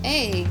scrambled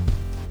egg.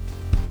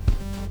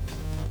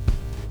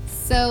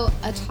 So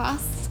a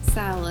tossed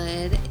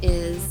salad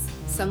is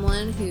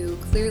someone who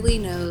clearly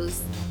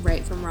knows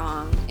right from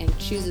wrong and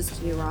chooses to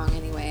do wrong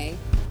anyway.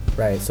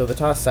 Right, so the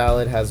tossed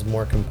salad has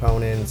more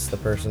components. The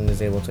person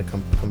is able to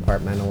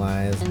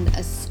compartmentalize. And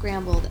a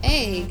scrambled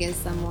egg is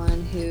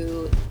someone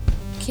who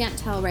can't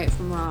tell right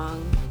from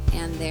wrong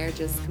and they're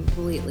just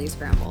completely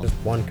scrambled. Just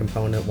one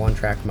component, one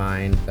track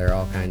mind. They're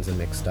all kinds of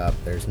mixed up.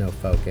 There's no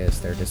focus.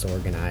 They're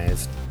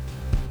disorganized.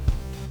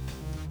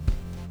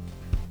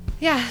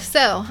 Yeah,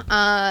 so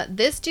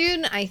this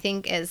dude I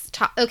think is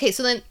okay,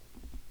 so then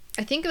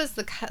I think it was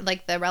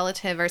the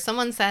relative or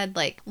someone said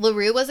like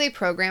LaRue was a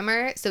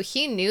programmer, so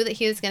he knew that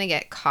he was going to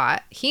get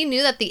caught. He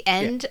knew that the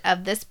end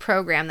of this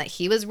program that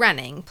he was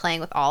running, playing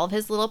with all of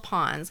his little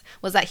pawns,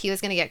 was that he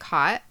was going to get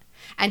caught.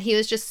 And he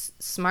was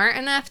just smart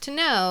enough to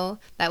know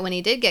that when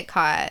he did get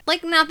caught,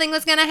 like nothing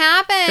was going to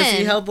happen. Because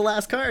he held the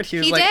last card. He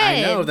was He like, I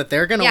did. know that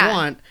they're going to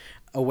want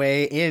a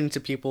way into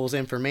people's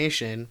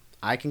information.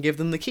 I can give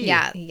them the key.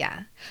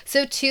 Yeah.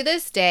 So to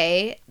this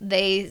day,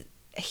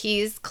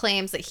 he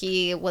claims that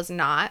he was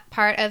not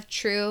part of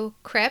True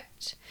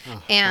Crypt,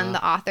 and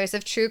the authors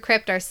of True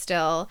Crypt are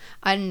still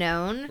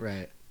unknown.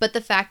 Right. But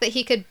the fact that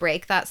he could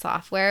break that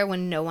software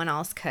when no one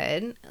else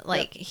could,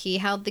 like, he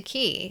held the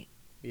key.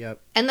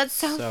 Yep. And that's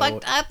so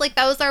fucked up. Like,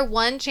 that was our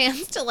one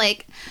chance to,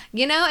 like,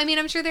 you know? I mean,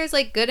 I'm sure there's,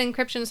 like, good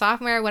encryption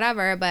software or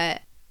whatever,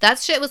 but that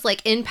shit was,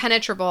 like,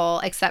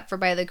 impenetrable except for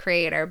by the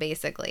creator,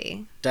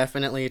 basically.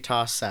 Definitely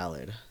tossed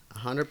salad.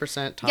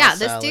 100% toss Yeah,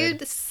 salad. this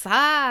dude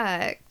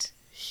sucked.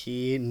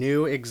 He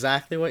knew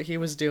exactly what he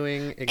was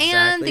doing. Exactly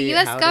And the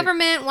U.S. how to-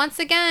 government, once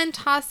again,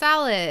 toss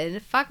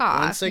salad. Fuck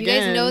off. Once You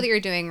again. guys know that you're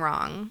doing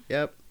wrong.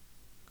 Yep.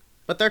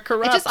 But they're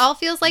corrupt. It just all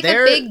feels like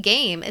They're- a big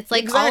game. It's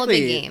like all a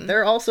big game.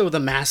 They're also the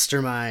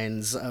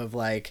masterminds of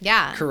like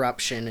Yeah.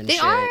 corruption and They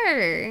shit.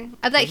 are.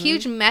 Of that Mm-hmm.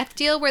 huge meth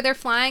deal where they're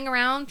flying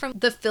around from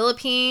the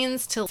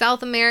Philippines to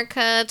South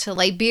America to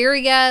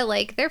Liberia.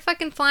 Like, they're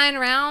fucking flying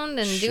around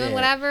and Shit. doing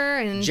whatever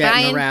and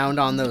Jetting buying around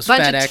on those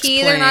bunch FedEx of tea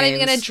planes, they're not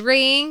even going to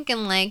drink.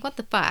 And, like, what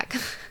the fuck?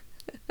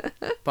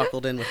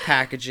 buckled in with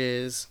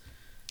packages.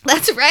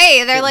 That's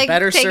right. They're, Getting like,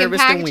 better taking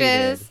service than we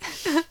packages.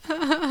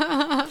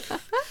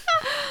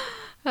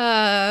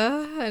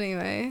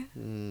 Anyway.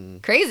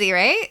 Crazy,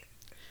 right?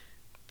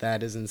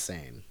 That is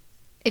insane.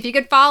 If you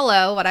could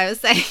follow what I was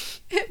saying,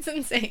 it's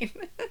insane.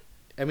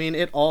 I mean,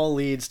 it all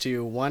leads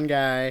to one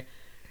guy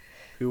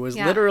who was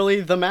Yeah.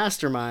 literally the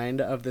mastermind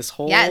of this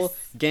whole Yes.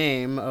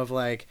 game of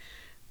like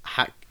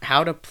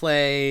how to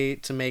play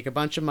to make a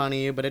bunch of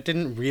money, but it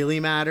didn't really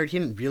matter. He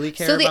didn't really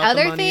care So the about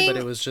the other money, but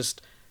thing- it was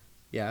just,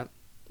 yeah.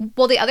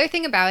 Well, the other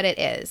thing about it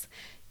is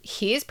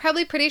he's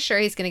probably pretty sure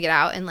he's going to get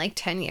out in like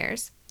 10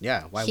 years.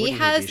 Yeah, why He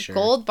wouldn't has he be sure?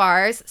 gold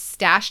bars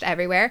stashed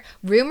everywhere.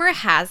 Rumor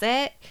has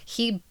it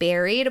he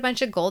buried a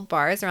bunch of gold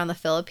bars around the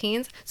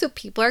Philippines. So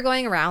people are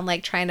going around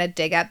like trying to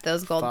dig up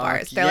those gold Fuck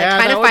bars. They're yeah, like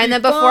trying that to would find be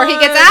them before he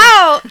gets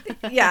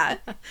fun. out. Yeah.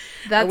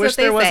 That's I wish what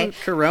they there say. wasn't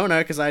Corona,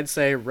 because I'd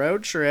say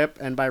road trip,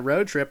 and by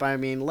road trip I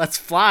mean let's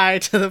fly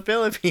to the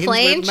Philippines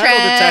Plane with metal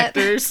trip.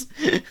 detectors.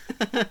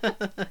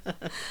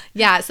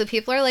 Yeah, so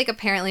people are like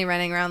apparently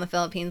running around the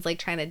Philippines like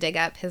trying to dig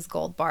up his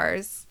gold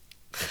bars.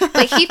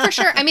 Like he for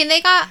sure. I mean,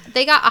 they got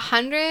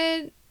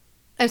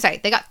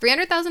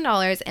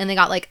 $300,000 and they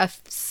got like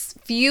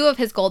few of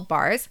his gold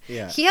bars.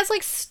 Yeah. He has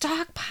like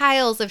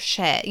stockpiles of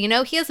shit. You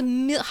know, he has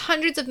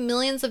hundreds of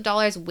millions of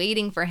dollars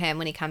waiting for him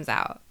when he comes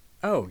out.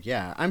 Oh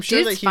yeah, I'm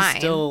sure Dude's that he's fine.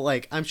 still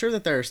like. I'm sure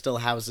that there are still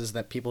houses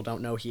that people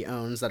don't know he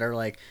owns that are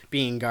like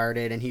being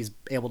guarded, and he's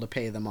able to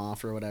pay them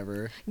off or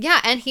whatever. Yeah,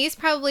 and he's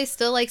probably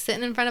still like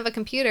sitting in front of a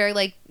computer,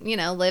 like, you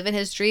know, living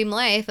his dream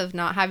life of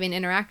not having to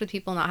interact with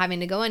people, not having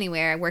to go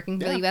anywhere, working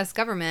for the Yeah. U.S.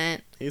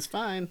 government. He's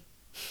fine.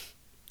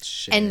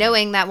 Shit. And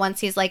knowing that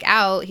once he's like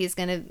out, he's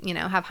gonna, you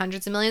know, have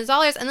hundreds of millions of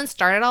dollars and then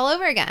start it all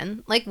over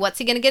again. Like, what's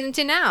he gonna get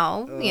into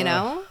now? You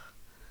know?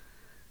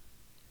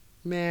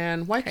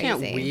 Man, why can't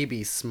Crazy. we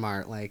be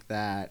smart like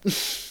that?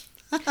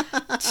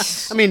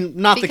 I mean,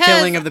 not the Because,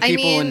 killing of the I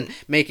people mean- and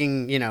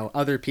making, you know,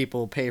 other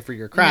people pay for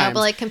your crimes. No,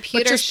 but like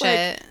computer just,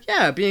 shit. like,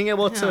 yeah, being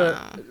able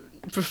to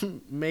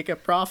make a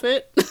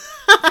profit.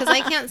 Because I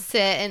can't sit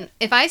and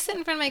if I sit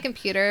in front of my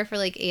computer for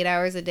like 8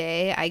 hours a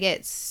day, I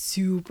get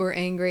super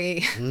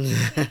angry.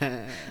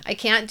 I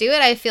can't do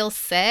it. I feel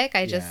sick.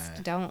 I just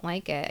Yeah. don't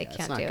like it. I It's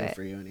can't not do good it.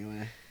 for you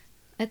anyway.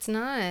 It's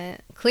not.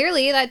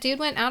 Clearly, that dude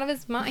went out of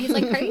his mind. He's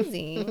like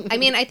crazy. I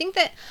mean, I think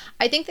that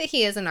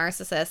he is a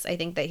narcissist. I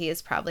think that he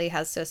is probably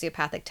has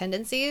sociopathic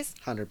tendencies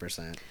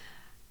 100%.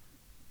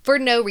 for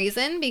no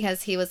reason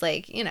because he was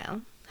like, you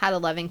know, had a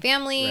loving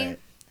family,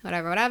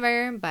 Right.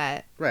 whatever.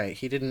 But Right.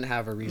 He didn't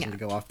have a reason Yeah. to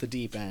go off the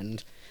deep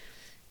end.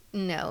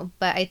 no,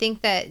 but I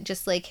think that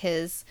just like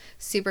his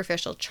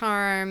superficial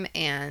charm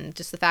and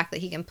just the fact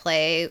that he can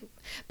play.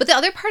 But the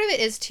other part of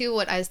it is too,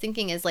 what I was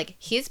thinking is like,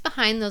 he's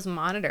behind those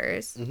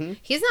monitors. Mhm.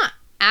 He's not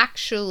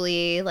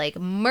actually like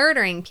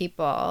murdering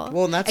people.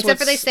 Well, and that's except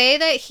for they what's- say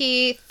that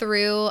he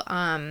threw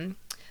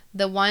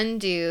the one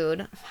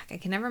dude, fuck, I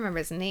can never remember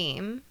his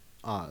name.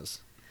 Oz.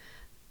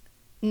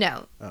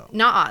 No, Oh.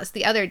 not Oz.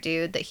 The other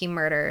dude that he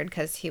murdered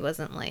because he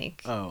wasn't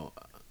like Oh.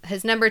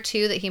 his number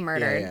 2 that he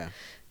murdered. Yeah.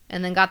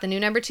 And then got the new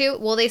number 2.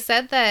 Well, they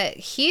said that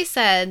he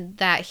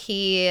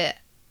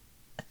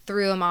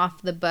threw him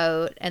off the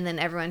boat and then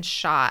everyone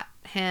shot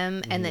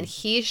him and then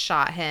he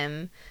shot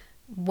him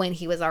when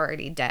he was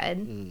already dead.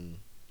 Mm.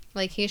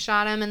 Like he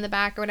shot him in the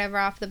back or whatever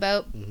off the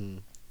boat. hmm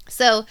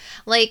So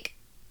like,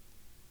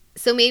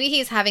 so maybe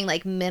he's having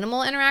like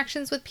minimal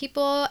interactions with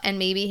people and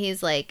maybe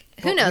he's like,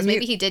 who Well, knows, I mean-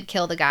 maybe he did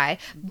kill the guy,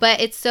 but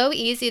it's so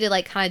easy to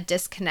like kind of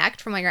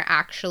disconnect from what you're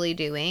actually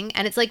doing.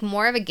 And it's like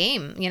more of a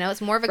game, you know,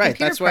 it's more of a Right.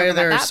 computer That's why program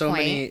there at are that so point.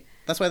 many.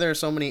 That's why there are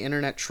so many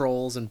internet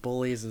trolls and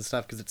bullies and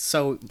stuff, because it's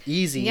so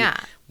easy. Yeah.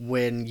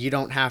 When you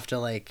don't have to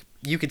like,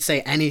 you could say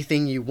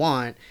anything you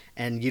want,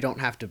 and you don't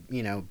have to,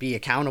 you know, be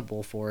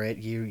accountable for it.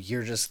 You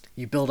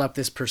build up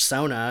this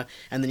persona,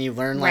 and then you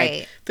learn like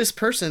Right. this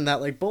person that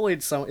like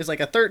bullied someone is like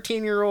a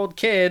 13-year-old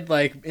kid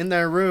like in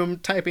their room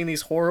typing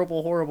these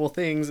horrible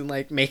things and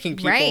like making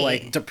people Right.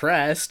 like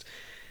depressed.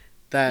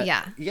 That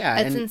Yeah, yeah,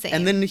 it's and, insane.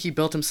 and then he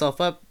built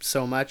himself up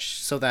so much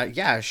so that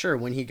yeah, sure,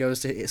 when he goes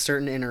to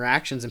certain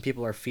interactions and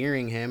people are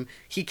fearing him,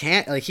 he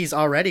can't, like, he's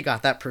already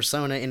got that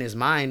persona in his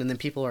mind, and then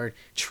people are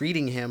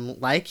treating him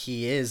like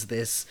he is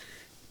this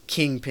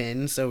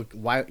kingpin. So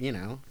why, you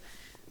know,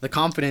 the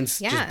confidence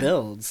Yeah. just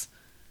builds.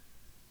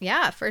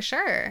 Yeah, for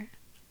sure.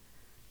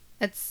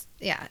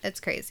 It's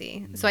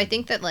crazy. So I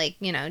think that like,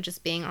 you know,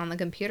 just being on the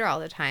computer all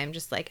the time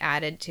just like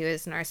added to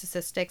his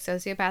narcissistic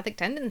sociopathic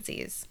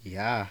tendencies.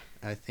 Yeah,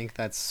 I think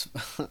that's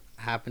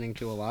happening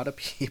to a lot of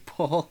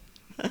people.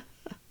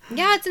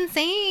 Yeah, it's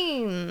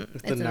insane.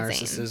 The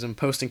narcissism,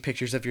 posting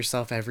pictures of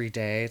yourself every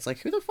day. It's like,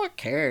 who the fuck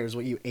cares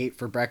what you ate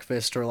for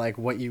breakfast or like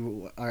what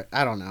you are?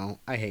 I don't know.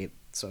 I hate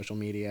social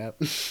media.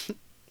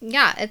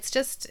 Yeah, it's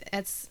just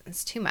it's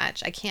too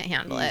much. I can't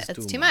handle it.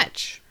 It's too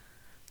much.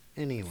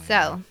 Anyway.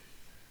 So.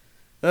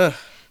 Ugh.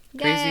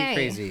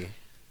 Yay.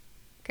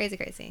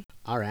 Crazy.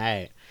 All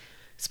right.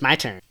 It's my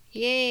turn.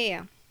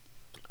 Yeah.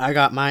 I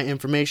got my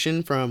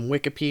information from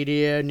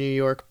Wikipedia, New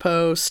York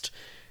Post,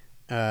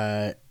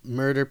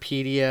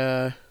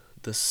 Murderpedia,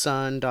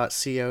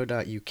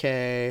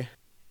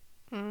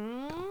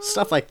 thesun.co.uk,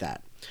 stuff like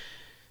that.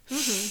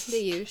 Mm-hmm. The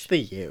usual. The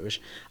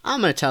usual.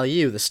 I'm going to tell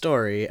you the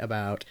story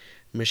about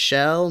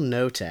Michelle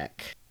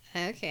Notek.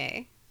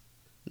 Okay.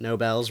 No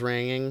bells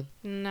ringing?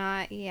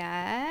 Not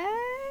yet.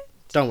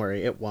 Don't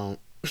worry, it won't.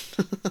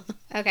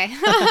 Okay.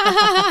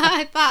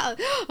 I thought,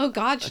 oh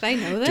God, should I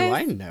know this? Do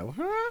I know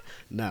her?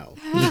 No.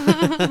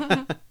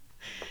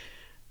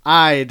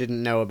 I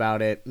didn't know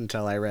about it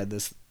until I read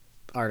this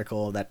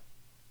article that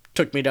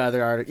took me to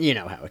other articles. You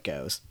know how it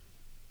goes.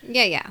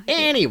 Yeah.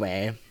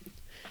 Anyway,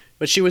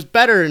 but she's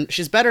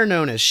better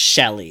known as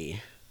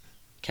Shelley.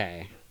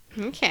 Okay.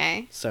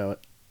 So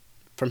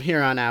from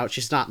here on out,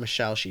 she's not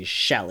Michelle, she's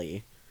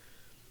Shelley.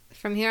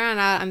 From here on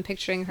out, I'm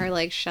picturing her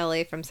like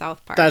Shelley from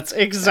South Park. That's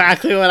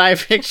exactly what I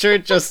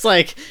pictured, just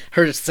like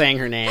her saying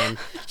her name,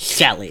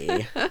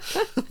 Shelley.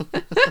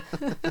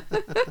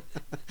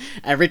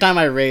 Every time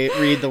I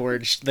read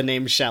the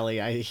name Shelley,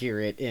 I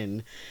hear it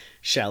in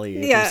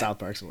Shelley from South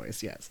Park's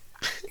voice, yes.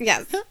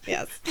 Yes.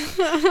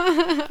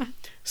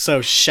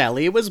 So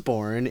Shelley was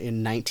born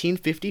in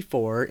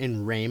 1954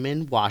 in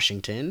Raymond,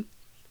 Washington.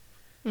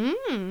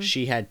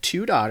 She had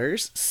 2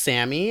 daughters,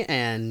 Sammy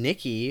and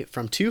Nikki,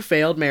 from 2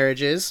 failed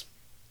marriages.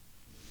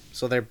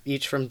 So they're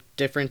each from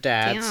different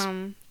dads,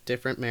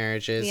 different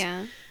marriages.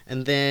 Yeah.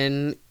 And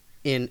then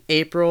in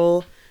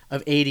April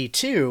of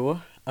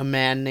 82, a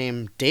man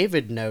named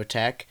David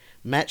Notek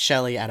met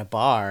Shelley at a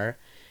bar,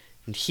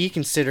 and he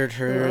considered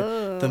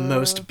her the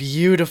most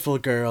beautiful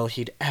girl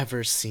he'd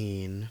ever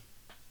seen.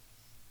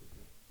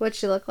 What'd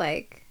she look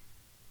like?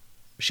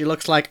 She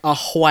looks like a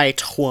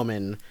white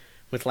woman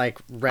with like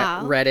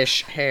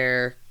reddish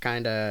hair,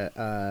 kind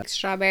of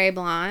strawberry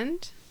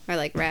blonde or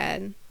like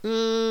red?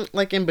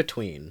 Like in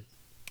between.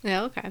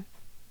 Yeah, okay.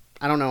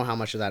 I don't know how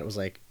much of that was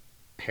like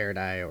hair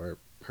dye or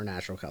her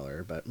natural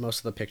color, but most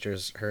of the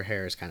pictures, her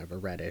hair is kind of a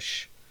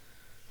reddish.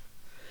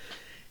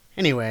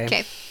 Anyway.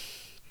 Okay.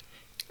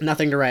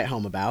 Nothing to write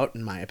home about,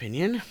 in my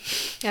opinion.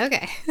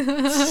 Okay.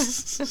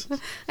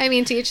 I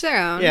mean, to each their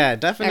own. Yeah,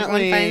 definitely.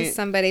 Everyone finds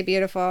somebody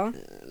beautiful.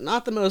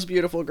 Not the most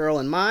beautiful girl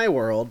in my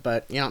world,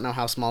 but you don't know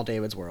how small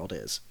David's world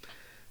is.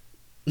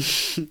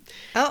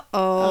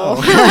 Oh.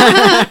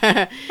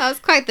 That was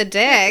quite the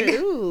dig.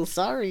 Ooh,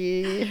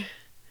 sorry.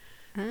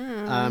 Oh.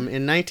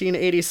 In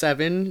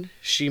 1987,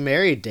 she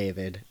married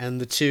David,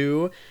 and the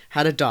two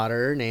had a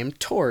daughter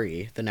named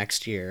Tori the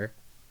next year.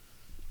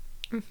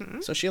 Mm-hmm.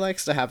 So she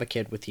likes to have a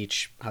kid with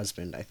each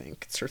husband, I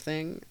think. It's her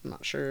thing. I'm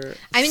not sure.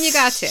 I mean, you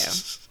got to.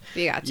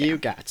 You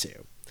got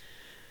to.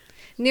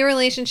 New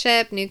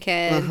relationship, new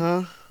kid.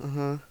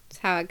 That's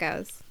how it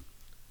goes.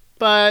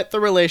 But the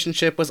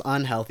relationship was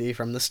unhealthy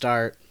from the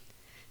start.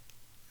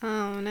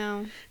 Oh,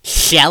 no.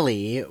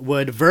 Shelley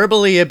would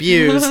verbally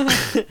abuse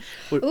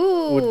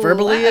would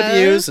verbally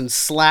abuse and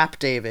slap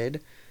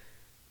David,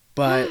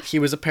 but he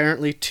was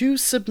apparently too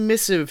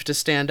submissive to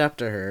stand up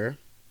to her.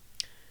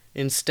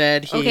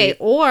 Instead,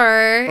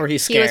 or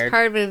he's scared. He was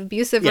part of an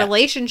abusive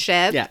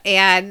relationship,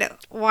 and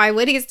why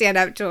would he stand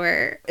up to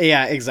her?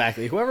 Yeah,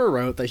 exactly. Whoever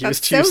wrote that he was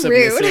too so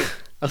submissive, rude.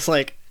 I was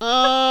like,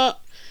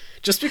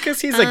 just because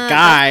he's a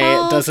guy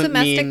doesn't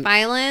mean domestic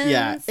violence.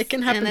 Yeah, it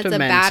can happen and to it's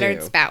men a battered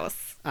too.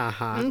 spouse.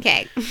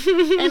 Okay.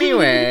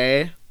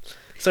 Anyway,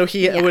 so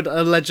he would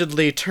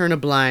allegedly turn a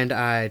blind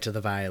eye to the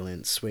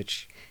violence,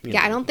 which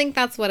I don't think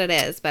that's what it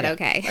is, but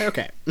okay.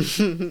 Okay.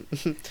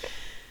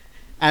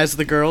 As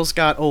the girls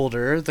got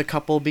older, the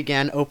couple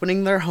began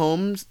opening their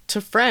homes to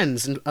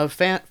friends and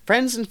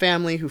friends and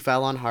family who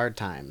fell on hard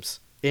times.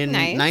 In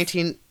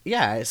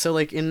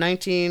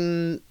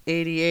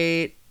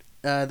 1988,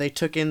 they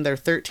took in their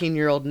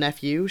 13-year-old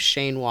nephew,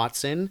 Shane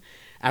Watson,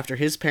 after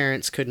his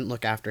parents couldn't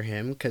look after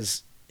him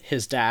because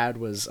his dad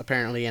was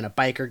apparently in a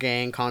biker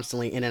gang,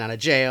 constantly in and out of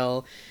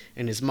jail,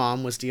 and his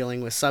mom was dealing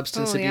with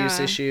substance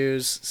abuse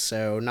issues,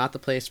 so not the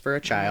place for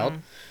a child.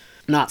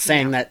 Not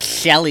saying that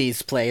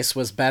Shelley's place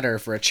was better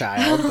for a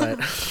child, but...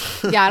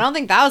 I don't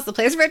think that was the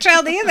place for a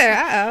child either.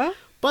 Uh-oh.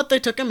 But they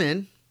took him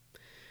in.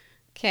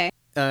 Okay.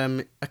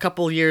 A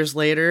couple years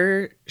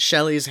later,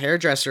 Shelley's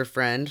hairdresser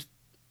friend,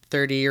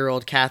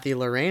 30-year-old Kathy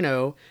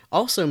Loreno,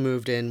 also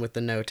moved in with the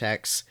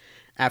Noteks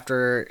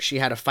after she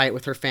had a fight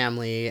with her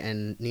family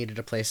and needed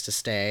a place to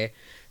stay.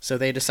 So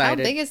they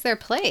decided... How big is their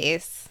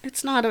place?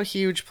 It's not a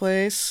huge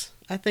place.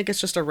 I think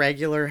it's just a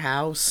regular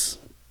house.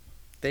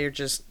 They're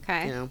just,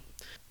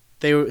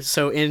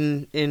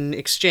 in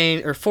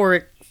exchange, or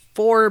for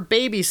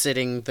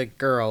babysitting the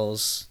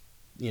girls,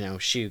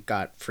 she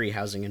got free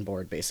housing and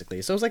board,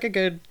 basically. So it was like a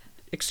good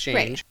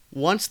exchange.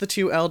 Right. Once the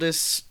two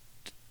eldest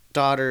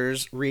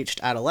daughters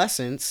reached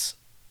adolescence,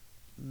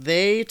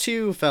 they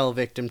too fell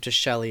victim to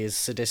Shelley's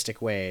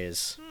sadistic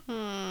ways.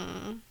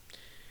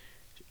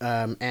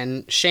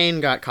 And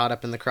Shane got caught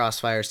up in the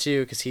crossfires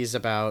too, because he's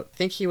I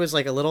think he was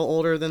like a little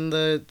older than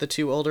the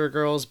two older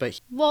girls,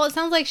 but... Well, it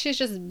sounds like she's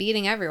just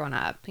beating everyone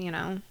up,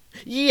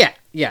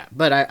 Yeah,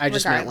 but I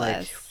just meant like...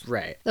 Regardless.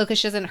 Right. Oh, because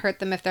she doesn't hurt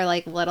them if they're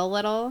like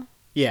little?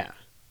 Yeah,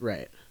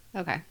 right.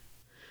 Okay.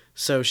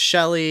 So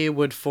Shelley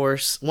would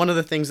force... One of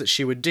the things that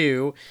she would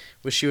do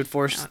was she would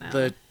force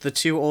the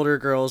two older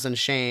girls and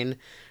Shane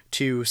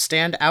to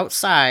stand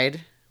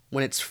outside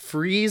when it's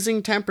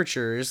freezing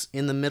temperatures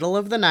in the middle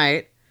of the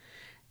night,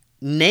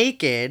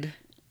 naked,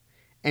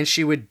 and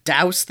she would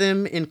douse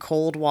them in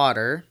cold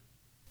water.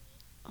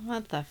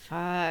 What the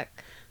fuck?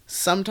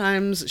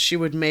 Sometimes she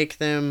would make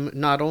them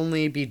not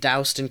only be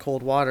doused in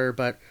cold water,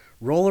 but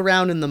roll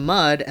around in the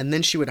mud, and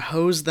then she would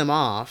hose them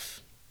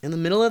off in the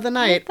middle of the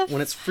night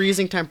when it's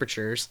freezing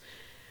temperatures.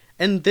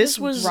 And this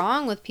was... What's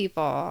wrong with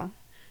people?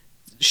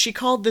 She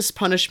called this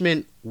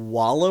punishment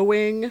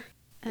wallowing.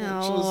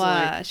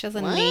 Oh, she has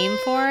a name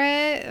for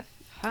it?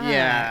 Fuck.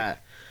 Yeah.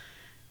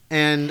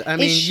 And, I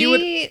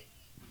mean,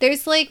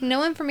 There's, like,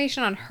 no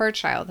information on her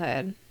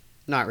childhood.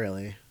 Not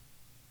really.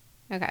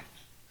 Okay.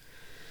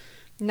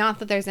 Not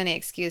that there's any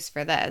excuse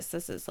for this.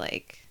 This is,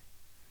 like...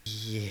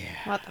 Yeah.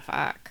 What the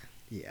fuck?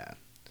 Yeah.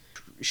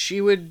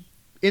 She would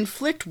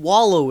inflict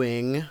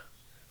wallowing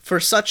for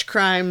such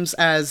crimes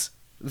as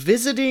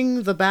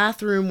visiting the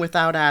bathroom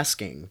without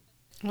asking.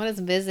 What is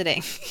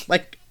visiting?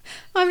 Like...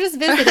 I'm just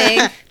visiting.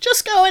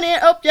 Just going in.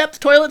 Oh, yep, the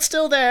toilet's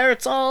still there.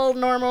 It's all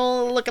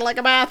normal, looking like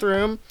a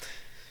bathroom.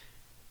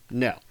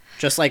 No.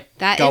 Just like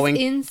going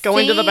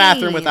to the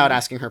bathroom without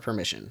asking her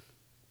permission.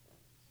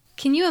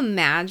 Can you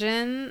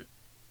imagine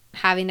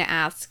having to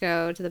ask to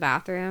go to the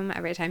bathroom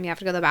every time you have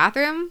to go to the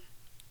bathroom?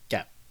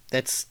 Yeah.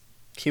 That's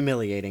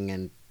humiliating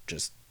and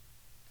just...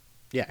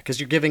 Yeah, because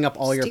you're giving up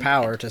all your Stupid.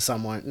 power to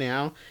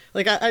someone,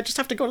 Like, I just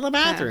have to go to the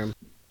bathroom.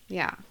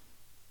 Yeah.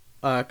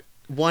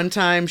 One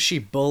time she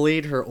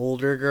bullied her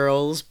older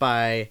girls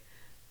by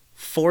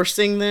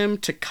forcing them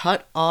to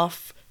cut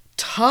off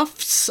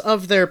tufts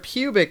of their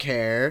pubic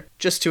hair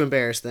just to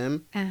embarrass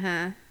them.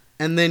 Uh-huh.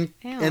 And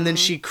then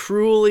she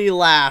cruelly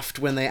laughed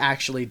when they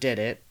actually did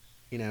it,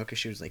 because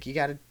she was like, you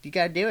gotta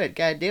do it,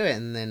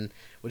 and then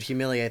would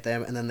humiliate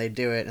them, and then they'd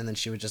do it, and then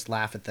she would just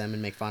laugh at them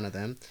and make fun of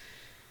them.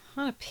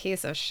 What a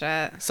piece of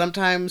shit.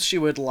 Sometimes she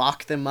would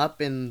lock them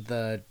up in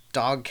the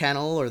dog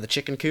kennel or the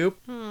chicken coop.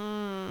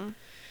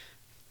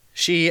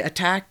 She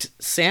attacked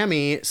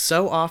Sammy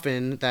so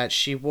often that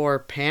she wore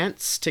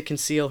pants to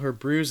conceal her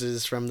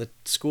bruises from the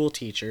school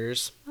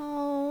teachers.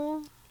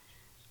 Oh.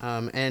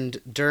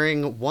 And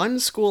during one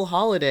school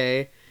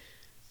holiday,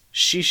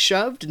 she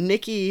shoved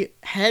Nikki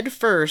head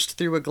first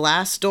through a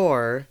glass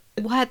door.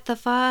 What the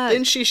fuck?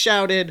 Then she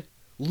shouted,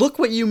 "Look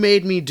what you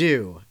made me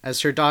do,"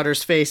 as her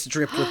daughter's face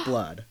dripped with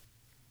blood.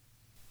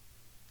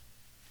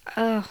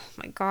 Oh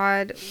my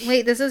god.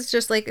 Wait, this is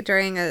just like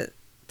this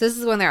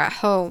is when they're at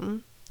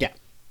home. Yeah.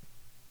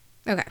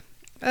 Okay.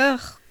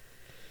 Ugh.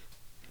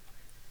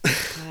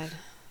 God.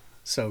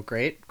 So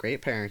great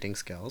parenting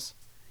skills.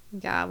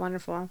 Yeah,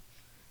 wonderful.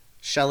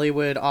 Shelley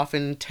would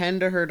often tend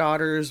to her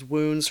daughter's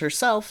wounds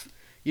herself,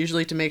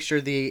 usually to make sure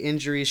the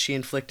injuries she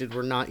inflicted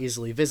were not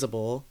easily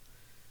visible.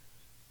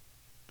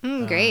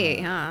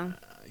 Great, huh?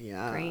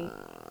 Yeah. Great.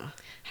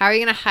 How are you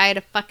gonna hide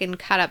a fucking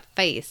cut up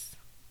face?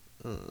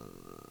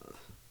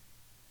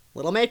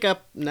 Little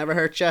makeup never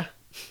hurt ya.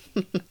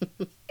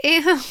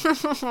 Ew.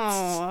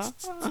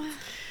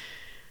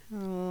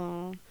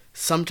 Oh.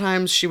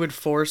 Sometimes she would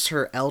force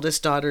her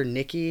eldest daughter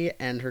Nikki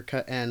and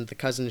and the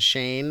cousin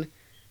Shane,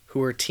 who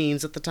were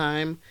teens at the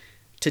time,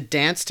 to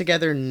dance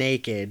together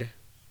naked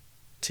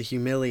to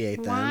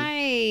humiliate them.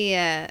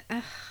 Why?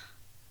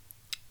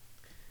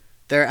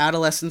 Their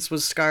adolescence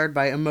was scarred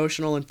by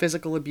emotional and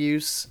physical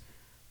abuse.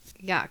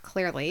 Yeah,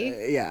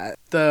 clearly. Yeah,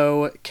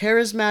 though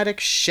charismatic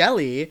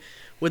Shelley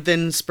would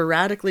then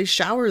sporadically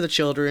shower the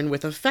children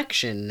with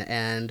affection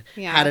and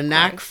had a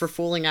knack for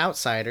fooling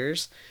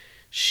outsiders.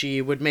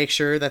 She would make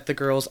sure that the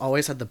girls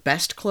always had the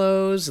best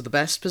clothes, the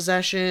best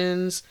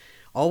possessions,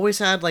 always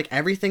had like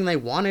everything they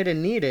wanted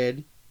and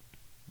needed,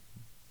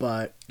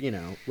 but,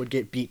 would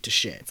get beat to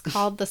shit. It's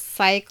called the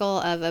cycle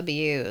of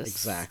abuse.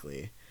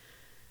 Exactly.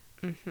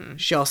 Mm-hmm.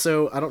 She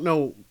also, I don't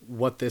know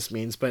what this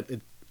means, but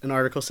an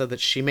article said that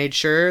she made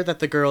sure that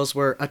the girls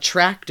were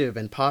attractive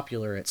and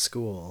popular at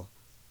school.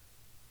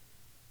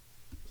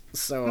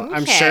 So Okay.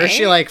 I'm sure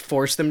she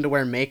forced them to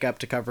wear makeup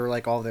to cover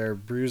all their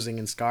bruising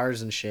and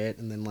scars and shit,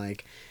 and then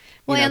and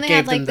they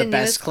gave had, them the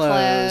best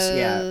clothes.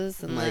 Yeah,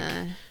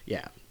 and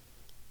yeah.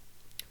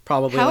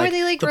 Probably how are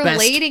they the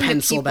relating best to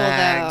pencil people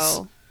bags.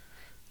 though?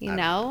 You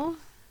know?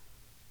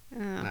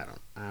 I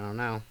don't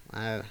know.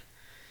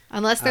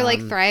 Unless they're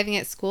thriving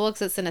at school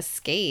because it's an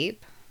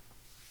escape.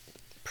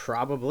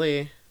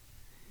 Probably.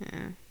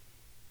 Yeah.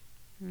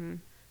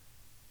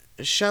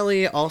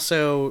 Shelley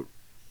also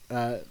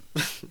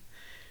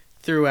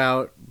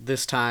throughout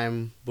this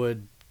time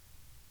would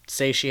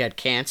say she had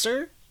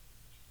cancer,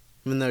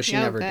 even though she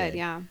never did.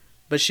 Yeah.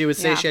 But she would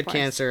say Yeah, she of had course.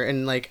 cancer,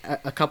 and like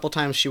a couple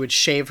times she would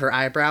shave her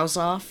eyebrows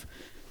off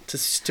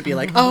to be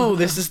like, oh,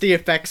 this is the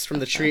effects from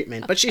the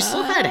treatment. But she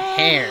still had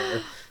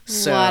hair.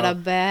 So What a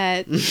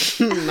bet. not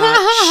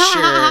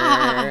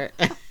sure.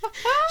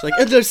 She's like,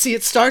 oh, see,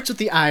 it starts with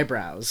the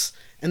eyebrows,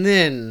 and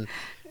then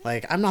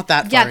like I'm not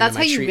that far Yeah, into that's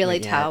my how you really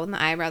treatment tell yet. when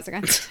the eyebrows are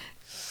gone.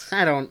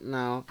 I don't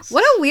know.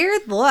 What a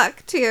weird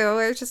look, too.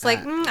 Where it's just like,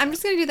 I'm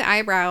just going to do the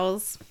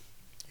eyebrows.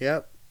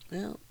 Yep.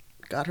 Well,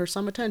 got her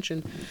some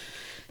attention. God,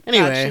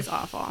 Anyway, she's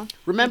awful.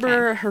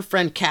 remember her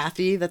friend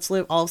Kathy that's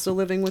also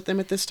living with them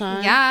at this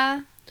time?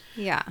 Yeah.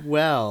 Yeah.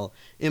 Well,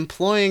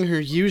 employing her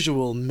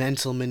usual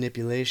mental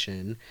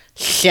manipulation,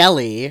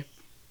 Shelley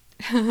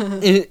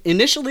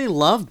initially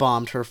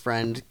love-bombed her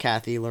friend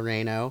Kathy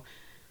Loreno.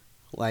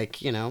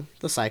 Like, you know,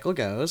 the cycle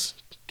goes.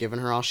 Giving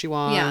her all she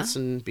wants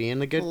and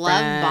being a good friend.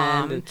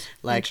 Love-bombed. And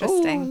like,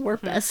 Interesting. oh, we're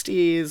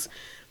besties.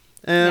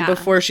 Yeah.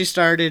 Before she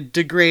started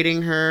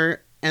degrading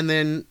her, and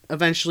then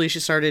eventually she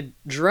started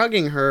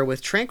drugging her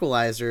with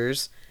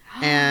tranquilizers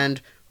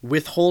and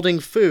withholding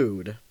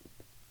food.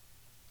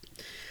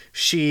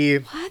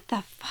 What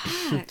the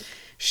fuck?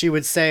 She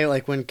would say,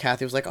 like, when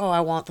Kathy was like, oh,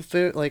 I want the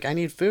food, like, I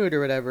need food or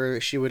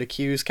whatever, she would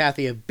accuse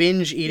Kathy of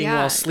binge eating Yeah.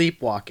 while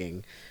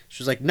sleepwalking.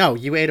 She was like, no,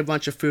 you ate a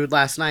bunch of food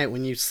last night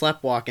when you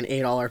slept walk and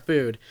ate all our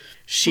food.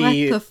 What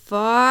the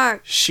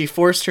fuck? She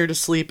forced her to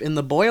sleep in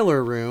the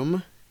boiler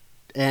room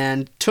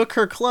and took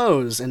her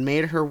clothes and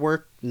made her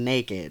work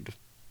naked.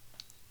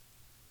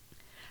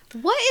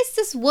 What is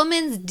this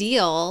woman's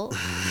deal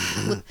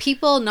with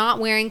people not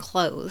wearing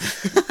clothes?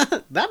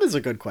 That is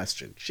a good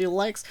question.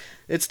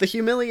 It's the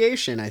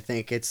humiliation, I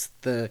think. It's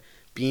the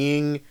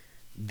being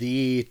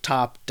the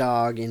top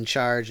dog in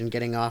charge and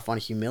getting off on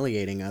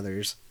humiliating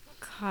others.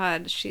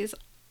 God, she's...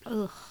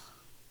 Ugh.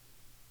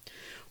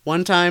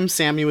 One time,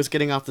 Sammy was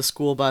getting off the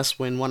school bus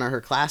when one of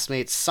her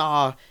classmates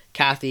saw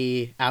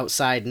Kathy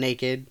outside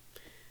naked.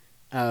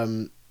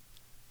 And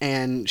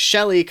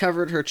Shelley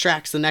covered her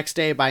tracks the next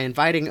day by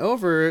inviting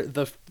over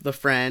the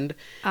friend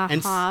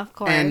Of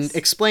course. and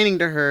explaining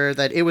to her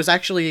that it was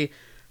actually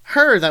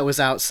her that was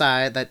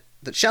outside, that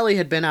Shelley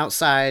had been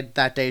outside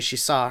that day she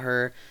saw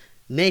her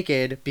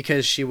naked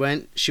because she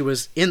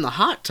was in the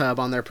hot tub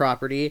on their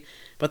property,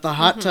 but the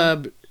hot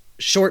tub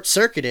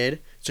short-circuited,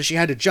 so she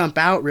had to jump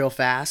out real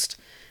fast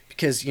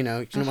because, you know,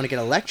 you didn't want to get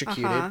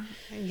electrocuted.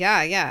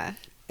 Yeah.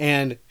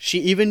 And she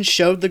even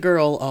showed the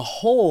girl a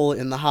hole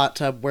in the hot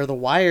tub where the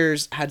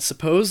wires had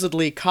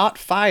supposedly caught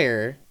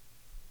fire,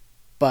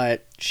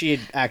 but she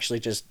had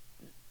actually just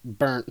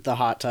burnt the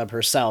hot tub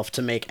herself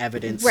to make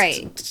evidence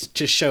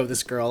to show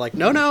this girl, like,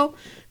 no,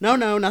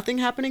 nothing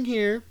happening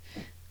here.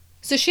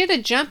 So she had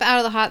to jump out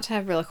of the hot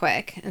tub real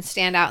quick and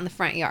stand out in the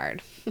front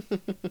yard.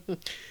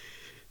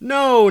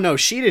 No,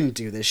 she didn't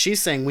do this.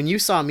 She's saying, when you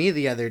saw me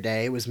the other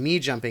day, it was me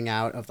jumping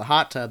out of the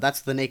hot tub.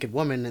 That's the naked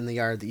woman in the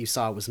yard that you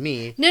saw was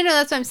me. No,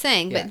 that's what I'm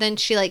saying. Yeah. But then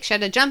she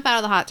had to jump out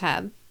of the hot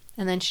tub,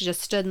 and then she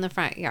just stood in the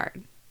front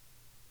yard.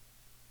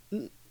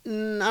 I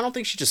don't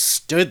think she just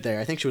stood there.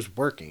 I think she was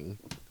working.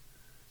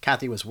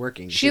 Kathy was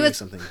working, doing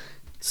something.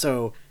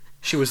 So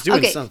she was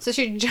doing something. So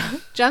she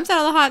jumps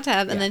out of the hot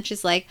tub, and then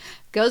she's like,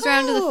 goes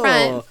around to the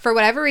front. For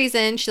whatever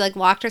reason, she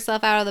locked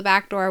herself out of the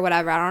back door or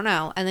whatever. I don't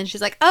know. And then she's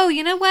like, oh,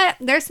 you know what?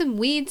 There's some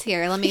weeds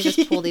here. Let me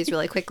just pull these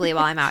really quickly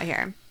while I'm out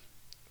here.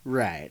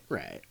 Right.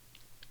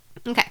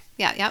 Okay.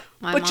 Yeah, yep.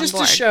 But just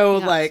to show,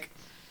 like,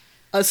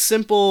 a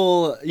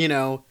simple, you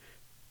know,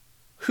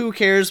 who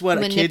cares what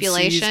a kid sees?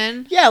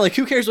 Manipulation? Yeah, like,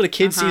 who cares what a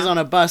kid sees on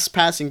a bus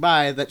passing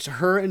by? That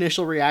her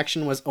initial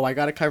reaction was, oh, I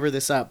gotta cover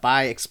this up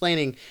by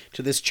explaining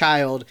to this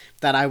child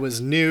that I was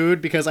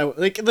nude because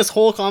this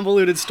whole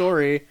convoluted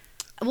story.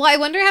 Well, I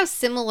wonder how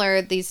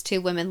similar these two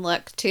women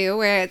look, too,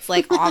 where it's,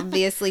 like,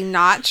 obviously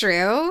not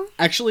true.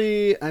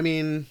 Actually, I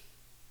mean,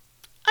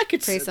 I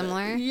could say Pretty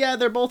similar? Yeah,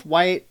 they're both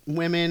white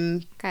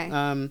women.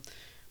 Okay.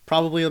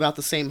 Probably about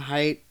the same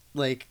height,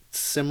 like,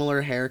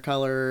 similar hair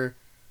color.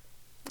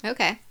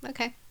 Okay.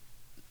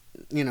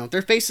 You know,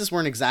 their faces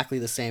weren't exactly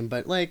the same,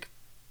 but, like,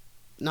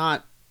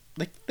 not...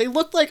 Like, they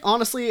looked like,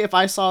 honestly, if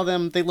I saw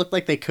them, they looked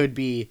like they could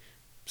be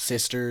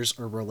sisters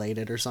or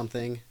related or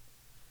something.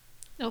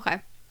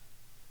 Okay.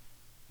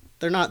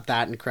 They're not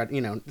that incredible,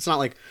 you know, it's not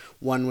like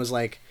one was,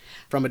 like,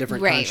 from a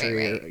different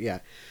country. Right. Or, yeah.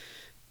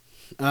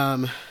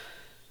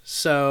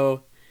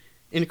 So,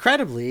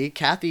 incredibly,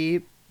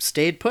 Kathy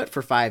stayed put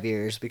for 5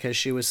 years because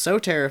she was so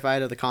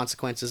terrified of the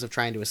consequences of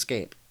trying to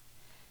escape.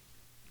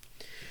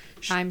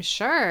 I'm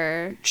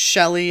sure.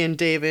 Shelley and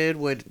David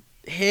would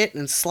hit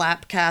and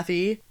slap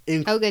Kathy.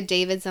 Oh, good.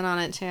 David's in on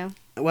it, too.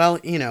 Well,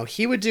 you know,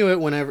 he would do it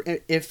whenever...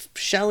 If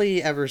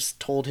Shelley ever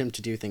told him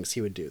to do things,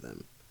 he would do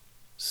them.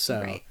 So...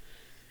 Right.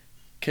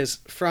 Because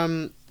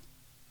from...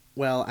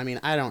 Well, I mean,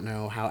 I don't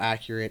know how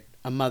accurate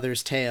A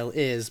Mother's Tale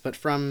is, but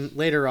from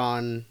later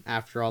on,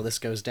 after all this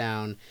goes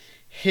down,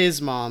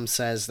 his mom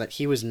says that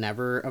he was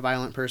never a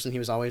violent person. He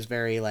was always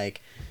very,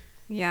 like...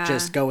 Yeah.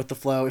 just go with the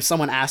flow. If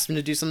someone asked him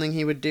to do something,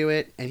 he would do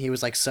it, and he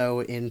was like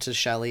so into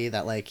Shelley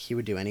that like he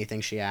would do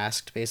anything she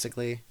asked,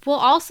 basically. Well,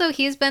 also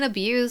he's been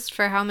abused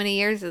for how many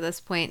years at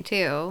this point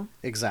too?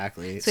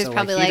 Exactly. So he's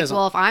probably he like, doesn't-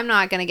 well, if I'm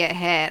not gonna get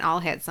hit, I'll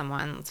hit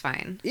someone. It's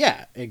fine.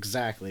 Yeah,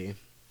 exactly.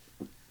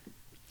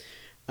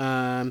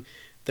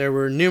 There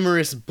were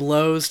numerous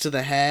blows to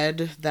the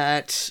head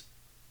that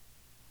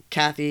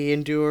Kathy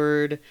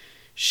endured.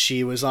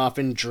 She was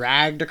often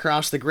dragged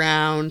across the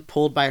ground,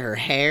 pulled by her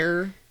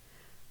hair.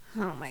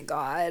 Oh my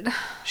god.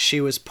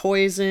 She was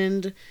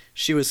poisoned.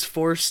 She was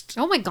forced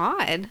Oh my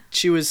god.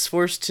 to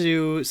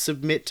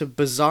submit to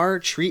bizarre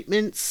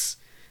treatments,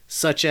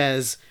 such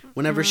as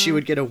whenever she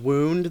would get a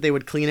wound, they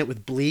would clean it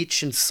with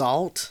bleach and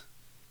salt.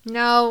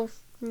 No.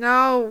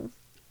 No.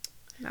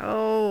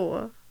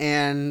 No.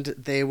 And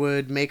they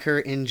would make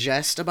her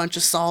ingest a bunch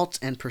of salt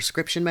and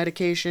prescription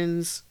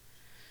medications.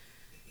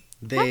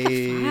 What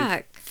the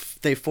fuck?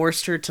 They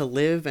forced her to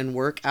live and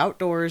work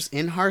outdoors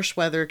in harsh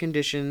weather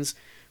conditions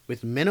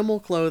with minimal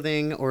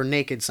clothing or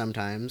naked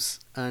sometimes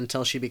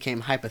until she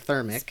became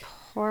hypothermic.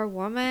 Poor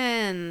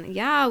woman.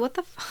 Yeah, what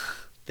the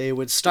fuck? They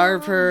would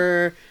starve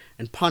her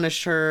and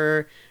punish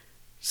her.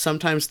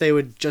 Sometimes they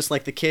would, just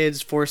like the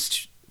kids,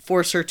 force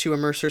her to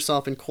immerse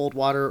herself in cold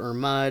water or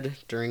mud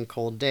during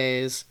cold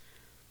days.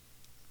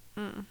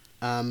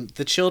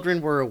 The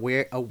children were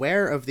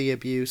aware of the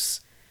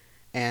abuse,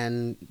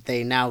 and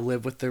they now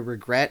live with the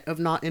regret of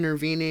not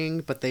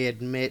intervening, but they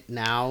admit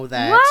now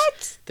that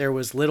What? there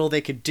was little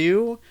they could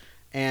do,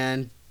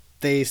 and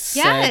they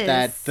said Yes.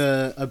 that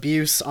the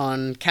abuse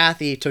on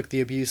Kathy took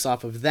the abuse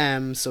off of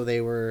them, so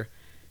they were,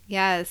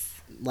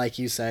 Yes. like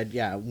you said,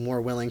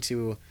 more willing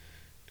to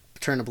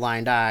turn a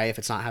blind eye if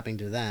it's not happening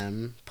to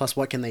them. Plus,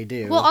 what can they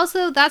do? Well,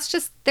 also, that's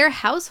just their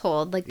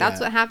household. Like, that's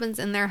Yeah. what happens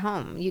in their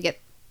home. You get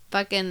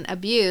fucking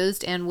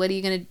abused, and what are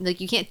you gonna, like,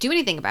 you can't do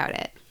anything about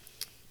it.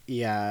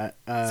 Yeah.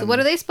 So what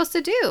are they supposed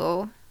to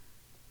do?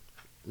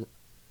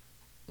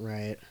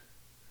 Right.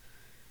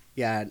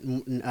 Yeah,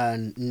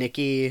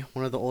 Nikki,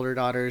 one of the older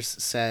daughters,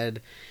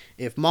 said,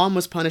 if Mom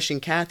was punishing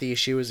Kathy,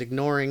 she was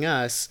ignoring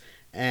us,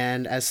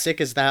 and as sick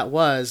as that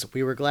was,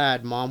 we were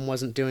glad Mom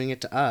wasn't doing it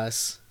to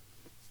us.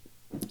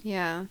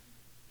 Yeah.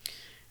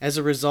 As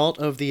a result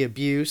of the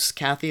abuse,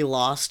 Kathy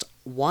lost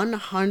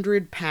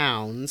 100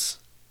 pounds.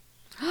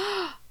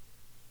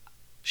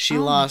 She Oh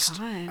my lost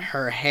God.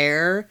 her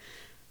hair,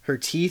 her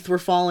teeth were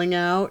falling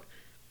out,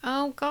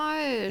 Oh, God.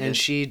 and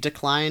she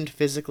declined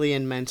physically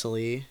and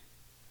mentally.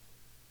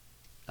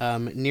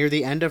 Near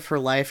the end of her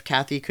life,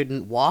 Kathy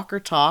couldn't walk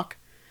or talk.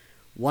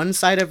 One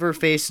side of her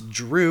face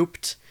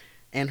drooped,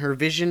 and her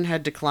vision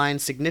had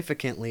declined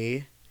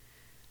significantly.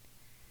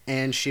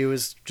 And she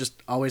was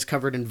just always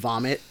covered in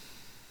vomit.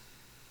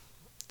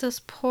 This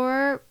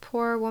poor,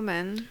 poor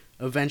woman.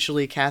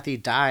 Eventually, Kathy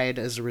died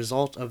as a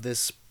result of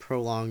this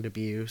prolonged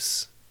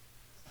abuse.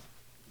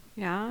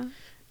 Yeah.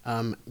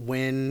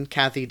 When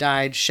Kathy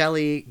died,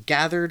 Shelley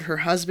gathered her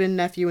husband,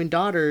 nephew, and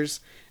daughters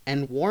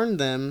and warned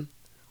them,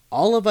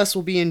 all of us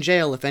will be in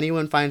jail if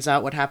anyone finds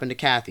out what happened to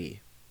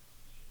Kathy.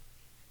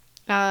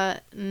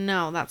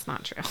 No, that's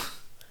not true.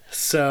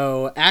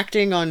 So,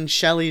 acting on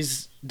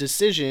Shelley's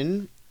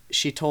decision,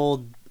 she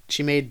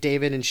made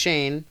David and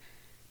Shane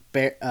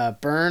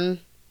burn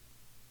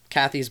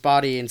Kathy's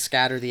body and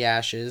scatter the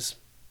ashes.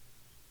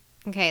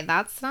 Okay,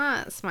 that's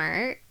not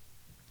smart.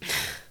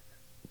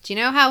 Do you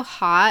know how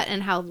hot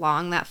and how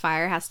long that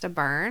fire has to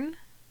burn?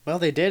 Well,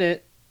 they did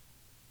it.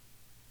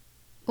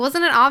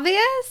 Wasn't it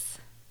obvious?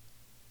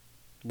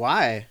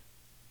 Why?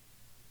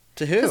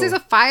 To who? Because there's a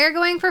fire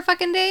going for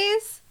fucking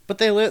days? But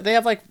they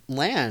have like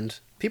land.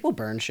 People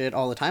burn shit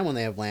all the time when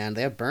they have land.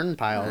 They have burn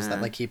piles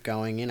that like keep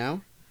going, you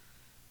know?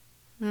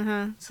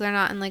 So they're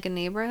not in like a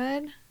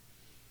neighborhood?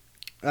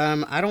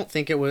 I don't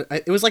think it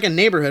was like a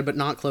neighborhood but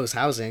not close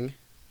housing.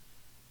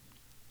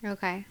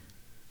 Okay.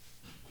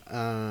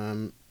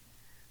 Um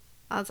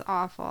That's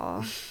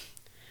awful.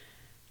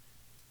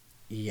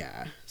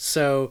 Yeah.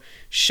 So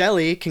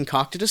Shelley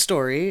concocted a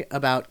story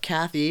about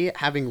Kathy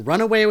having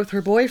run away with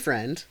her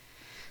boyfriend.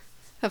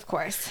 Of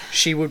course.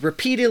 She would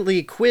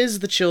repeatedly quiz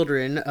the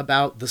children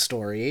about the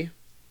story.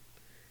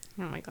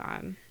 Oh my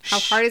god. How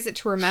hard is it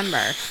to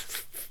remember?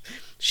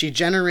 She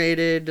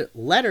generated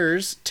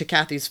letters to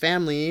Kathy's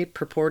family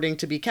purporting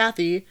to be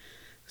Kathy,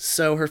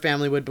 so her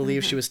family would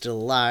believe she was still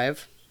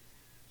alive.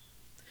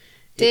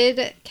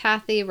 Did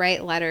Kathy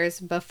write letters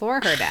before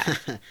her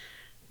death?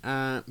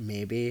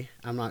 Maybe.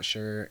 I'm not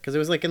sure. Because it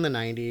was like in the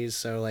 90s,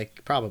 so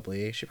like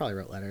probably. She probably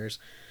wrote letters.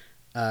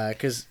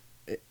 Because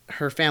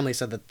her family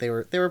said that they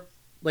were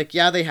like,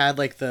 yeah, they had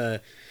like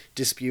the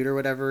dispute or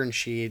whatever, and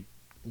she,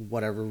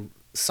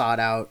 sought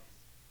out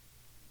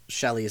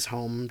Shelley's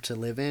home to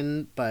live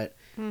in, but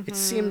it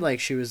seemed like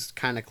she was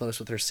kind of close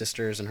with her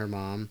sisters and her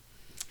mom.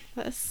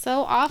 That's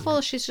so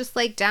awful. She's just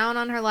like down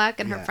on her luck,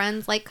 and her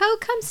friends like, "Oh,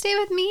 come stay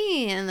with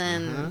me," and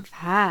then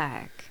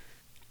fuck.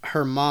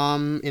 Her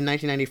mom in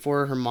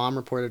 1994, her mom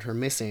reported her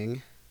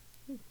missing,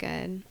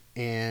 Good.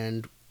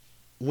 and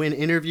When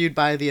interviewed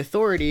by the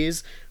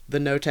authorities, the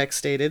No-Tech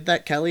stated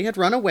that Kelly had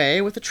run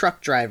away with a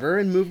truck driver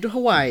and moved to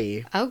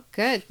Hawaii. Oh,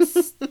 good.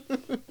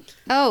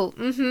 Oh,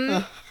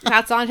 mm-hmm.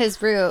 That's on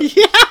his route.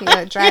 He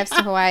drives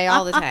to Hawaii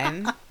all the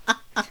time.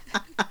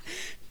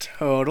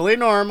 Totally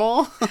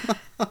normal.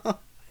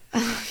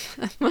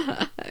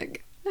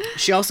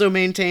 She also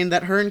maintained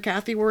that her and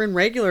Kathy were in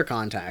regular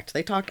contact.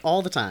 They talked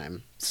all the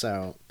time.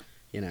 So,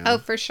 you know. Oh,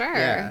 for sure.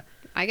 Yeah.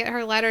 I get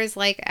her letters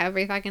like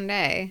every fucking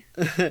day.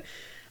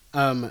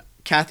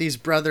 Kathy's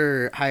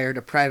brother hired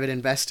a private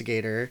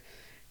investigator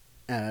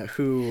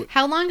who...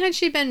 How long had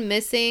she been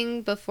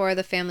missing before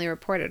the family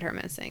reported her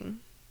missing?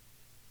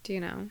 Do you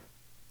know?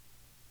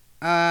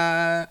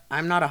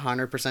 I'm not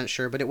 100%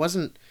 sure, but it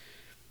wasn't...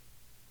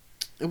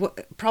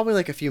 probably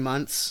like a few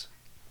months.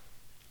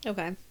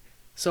 Okay.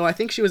 So I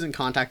think she was in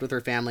contact with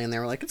her family, and they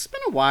were like, it's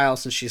been a while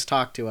since she's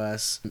talked to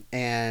us.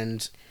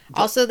 And...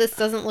 Also, this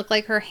doesn't look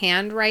like her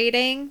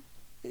handwriting.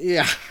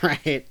 Yeah,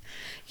 right.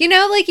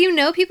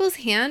 People's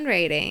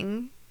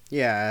handwriting.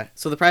 Yeah.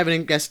 So the private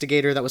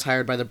investigator that was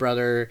hired by the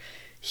brother,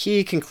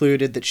 he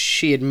concluded that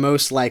she had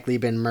most likely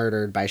been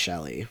murdered by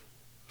Shelley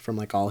from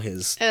like all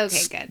his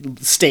good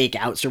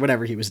stakeouts or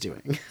whatever he was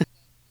doing.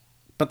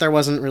 But there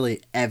wasn't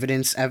really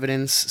evidence.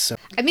 So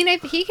I mean,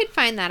 if he could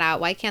find that out,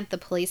 why can't the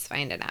police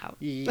find it out?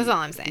 That's all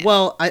I'm saying.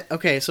 Well,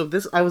 so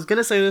I was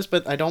gonna say this,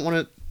 but I don't want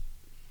to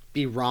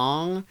be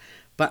wrong.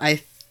 But I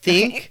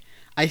think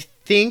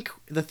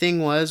the thing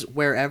was,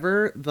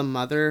 wherever the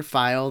mother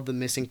filed the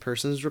missing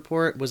persons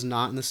report was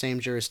not in the same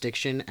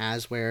jurisdiction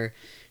as where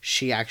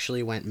she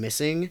actually went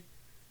missing.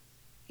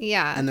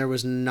 Yeah. And there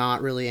was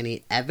not really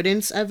any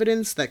evidence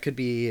that could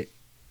be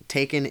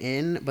taken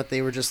in, but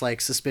they were just like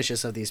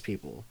suspicious of these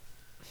people.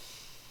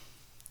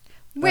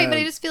 Right, but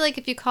I just feel like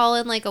if you call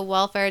in like a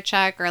welfare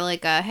check or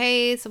like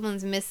hey,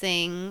 someone's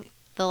missing,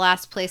 the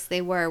last place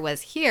they were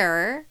was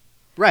here.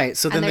 Right,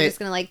 so then and they're just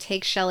gonna like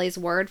take Shelley's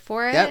word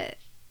for it. Yep.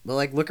 Well,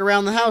 like look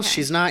around the house,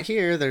 she's not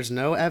here. There's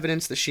no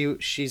evidence that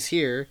she's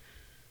here.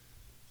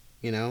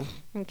 You know.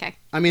 Okay.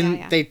 I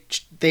mean,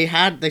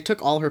 they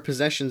took all her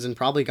possessions and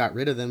probably got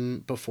rid of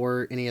them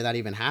before any of that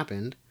even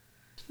happened.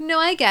 No,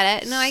 I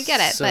get it.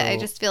 So, but I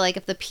just feel like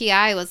if the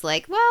PI was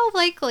like, well,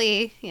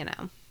 likely,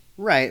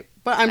 Right.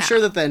 But I'm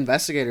sure that the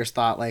investigators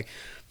thought like,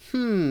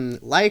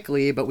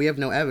 likely, but we have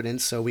no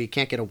evidence, so we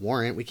can't get a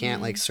warrant. We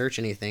can't like search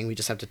anything. We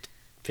just have to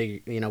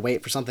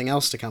wait for something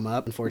else to come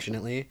up,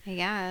 unfortunately. I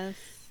guess.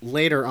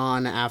 Later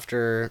on,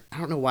 after, I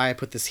don't know why I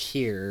put this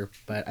here,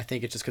 but I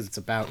think it's just because it's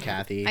about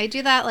Kathy. I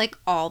do that like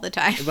all the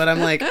time. But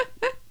I'm like,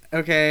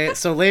 okay,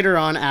 so later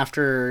on,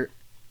 after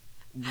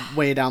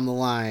way down the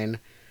line,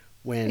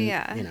 when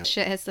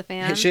shit hits the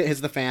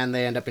fan.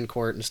 They end up in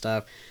court and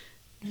stuff.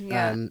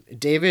 Yeah.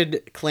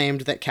 David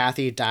claimed that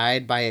Kathy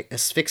died by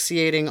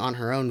asphyxiating on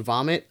her own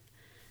vomit,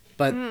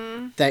 but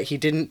that he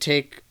didn't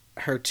take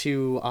her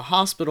to a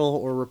hospital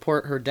or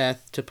report her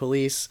death to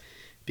police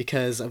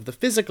because of the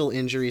physical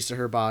injuries to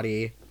her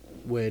body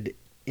would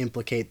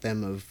implicate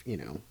them of,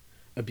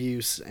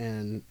 abuse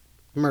and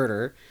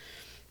murder.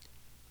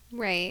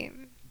 Right.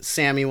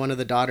 Sammy, one of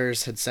the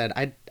daughters, had said,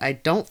 I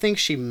don't think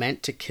she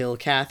meant to kill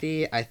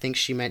Kathy. I think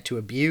she meant to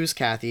abuse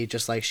Kathy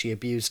just like she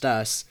abused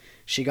us.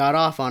 She got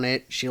off on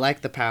it. She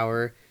liked the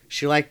power.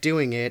 She liked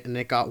doing it, and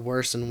it got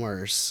worse and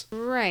worse.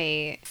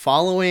 Right.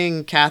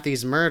 Following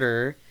Kathy's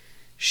murder,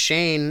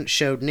 Shane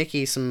showed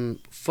Nikki some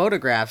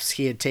photographs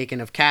he had taken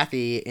of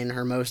Kathy in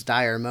her most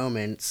dire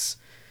moments.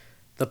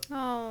 The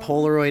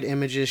Polaroid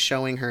images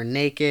showing her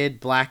naked,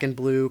 black and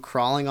blue,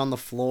 crawling on the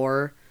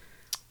floor,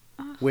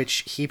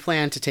 which he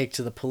planned to take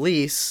to the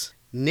police.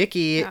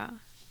 Nikki,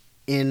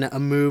 in a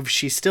move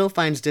she still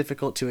finds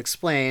difficult to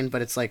explain,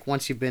 but it's like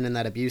once you've been in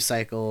that abuse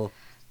cycle,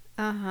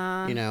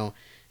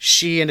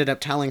 she ended up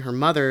telling her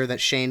mother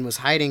that Shane was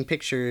hiding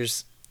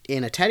pictures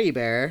in a teddy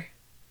bear.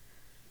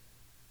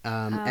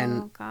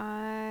 And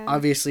God.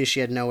 Obviously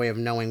she had no way of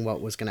knowing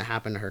what was going to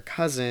happen to her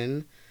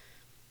cousin.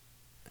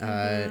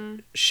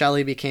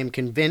 Shelley became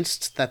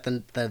convinced that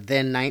the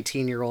then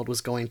 19-year-old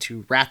was going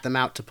to rat them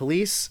out to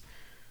police.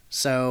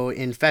 So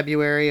in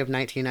February of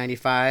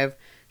 1995,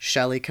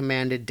 Shelley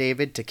commanded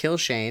David to kill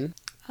Shane.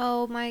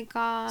 Oh my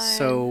God.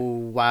 So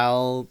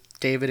while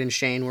David and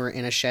Shane were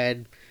in a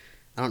shed,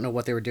 I don't know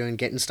what they were doing,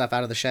 getting stuff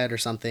out of the shed or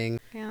something.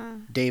 Yeah.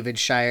 David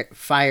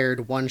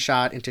fired one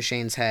shot into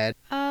Shane's head.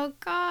 Oh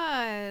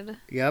God.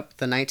 Yep,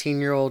 the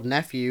 19-year-old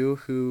nephew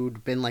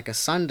who'd been like a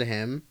son to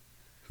him,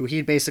 who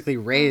he'd basically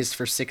raised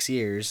for 6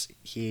 years,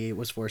 he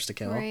was forced to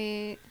kill.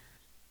 Right.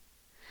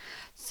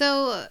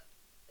 So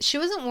she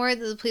wasn't worried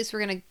that the police were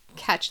going to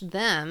catch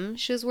them.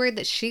 She was worried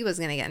that she was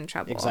going to get in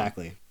trouble.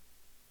 Exactly.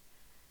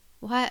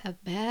 What a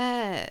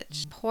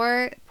bitch.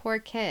 Poor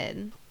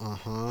kid.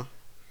 Uh-huh.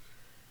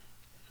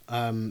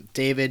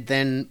 David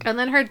then... And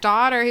then her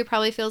daughter, who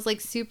probably feels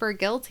like super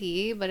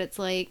guilty, but it's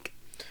like...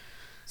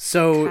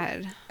 So,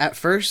 God. At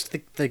first,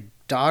 the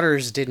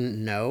daughters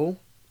didn't know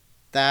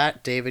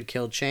that David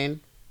killed Shane.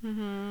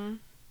 Mm-hmm.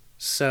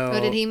 So Oh,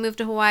 did he move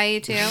to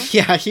Hawaii too?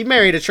 Yeah, he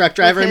married a truck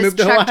driver With and his moved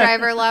to truck Hawaii.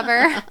 driver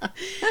lover.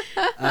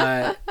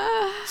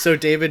 So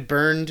David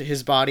burned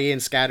his body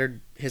and scattered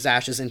his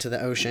ashes into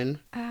the ocean.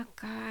 Oh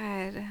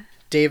God.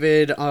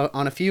 David,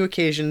 on a few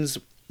occasions,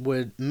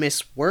 would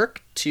miss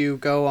work to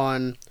go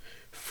on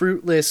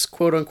fruitless,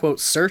 quote-unquote,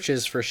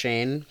 searches for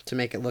Shane to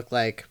make it look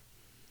like,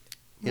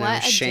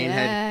 Shane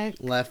had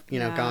left,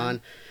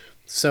 gone.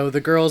 So the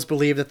girls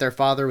believed that their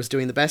father was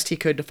doing the best he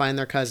could to find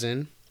their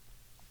cousin.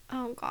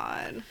 Oh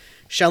God.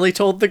 Shelley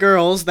told the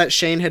girls that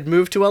Shane had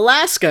moved to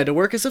Alaska to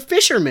work as a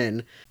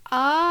fisherman.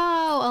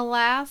 Oh,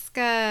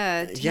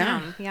 Alaska.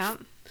 Yeah. Yeah.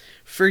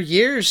 For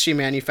years, she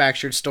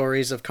manufactured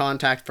stories of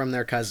contact from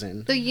their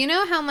cousin. So you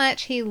know how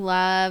much he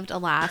loved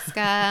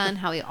Alaska and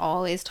how he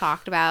always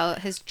talked about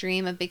his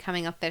dream of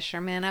becoming a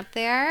fisherman up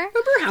there? Remember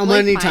how Well,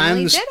 many he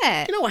finally times... did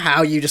it. You know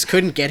how you just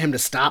couldn't get him to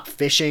stop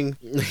fishing?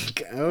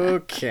 Like,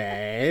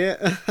 okay.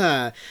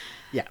 Yeah.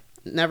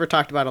 Never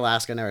talked about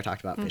Alaska, never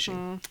talked about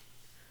fishing.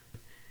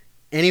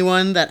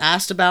 Anyone that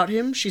asked about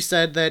him, she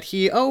said that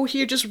he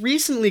had just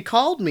recently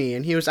called me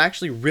and he was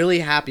actually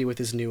really happy with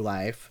his new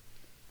life.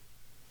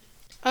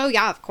 Oh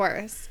yeah, of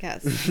course.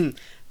 Yes.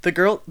 The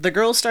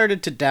girl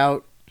started to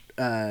doubt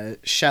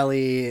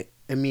Shelley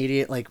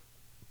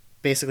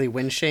basically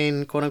when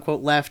Shane, quote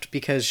unquote, left,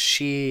 because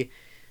she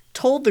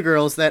told the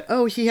girls that,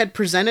 he had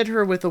presented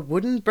her with a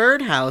wooden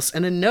birdhouse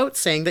and a note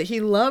saying that he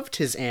loved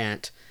his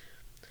aunt.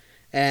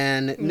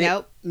 And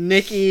Nope.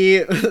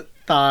 Nikki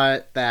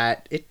thought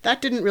that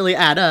that didn't really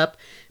add up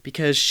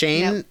because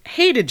Shane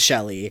hated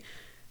Shelley,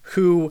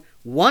 who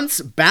once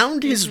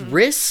bound his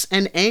wrists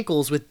and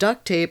ankles with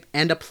duct tape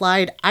and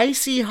applied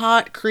icy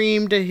hot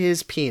cream to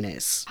his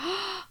penis.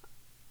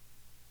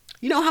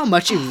 You know how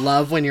much you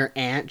love when your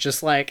aunt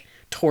just,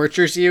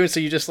 tortures you, and so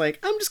you just, I'm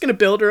just gonna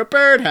build her a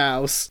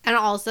birdhouse. And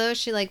also,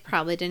 she,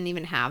 probably didn't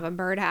even have a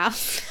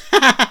birdhouse.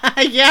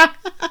 Yeah.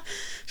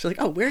 She's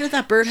like, where did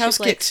that birdhouse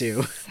get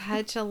to?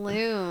 Such a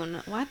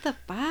loon. What the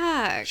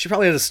fuck? She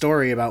probably has a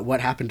story about what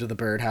happened to the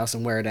birdhouse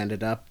and where it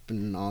ended up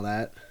and all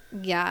that.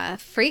 Yeah,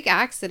 freak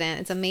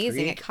accident. It's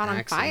amazing. Freak It caught on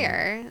accident.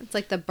 fire. It's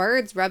like the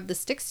birds rubbed the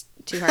sticks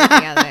too hard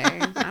together.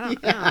 I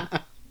don't know.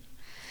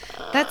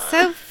 That's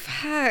so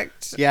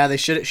fucked. Yeah,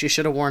 she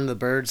should have warned the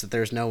birds that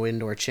there's no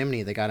indoor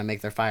chimney. They got to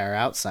make their fire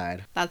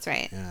outside. That's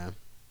right. Yeah.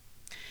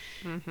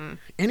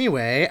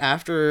 Anyway,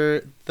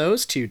 after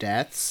those two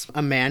deaths,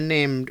 a man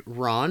named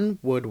Ronald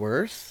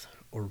Woodworth,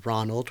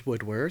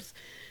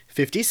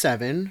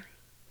 57,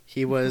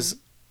 he was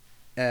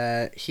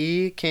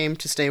he came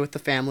to stay with the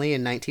family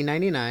in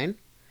 1999.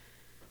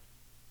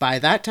 By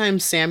that time,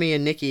 Sammy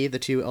and Nikki, the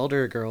two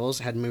elder girls,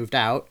 had moved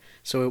out,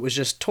 so it was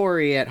just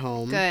Tori at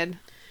home. Good.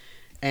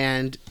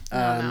 And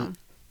no.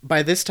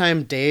 by this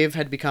time, Dave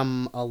had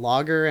become a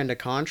logger and a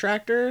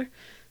contractor,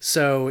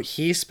 so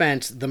he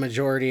spent the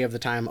majority of the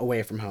time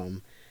away from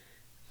home.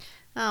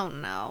 Oh,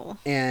 no.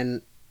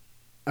 And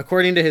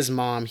according to his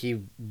mom,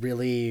 he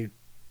really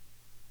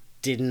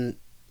didn't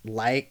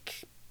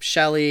like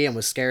Shelley and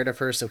was scared of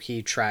her, so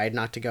he tried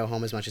not to go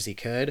home as much as he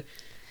could.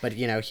 But,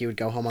 he would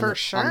go home on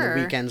the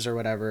weekends or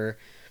whatever.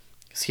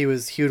 'Cause he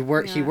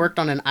worked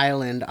on an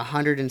island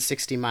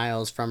 160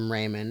 miles from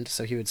Raymond,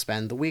 so he would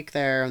spend the week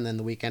there and then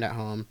the weekend at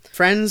home.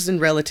 Friends and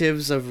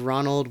relatives of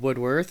Ronald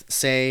Woodworth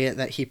say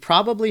that he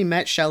probably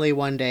met Shelley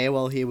one day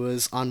while he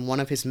was on one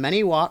of his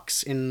many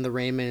walks in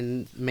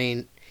Raymond's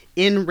main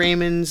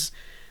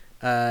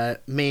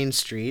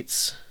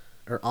streets,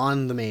 or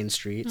on the main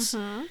streets,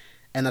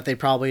 and that they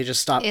probably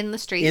just stopped in the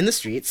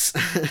streets.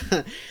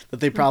 that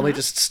they probably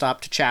just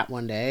stopped to chat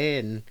one day,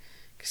 and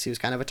because he was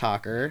kind of a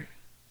talker.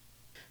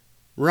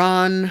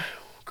 Ron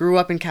grew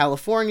up in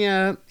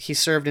California. He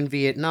served in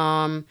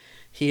Vietnam.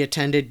 He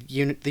attended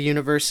the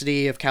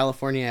University of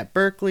California at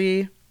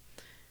Berkeley.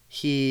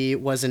 He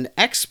was an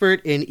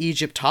expert in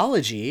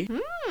Egyptology.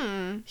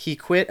 He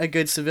quit a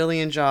good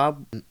civilian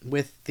job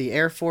with the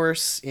Air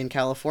Force in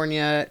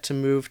California to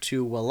move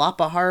to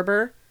Walapa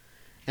Harbor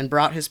and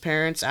brought his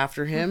parents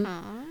after him.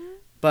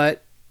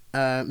 But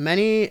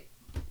many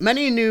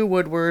knew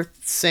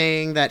Woodworth,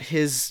 saying that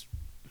his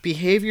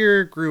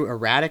behavior grew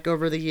erratic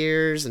over the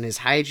years and his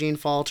hygiene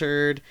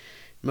faltered.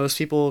 Most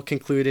people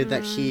concluded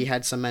that he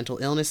had some mental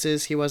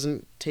illnesses he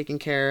wasn't taking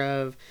care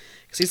of.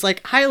 Because he's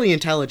highly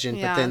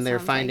intelligent, but then they're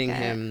finding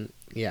him,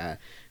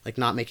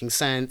 not making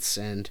sense.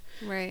 And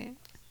Right.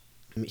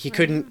 he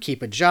couldn't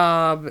keep a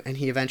job, and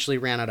he eventually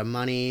ran out of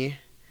money.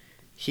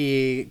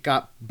 He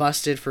got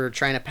busted for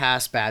trying to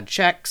pass bad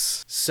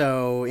checks.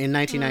 So in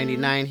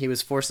 1999, he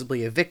was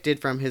forcibly evicted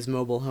from his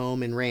mobile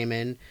home in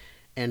Raymond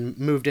and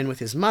moved in with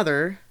his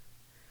mother.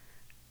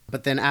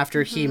 But then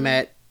after he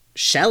met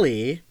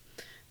Shelley,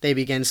 they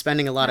began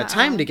spending a lot of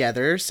time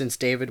together since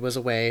David was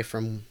away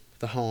from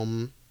the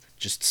home,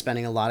 just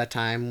spending a lot of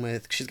time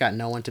with... She's got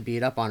no one to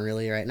beat up on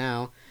really right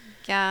now.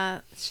 Yeah,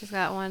 she's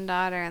got one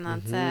daughter and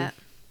that's it.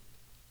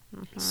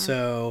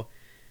 So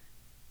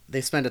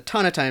they spent a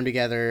ton of time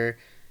together.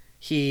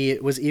 He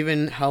was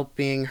even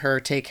helping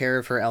her take care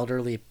of her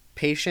elderly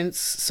patients.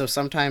 So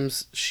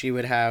sometimes she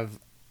would have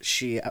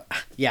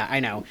yeah, I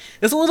know.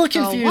 It's a little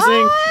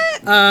confusing.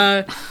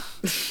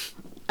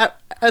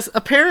 As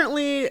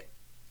apparently,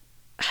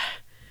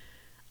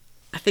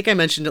 I think I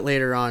mentioned it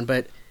later on,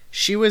 but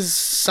she was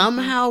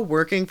somehow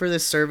working for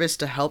this service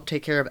to help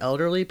take care of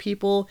elderly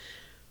people,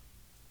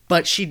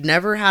 but she'd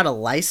never had a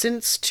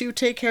license to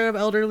take care of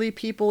elderly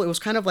people. It was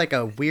kind of like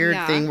a weird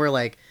thing where,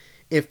 like,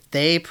 if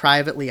they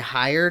privately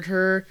hired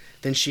her,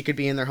 then she could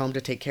be in their home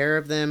to take care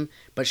of them,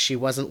 but she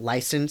wasn't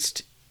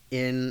licensed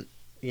in,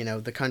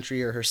 the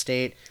country or her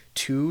state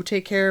to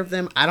take care of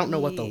them. I don't know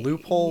what the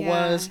loophole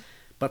was,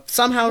 but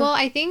somehow... Well,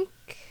 I think...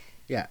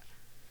 Yeah.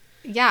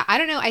 Yeah, I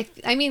don't know.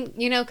 I mean,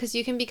 because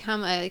you can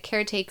become a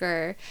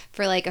caretaker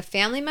for, like, a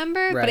family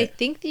member, but I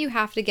think that you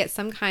have to get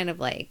some kind of,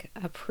 like,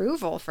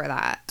 approval for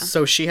that.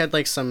 So she had,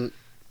 like, some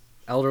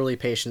elderly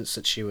patients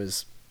that she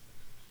was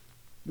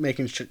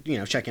making sure,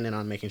 checking in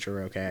on, making sure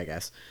we're okay, I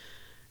guess.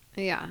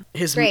 Yeah.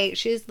 Great.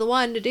 She's the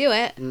one to do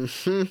it.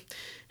 Mm-hmm.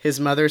 His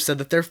mother said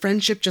that their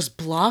friendship just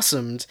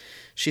blossomed.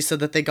 She said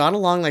that they got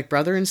along like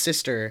brother and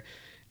sister.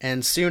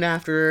 And soon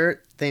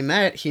after they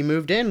met, he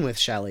moved in with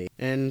Shelley.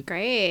 And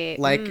great.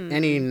 Like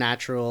any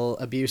natural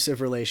abusive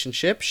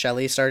relationship,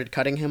 Shelley started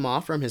cutting him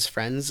off from his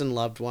friends and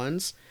loved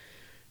ones.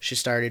 She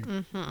started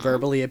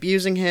verbally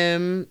abusing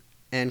him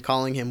and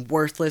calling him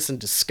worthless and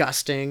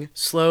disgusting.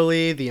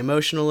 Slowly, the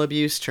emotional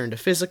abuse turned to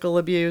physical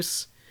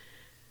abuse.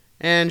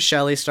 And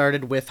Shelley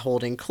started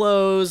withholding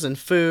clothes and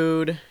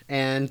food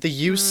and the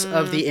use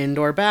of the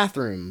indoor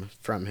bathroom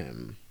from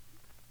him.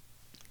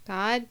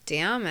 God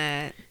damn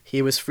it.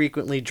 He was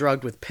frequently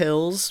drugged with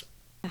pills.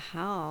 The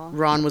hell?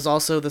 Ron was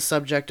also the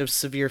subject of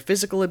severe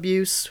physical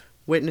abuse.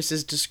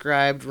 Witnesses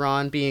described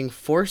Ron being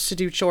forced to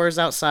do chores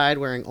outside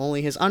wearing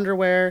only his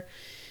underwear.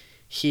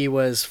 He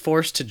was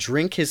forced to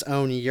drink his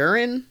own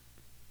urine.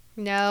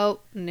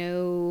 No.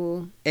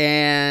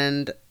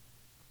 And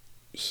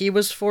he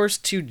was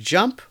forced to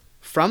jump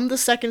from the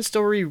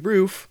second-story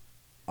roof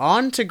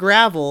onto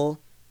gravel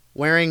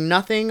wearing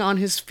nothing on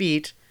his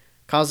feet,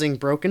 causing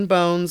broken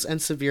bones and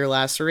severe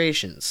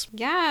lacerations.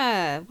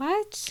 Yeah,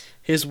 what?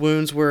 His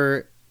wounds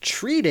were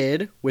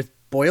treated with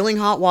boiling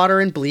hot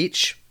water and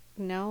bleach.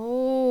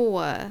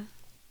 No.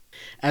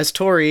 As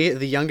Tori,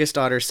 the youngest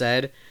daughter,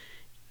 said,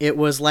 it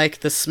was like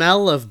the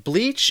smell of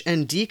bleach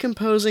and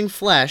decomposing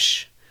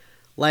flesh,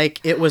 like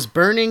it was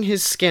burning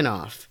his skin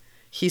off.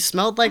 He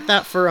smelled like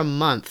that for a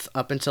month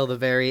up until the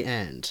very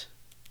end.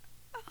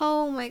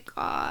 Oh my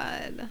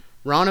God.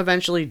 Ron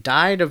eventually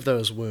died of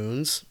those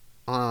wounds.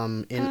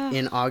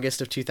 In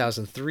August of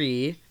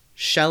 2003,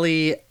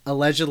 Shelley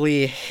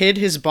allegedly hid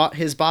his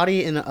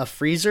body in a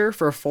freezer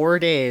for 4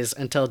 days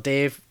until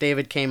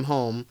David came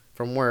home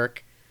from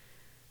work.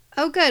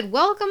 Oh, good.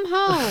 Welcome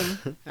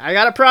home. I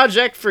got a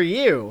project for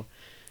you.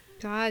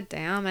 God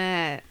damn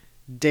it.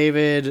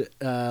 David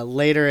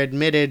later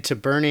admitted to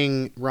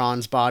burying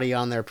Ron's body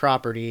on their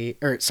property,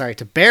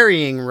 to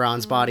burying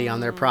Ron's body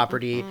on their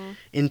property,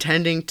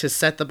 intending to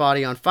set the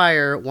body on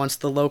fire once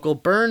the local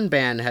burn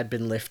ban had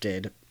been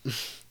lifted.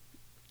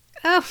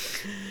 Oh,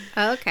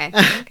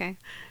 okay.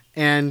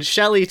 And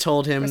Shelley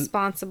told him...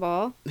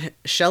 Responsible.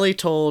 Shelley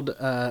told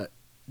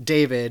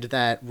David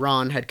that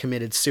Ron had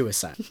committed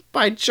suicide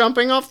by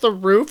jumping off the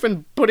roof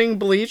and putting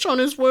bleach on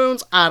his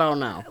wounds. I don't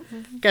know.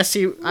 Guess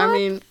I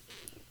mean,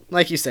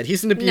 like you said,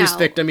 he's an abuse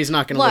victim. He's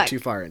not going to look too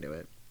far into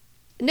it.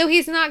 No,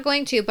 he's not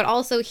going to, but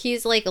also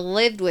he's, like,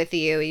 lived with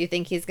you. You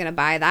think he's going to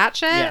buy that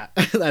shit? Yeah,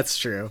 that's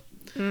true.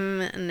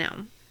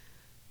 No.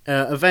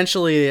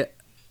 Eventually,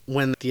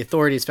 when the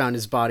authorities found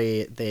his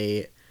body,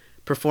 they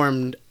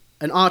performed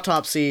an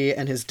autopsy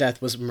and his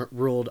death was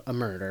ruled a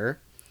murder.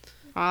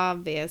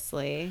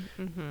 Obviously.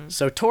 Mm-hmm.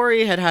 So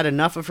Tori had had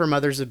enough of her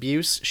mother's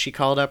abuse. She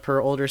called up her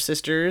older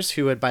sisters,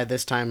 who had by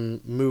this time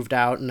moved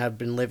out and had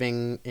been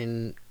living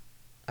in...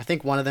 I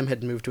think one of them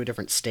had moved to a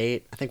different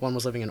state. I think one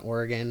was living in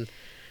Oregon.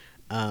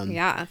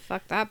 Yeah,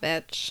 fuck that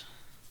bitch.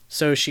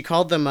 So she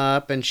called them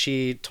up and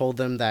she told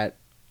them that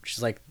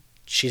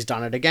she's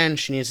done it again.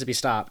 She needs to be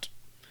stopped.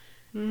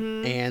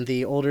 Mm-hmm. And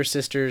the older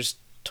sisters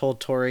told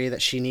Tori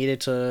that she needed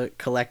to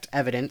collect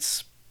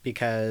evidence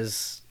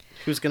because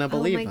who's going to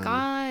believe them? Oh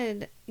my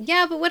God.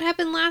 Yeah, but what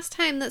happened last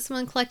time that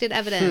someone collected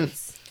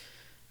evidence?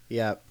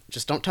 Yeah,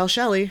 just don't tell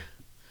Shelley.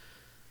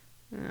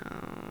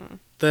 Oh.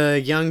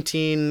 The young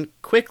teen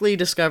quickly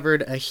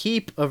discovered a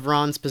heap of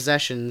Ron's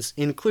possessions,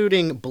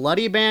 including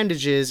bloody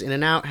bandages in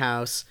an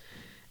outhouse,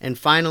 and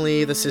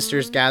finally the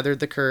sisters gathered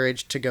the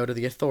courage to go to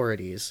the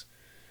authorities.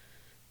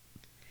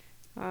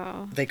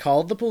 Oh. They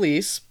called the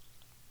police.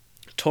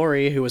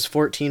 Tori, who was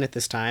 14 at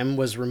this time,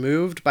 was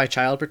removed by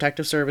Child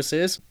Protective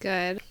Services.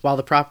 Good. While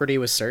the property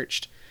was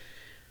searched.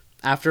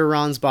 After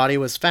Ron's body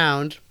was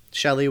found,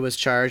 Shelley was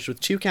charged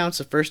with 2 counts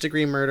of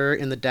first-degree murder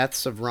in the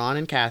deaths of Ron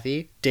and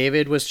Kathy.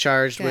 David was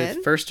charged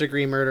with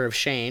first-degree murder of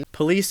Shane.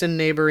 Police in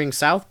neighboring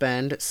South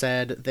Bend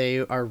said they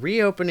are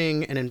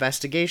reopening an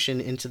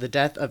investigation into the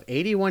death of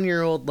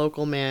 81-year-old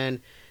local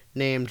man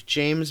named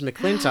James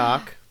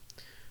McClintock.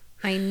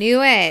 I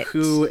knew it.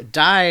 Who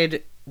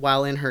died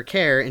while in her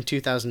care in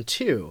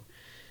 2002.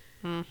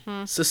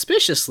 Mm-hmm.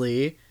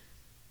 Suspiciously,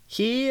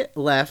 He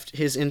left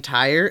his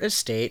entire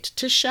estate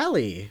to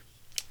Shelley.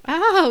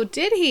 Oh,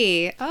 did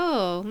he?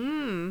 Oh,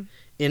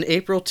 In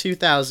April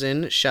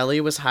 2000, Shelley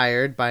was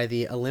hired by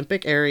the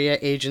Olympic Area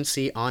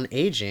Agency on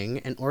Aging,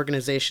 an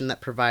organization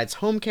that provides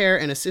home care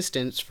and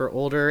assistance for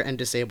older and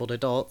disabled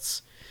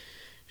adults.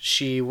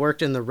 She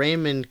worked in the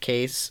Raymond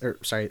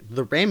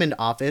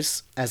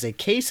office as a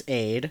case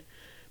aide,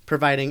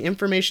 providing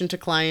information to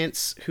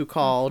clients who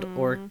called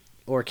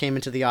or came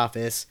into the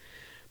office,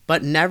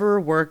 but never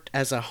worked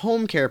as a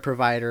home care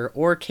provider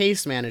or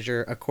case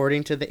manager,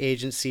 according to the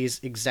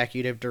agency's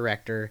executive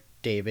director,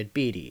 David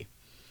Beatty.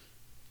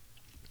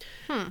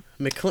 so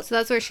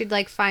that's where she'd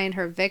like find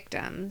her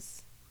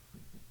victims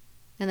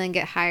and then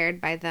get hired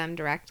by them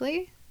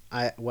directly?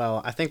 I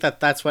think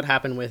that's what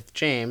happened with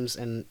James,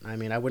 and I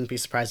mean, I wouldn't be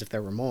surprised if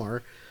there were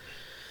more.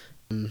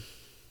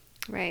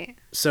 Right.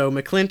 So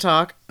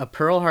McClintock, a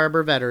Pearl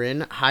Harbor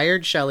veteran,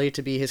 hired Shelley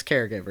to be his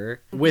caregiver.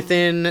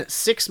 Within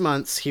 6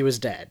 months, he was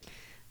dead.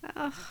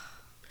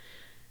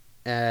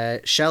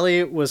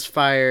 Shelley was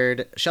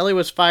fired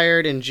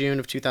in June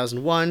of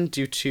 2001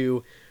 due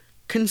to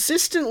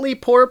consistently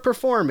poor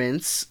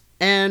performance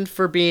and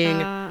for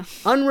being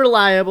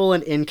unreliable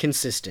and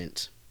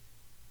inconsistent.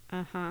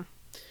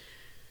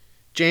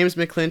 James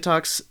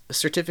McClintock's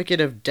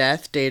certificate of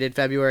death, dated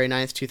February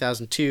 9th,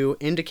 2002,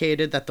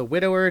 indicated that the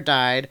widower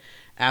died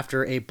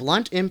after a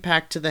blunt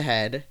impact to the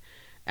head.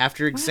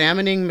 After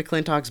examining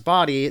McClintock's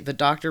body, the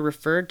doctor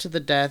referred the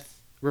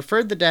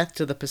death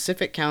to the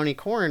Pacific County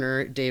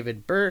coroner,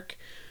 David Burke,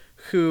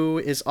 who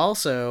is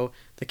also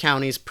the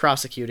county's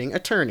prosecuting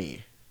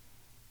attorney.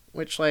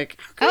 Which, like,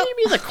 how can you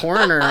be the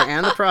coroner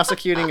and the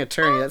prosecuting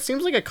attorney? That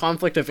seems like a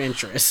conflict of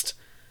interest.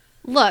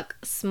 Look,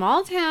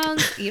 small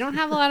towns, you don't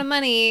have a lot of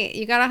money.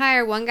 You gotta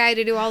hire one guy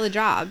to do all the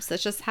jobs.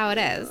 That's just how it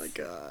is. Oh, my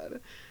God.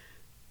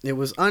 It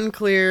was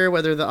unclear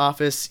whether the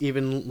office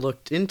even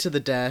looked into the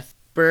death.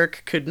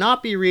 Burke could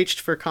not be reached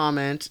for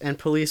comment, and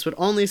police would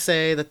only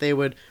say that they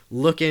would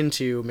look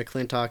into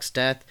McClintock's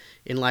death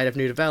in light of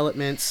new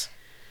developments.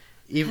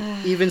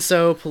 Even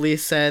so,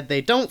 police said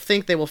they don't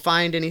think they will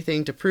find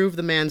anything to prove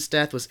the man's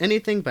death was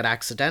anything but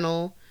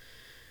accidental.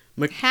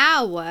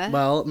 How?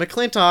 Well,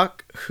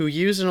 McClintock, who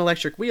used an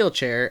electric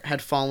wheelchair,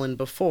 had fallen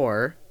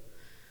before.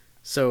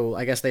 So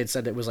I guess they'd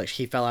said it was like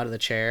he fell out of the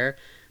chair.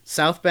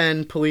 South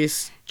Bend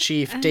Police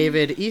Chief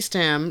David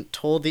Eastham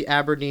told the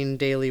Aberdeen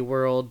Daily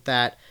World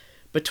that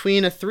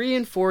between a 3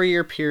 and 4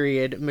 year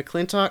period,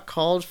 McClintock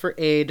called for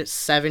aid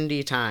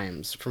 70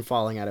 times from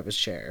falling out of his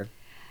chair.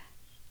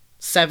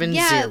 70.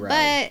 Yeah,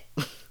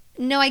 but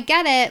no, I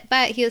get it,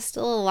 but he was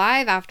still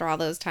alive after all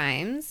those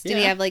times. Did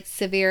he have like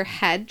severe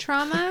head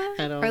trauma?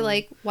 Or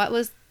like what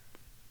was,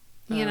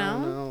 you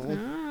know?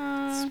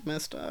 It's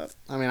messed up.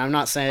 I mean, I'm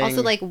not saying.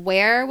 Also, like,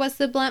 where was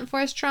the blunt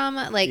force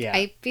trauma? Like, Yeah.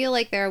 I feel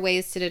like there are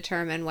ways to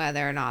determine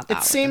whether or not that It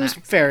was seems an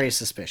accident. very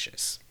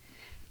suspicious,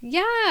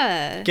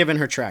 Yeah. given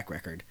her track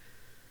record.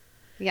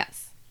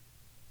 Yes.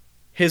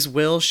 His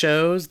will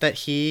shows that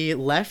he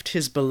left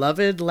his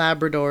beloved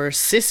Labrador,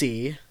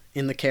 Sissy,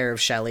 in the care of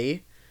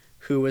Shelley,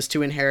 who was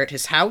to inherit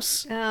his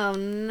house. Oh,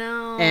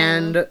 no.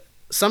 And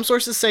some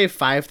sources say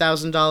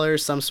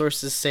 $5,000. Some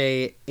sources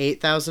say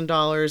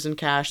 $8,000 in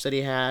cash that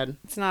he had.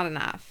 It's not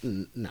enough.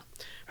 No.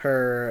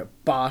 Her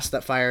boss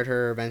that fired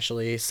her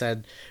eventually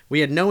said, "We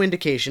had no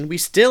indication. We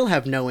still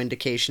have no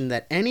indication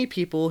that any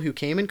people who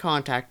came in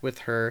contact with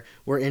her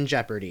were in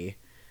jeopardy."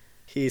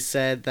 He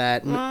said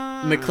that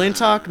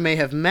McClintock may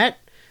have met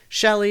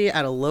Shelley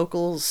at a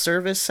local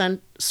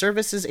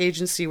services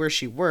agency where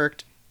she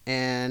worked,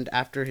 and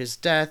after his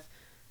death,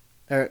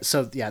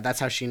 that's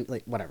how she,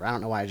 like, whatever. I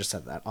don't know why I just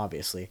said that,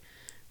 obviously.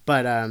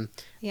 But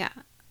Yeah.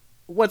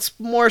 what's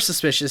more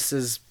suspicious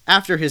is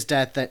after his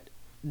death that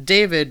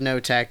David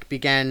Notek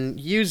began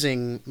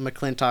using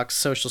McClintock's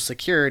social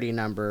security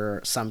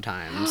number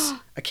sometimes,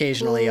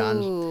 occasionally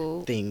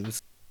on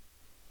things.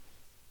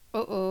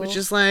 Uh-oh. Which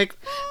is like...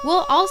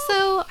 Well,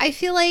 also, I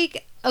feel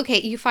like,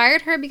 okay, you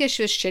fired her because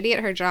she was shitty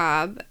at her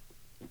job,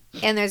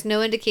 and there's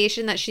no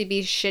indication that she'd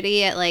be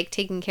shitty at, like,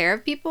 taking care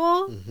of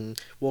people. Mm-hmm.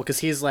 Well, because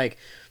he's like,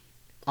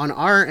 on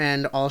our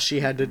end, all she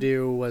had to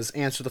do was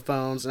answer the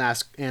phones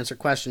and answer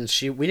questions.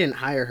 We didn't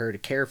hire her to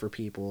care for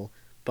people,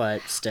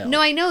 but still.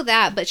 No, I know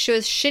that, but she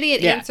was shitty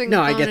at answering the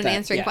phone and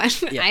answering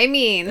questions. Yeah. I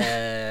mean.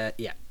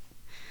 Yeah.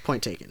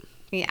 Point taken.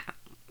 Yeah.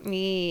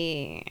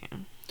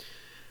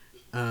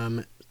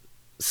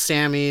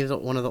 Sammy,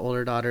 one of the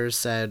older daughters,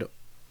 said,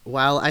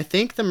 "While I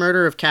think the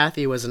murder of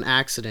Kathy was an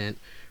accident,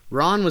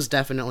 Ron was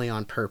definitely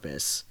on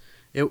purpose.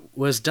 It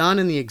was done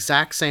in the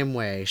exact same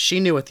way.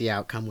 She knew what the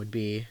outcome would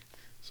be."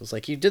 So it's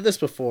like, you did this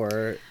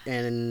before,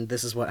 and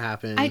this is what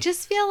happened. I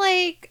just feel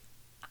like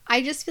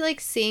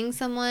seeing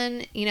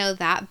someone, you know,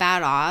 that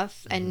bad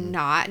off and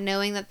not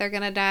knowing that they're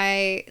gonna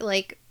die,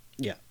 like,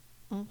 yeah,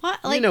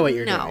 what? Like, you know what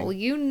you're no, doing.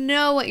 you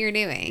know what you're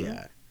doing.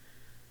 Yeah.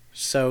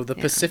 So the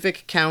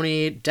Pacific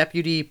County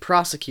deputy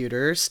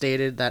prosecutor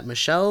stated that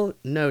Michelle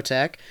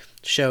Notek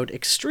showed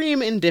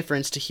extreme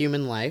indifference to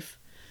human life.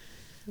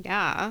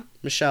 Yeah.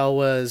 Michelle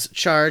was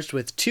charged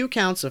with 2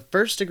 counts of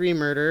first-degree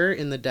murder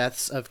in the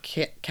deaths of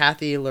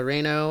Kathy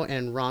Loreno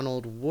and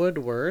Ronald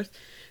Woodworth.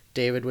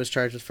 David was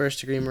charged with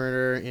first-degree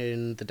murder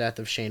in the death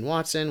of Shane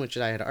Watson, which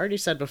I had already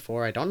said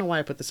before. I don't know why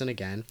I put this in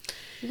again.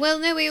 Well,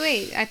 no,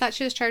 wait. I thought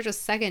she was charged with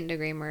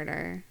second-degree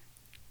murder.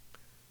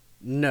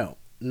 No,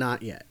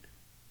 not yet.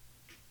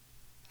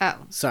 Oh.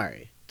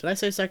 Sorry. Did I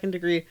say second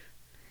degree?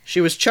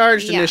 She was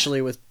charged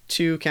initially with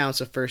 2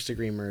 counts of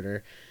first-degree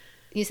murder.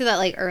 You said that,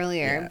 like,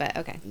 earlier, but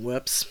okay.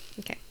 Whoops.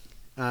 Okay.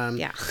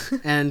 Yeah.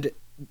 And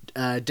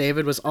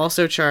David was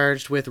also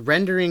charged with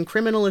rendering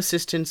criminal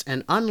assistance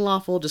and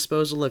unlawful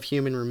disposal of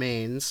human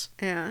remains.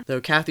 Yeah. Though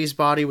Kathy's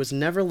body was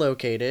never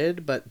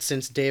located, but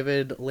since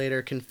David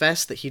later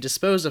confessed that he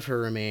disposed of her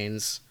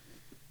remains,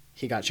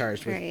 he got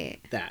charged with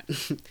that.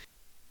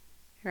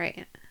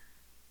 Right.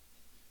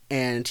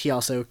 And he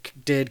also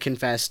did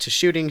confess to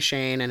shooting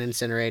Shane and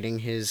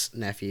incinerating his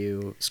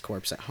nephew's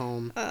corpse at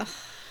home. Ugh.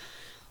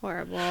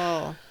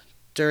 Horrible.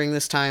 During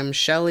this time,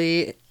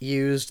 Shelley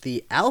used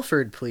the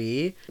Alford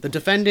plea. The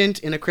defendant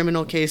in a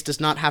criminal case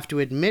does not have to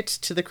admit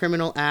to the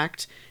criminal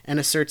act and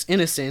asserts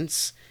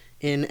innocence.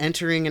 In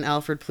entering an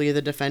Alford plea,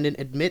 the defendant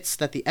admits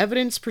that the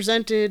evidence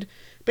presented...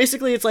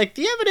 Basically, it's like,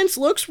 the evidence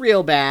looks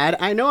real bad.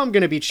 I know I'm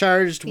going to be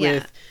charged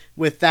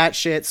with that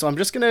shit, so I'm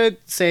just going to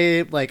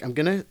say, like, I'm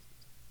going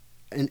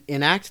to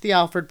enact the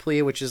Alford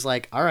plea, which is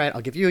like, all right,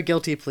 I'll give you a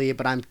guilty plea,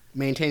 but I'm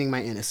maintaining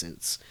my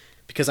innocence.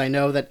 Because I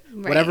know that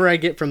whatever I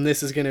get from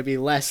this is going to be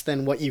less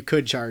than what you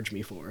could charge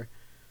me for.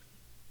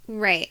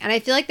 Right. And I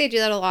feel like they do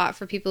that a lot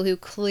for people who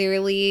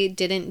clearly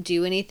didn't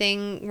do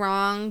anything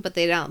wrong, but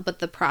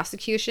the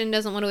prosecution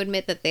doesn't want to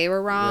admit that they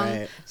were wrong.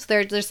 Right. So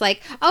they're just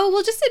like, oh,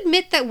 we'll just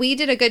admit that we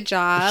did a good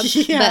job,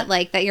 but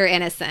like that you're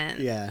innocent.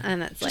 Yeah.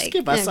 And it's just like,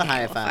 give us a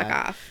high five. Fuck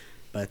off.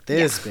 But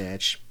this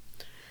bitch.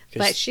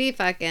 But she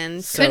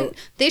fucking couldn't.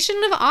 They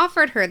shouldn't have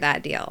offered her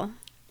that deal.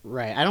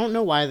 Right. I don't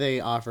know why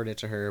they offered it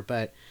to her,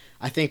 but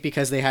I think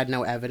because they had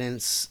no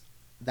evidence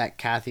that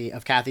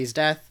Kathy's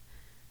death,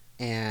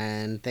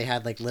 and they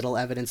had like little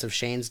evidence of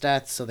Shane's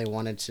death, so they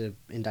wanted to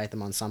indict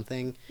them on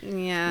something.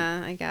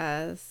 Yeah, I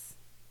guess.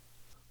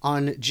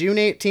 On June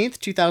 18th,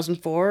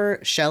 2004,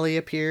 Shelley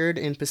appeared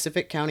in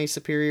Pacific County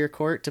Superior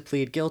Court to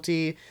plead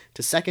guilty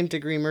to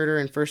second-degree murder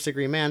and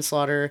first-degree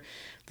manslaughter.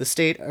 The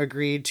state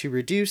agreed to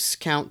reduce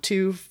count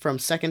 2 from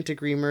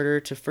second-degree murder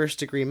to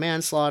first-degree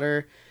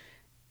manslaughter,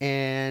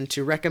 and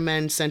to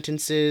recommend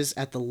sentences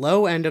at the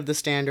low end of the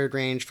standard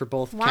range for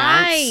both counts.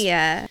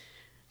 Why?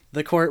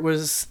 The court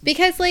was...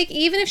 Because, like,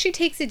 even if she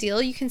takes a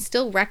deal, you can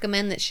still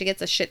recommend that she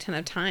gets a shit ton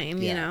of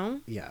time, you know?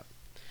 Yeah.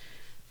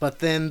 But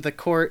then the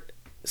court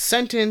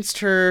sentenced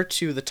her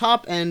to the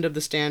top end of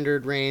the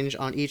standard range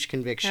on each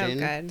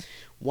conviction. Oh, good.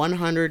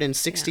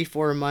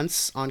 164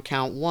 months on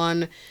count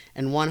 1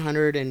 and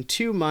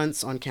 102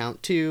 months on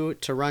count 2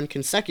 to run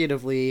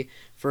consecutively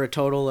for a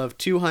total of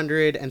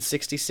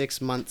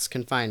 266 months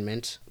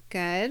confinement.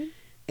 Good.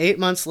 8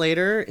 months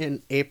later,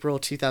 in April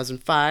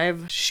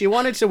 2005, she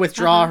wanted to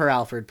withdraw her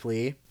Alford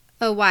plea.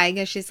 Oh, why?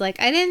 Because she's like,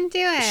 I didn't do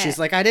it. She's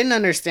like, I didn't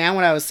understand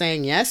what I was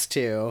saying yes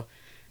to.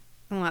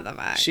 What the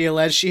fuck? She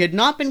alleged she had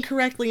not been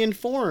correctly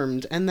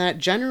informed and that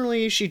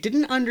generally she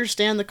didn't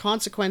understand the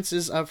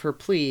consequences of her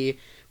plea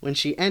when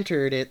she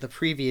entered it the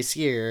previous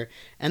year,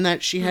 and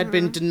that she had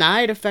been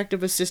denied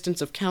effective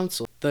assistance of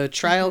counsel. The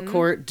trial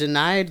court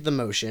denied the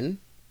motion.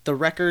 The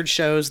record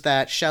shows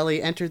that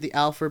Shelley entered the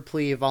Alford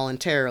plea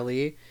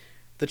voluntarily.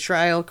 The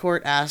trial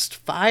court asked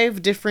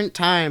 5 different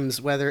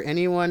times whether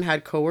anyone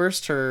had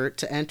coerced her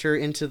to enter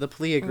into the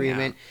plea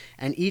agreement,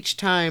 and each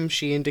time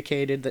she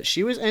indicated that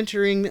she was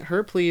entering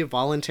her plea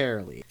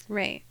voluntarily.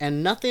 Right.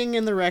 And nothing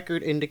in the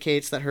record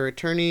indicates that her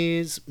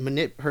attorney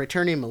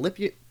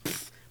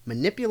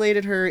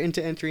manipulated her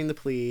into entering the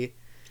plea.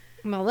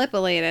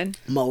 Manipulated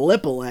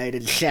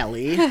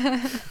Shelley.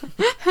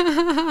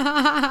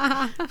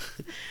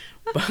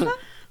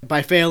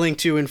 By failing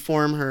to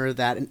inform her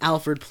that an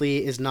Alford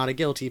plea is not a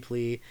guilty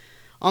plea.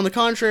 On the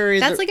contrary...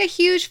 That's like a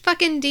huge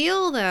fucking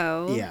deal,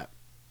 though. Yeah.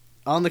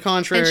 On the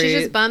contrary... And she's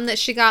just bummed that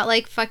she got,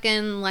 like,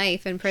 fucking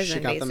life in prison,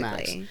 she got basically. The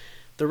max.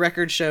 The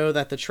records show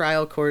that the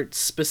trial court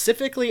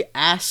specifically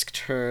asked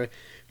her,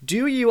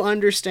 do you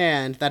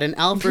understand that an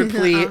Alford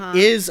plea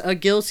is a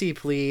guilty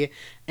plea,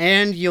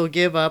 and you'll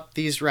give up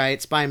these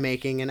rights by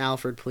making an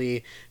Alford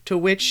plea? To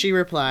which she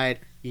replied,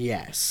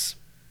 yes.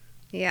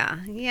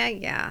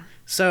 Yeah.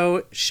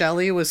 So,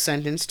 Shelley was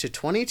sentenced to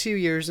 22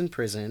 years in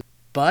prison,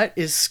 but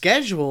is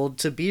scheduled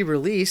to be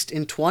released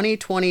in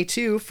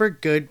 2022 for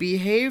good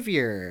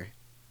behavior.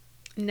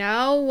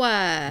 No.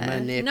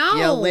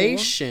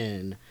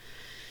 Manipulation. No.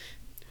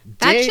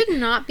 That should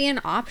not be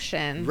an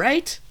option.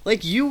 Right?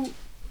 Like, you...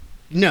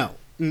 No.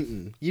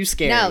 Mm-mm. You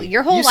scary. No,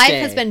 your whole life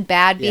has been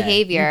bad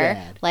behavior.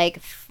 Bad. Like,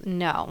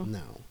 no.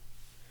 No.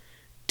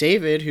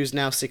 David, who's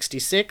now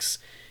 66...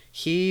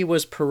 He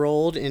was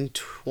paroled in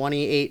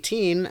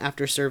 2018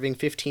 after serving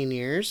 15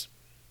 years.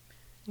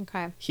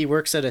 Okay. He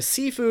works at a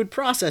seafood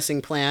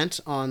processing plant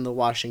on the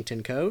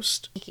Washington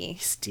coast. Stinky.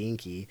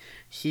 Stinky.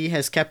 He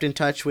has kept in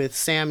touch with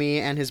Sammy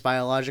and his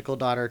biological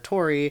daughter,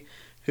 Tori,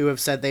 who have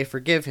said they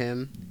forgive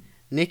him.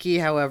 Nikki,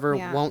 however,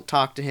 won't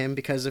talk to him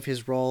because of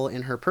his role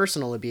in her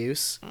personal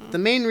abuse. The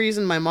main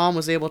reason my mom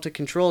was able to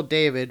control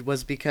David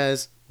was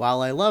because,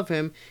 while I love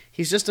him,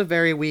 he's just a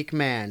very weak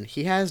man.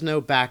 He has no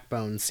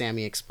backbone,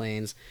 Sammy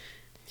explains.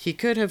 He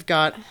could have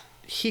got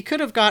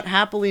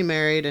happily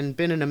married and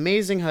been an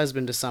amazing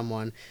husband to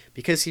someone,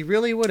 because he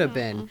really would have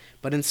been,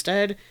 but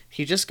instead,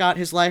 he just got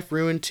his life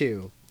ruined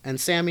too. And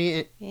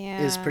Sammy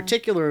is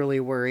particularly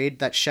worried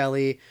that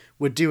Shelley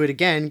would do it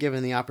again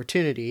given the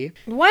opportunity.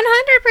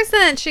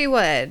 100% she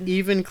would.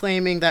 Even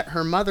claiming that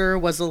her mother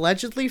was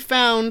allegedly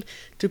found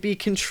to be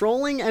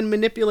controlling and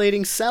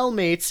manipulating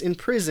cellmates in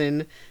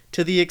prison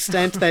to the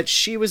extent that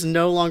she was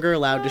no longer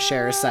allowed to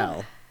share a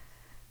cell.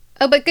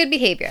 Oh, but good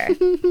behavior.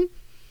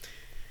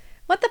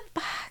 What the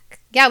fuck?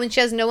 Yeah, when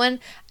she has no one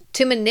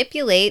to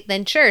manipulate,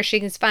 then sure,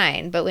 she's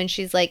fine. But when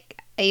she's like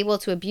able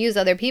to abuse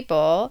other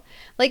people,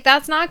 like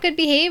that's not good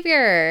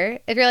behavior.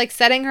 If you're like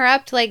setting her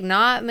up to like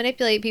not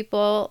manipulate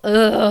people,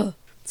 ugh.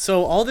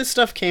 So all this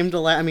stuff came to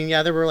light. I mean,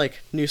 yeah, there were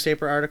like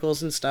newspaper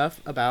articles and stuff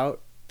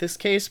about this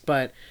case,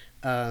 but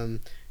the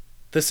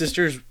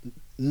sisters,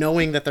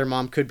 knowing that their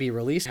mom could be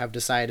released, have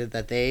decided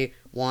that they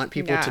want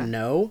people to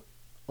know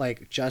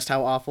like just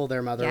how awful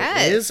their mother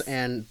is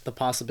and the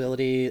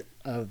possibility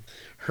of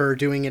her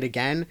doing it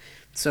again.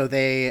 So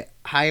they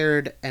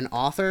hired an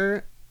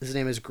author. His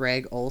name is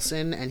Greg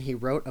Olson, and he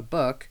wrote a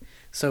book.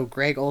 So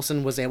Greg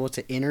Olson was able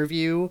to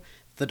interview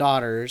the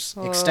daughters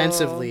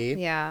extensively.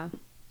 Yeah.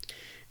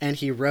 And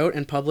he wrote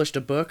and published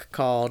a book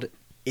called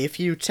If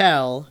You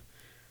Tell,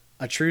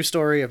 A True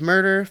Story of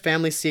Murder,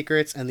 Family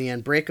Secrets, and the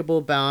Unbreakable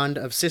Bond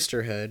of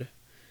Sisterhood.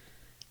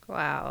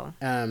 Wow.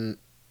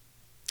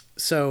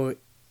 So,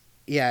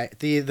 yeah,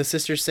 the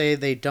sisters say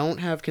they don't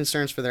have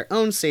concerns for their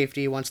own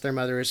safety once their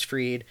mother is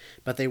freed,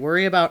 but they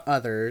worry about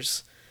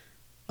others.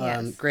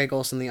 Yes. Greg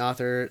Olson, the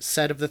author,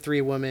 said of the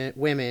three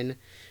women,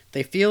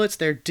 they feel it's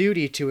their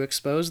duty to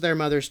expose their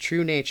mother's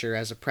true nature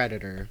as a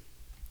predator.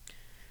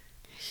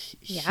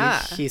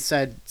 Yeah. He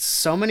said,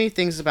 so many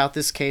things about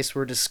this case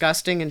were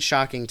disgusting and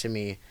shocking to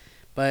me,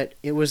 but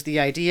it was the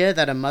idea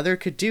that a mother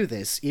could do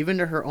this, even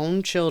to her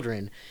own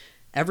children.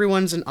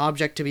 Everyone's an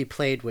object to be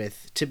played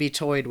with, to be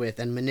toyed with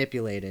and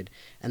manipulated,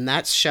 and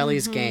that's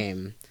Shelley's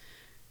game.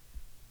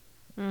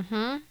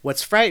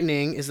 What's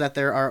frightening is that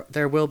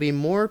there will be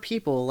more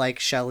people like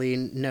Shelley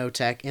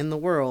Notek in the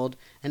world,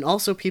 and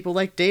also people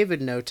like David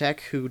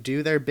Notek who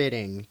do their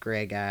bidding,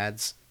 Greg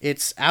adds.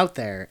 It's out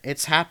there.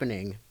 It's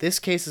happening. This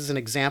case is an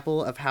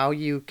example of how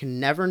you can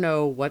never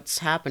know what's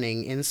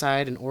happening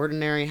inside an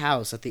ordinary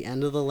house at the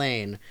end of the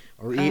lane,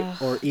 or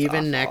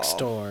even next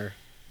door.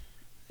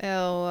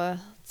 Oh,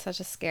 such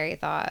a scary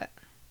thought.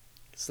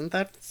 Isn't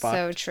that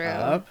fucked true.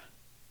 up?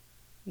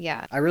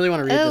 Yeah. I really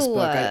want to read this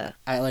book.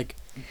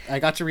 I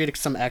got to read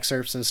some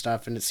excerpts and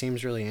stuff, and it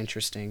seems really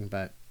interesting,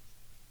 but...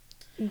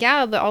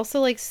 Yeah, but also,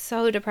 like,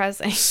 so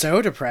depressing.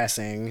 So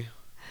depressing.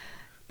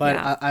 But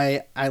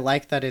yeah. I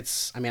like that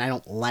it's... I mean, I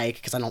don't like,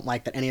 because I don't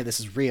like that any of this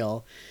is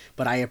real,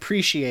 but I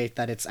appreciate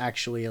that it's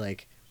actually,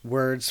 like,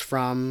 words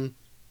from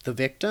the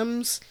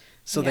victims,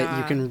 so that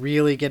you can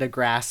really get a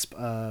grasp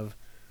of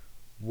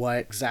what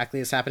exactly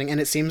is happening. And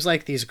it seems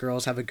like these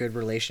girls have a good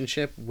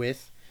relationship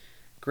with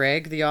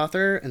Greg, the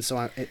author, and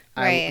so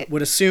I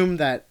would assume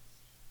that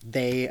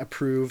they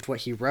approved what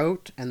he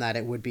wrote and that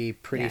it would be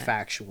pretty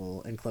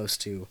factual and close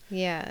to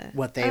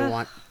what they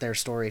want their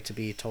story to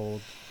be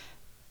told.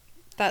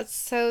 That's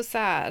so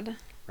sad.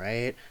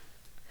 Right?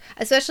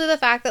 Especially the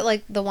fact that,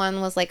 like, the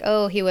one was like,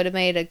 oh, he would have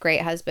made a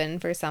great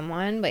husband for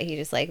someone, but he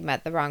just, like,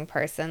 met the wrong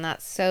person.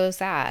 That's so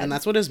sad. And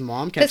that's what his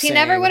mom kept saying. Because he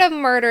never would have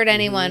murdered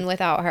anyone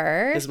without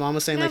her. His mom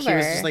was saying, like, he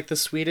was just, like, the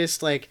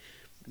sweetest, like,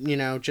 you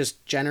know,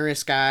 just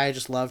generous guy,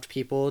 just loved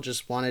people,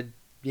 just wanted,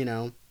 you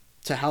know,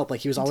 to help. Like,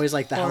 he was always,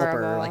 like, the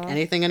helper. Like,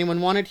 anything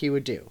anyone wanted, he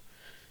would do.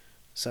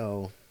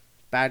 So,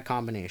 bad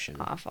combination.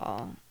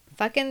 Awful.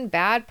 Fucking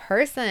bad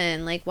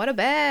person. Like, what a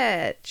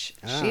bitch.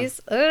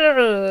 She's...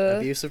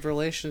 Abusive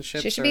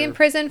relationships. She should be in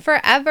prison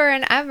forever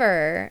and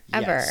ever.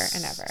 Ever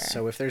and ever.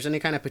 So, if there's any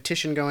kind of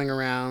petition going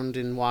around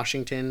in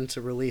Washington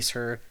to release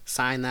her,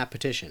 sign that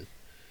petition.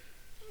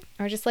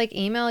 Or just, like,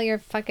 email your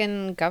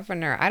fucking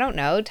governor. I don't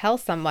know. Tell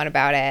someone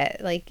about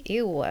it. Like,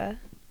 ew.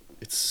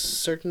 It's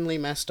certainly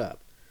messed up.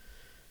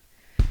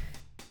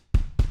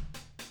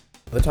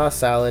 The tossed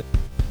salad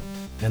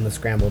and the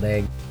scrambled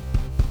egg.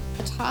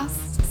 A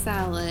tossed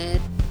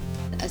salad,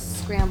 a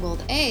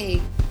scrambled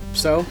egg.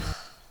 So,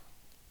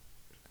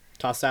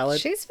 tossed salad?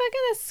 She's fucking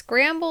a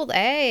scrambled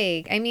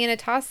egg. I mean, a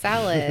tossed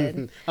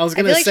salad. I was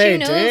going to say, she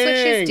knows what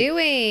she's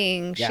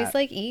doing. Yeah. She's,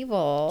 like,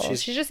 evil.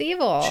 She's just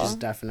evil. She's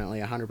definitely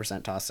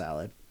 100% tossed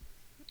salad.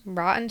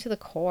 Rotten to the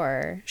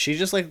core. She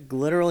just, like,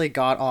 literally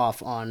got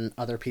off on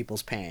other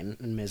people's pain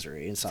and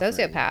misery and suffering.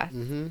 Sociopath.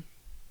 Mm-hmm.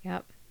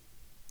 Yep.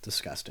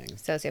 Disgusting.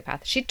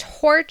 Sociopath. She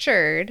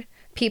tortured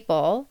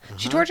people.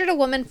 She tortured a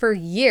woman for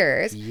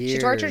years. She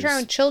tortured her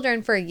own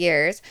children for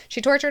years.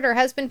 She tortured her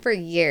husband for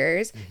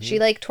years. She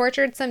like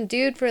tortured some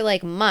dude for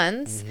like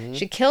months.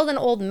 She killed an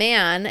old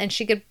man and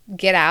she could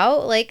get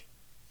out. Like,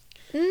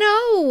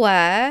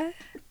 no.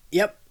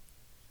 Yep.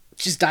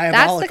 She's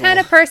diabolical. That's the kind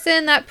of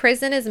person that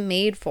prison is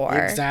made for.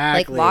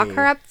 Exactly. Like, lock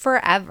her up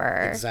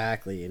forever.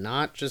 Exactly.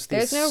 Not just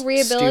There's these no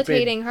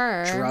rehabilitating stupid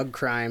her. drug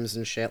crimes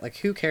and shit. Like,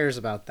 who cares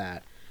about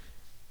that?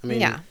 I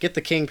mean, Yeah. get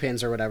the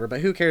kingpins or whatever,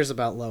 but who cares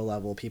about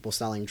low-level people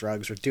selling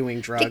drugs or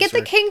doing drugs? Get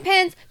the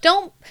kingpins.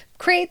 Don't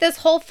create this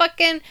whole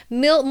fucking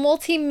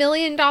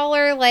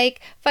multi-million-dollar, like,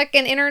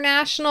 fucking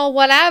international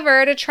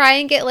whatever to try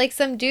and get, like,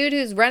 some dude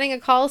who's running a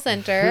call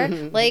center.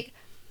 Like,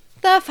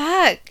 the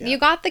fuck? Yeah. You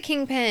got the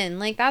kingpin.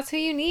 Like, that's who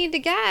you need to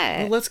get.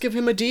 Well, let's give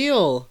him a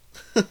deal.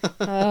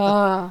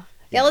 Yeah,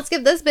 let's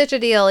give this bitch a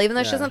deal, even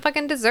though she Yeah. doesn't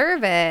fucking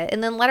deserve it.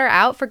 And then let her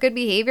out for good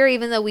behavior,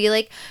 even though we,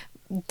 like,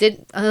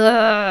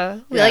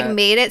 like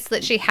made it so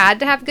that she had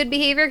to have good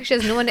behavior because she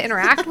has no one to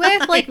interact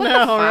with. Like, what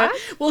the fuck?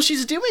 Right? Well,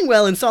 she's doing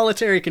well in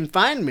solitary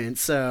confinement,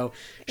 so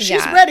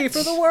she's Yeah. ready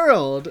for the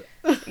world.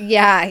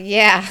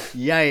 Yeah.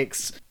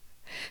 Yikes.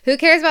 Who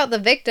cares about the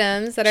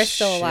victims that are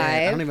still Shit,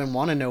 alive? I don't even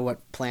want to know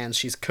what plans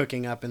she's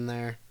cooking up in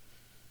there.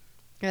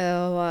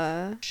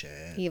 Oh,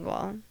 Shit.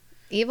 evil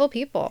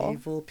people.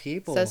 Evil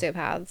people.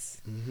 Sociopaths.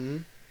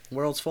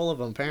 World's full of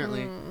them,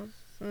 apparently.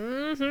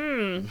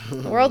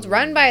 The world's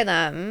run by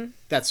them.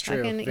 That's true.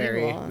 Fucking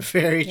Very, evil.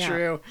 very Yeah.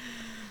 true.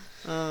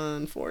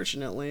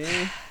 Unfortunately.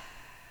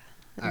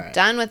 All right.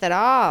 Done with it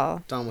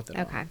all. Done with it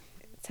all. Okay.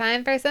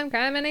 Time for some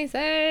criminy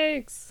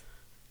sakes.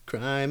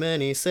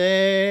 Criminy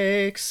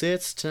sakes,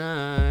 it's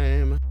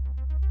time.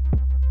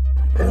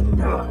 And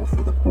now for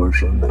the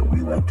portion that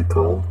we like to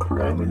call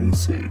Criminy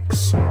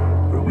Sakes,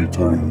 where we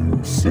tell you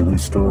silly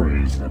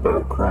stories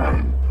about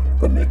crime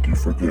that make you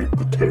forget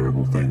the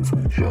terrible things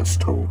we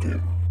just told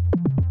you.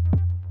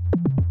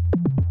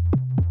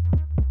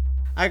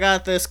 I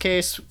got this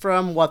case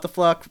from What the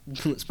Fluck.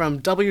 It's from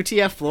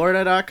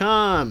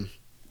WTFFlorida.com.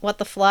 What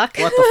the fluck?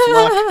 What the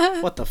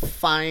fluck? What the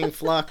fying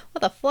fluck?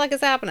 What the fuck is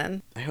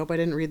happening? I hope I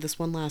didn't read this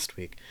one last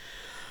week.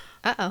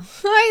 Uh-oh.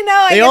 I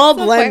know. They I get all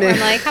to the point blend where in.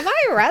 I'm like, have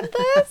I read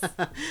this?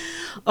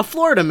 A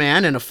Florida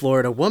man and a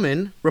Florida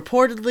woman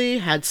reportedly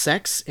had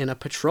sex in a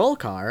patrol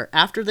car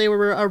after they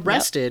were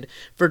arrested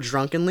for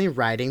drunkenly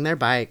riding their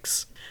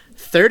bikes.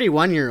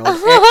 31-year-old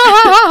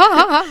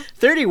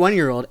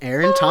 31-year-old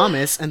Aaron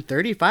Thomas and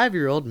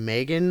 35-year-old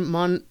Megan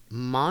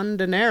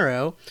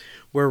Mondanero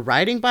were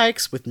riding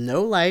bikes with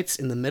no lights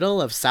in the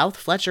middle of South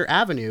Fletcher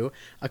Avenue,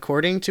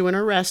 according to an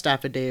arrest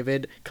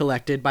affidavit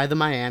collected by the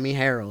Miami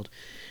Herald.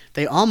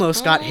 They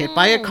almost got hit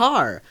by a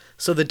car,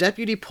 so the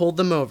deputy pulled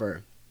them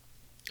over.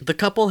 The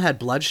couple had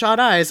bloodshot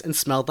eyes and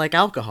smelled like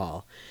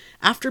alcohol.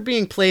 After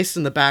being placed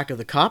in the back of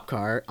the cop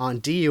car on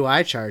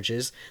DUI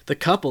charges, the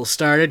couple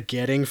started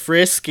getting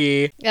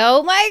frisky.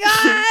 Oh my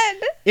god!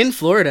 In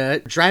Florida,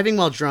 driving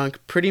while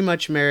drunk pretty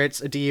much merits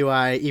a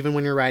DUI even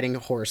when you're riding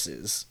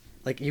horses.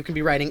 Like, you can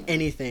be riding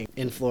anything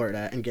in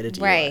Florida and get a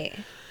DUI. Right.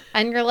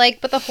 And you're like,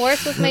 but the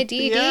horse was my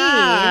DD.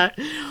 Yeah.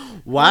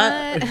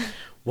 What?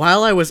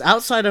 While I was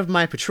outside of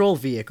my patrol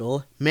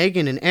vehicle,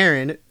 Megan and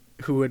Aaron,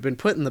 who had been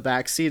put in the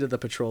back seat of the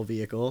patrol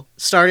vehicle,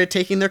 started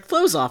taking their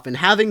clothes off and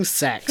having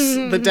sex,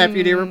 the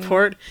deputy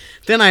report.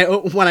 Then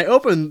when I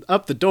opened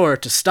up the door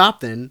to stop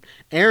them,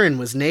 Aaron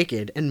was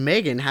naked and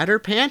Megan had her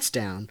pants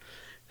down.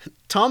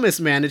 Thomas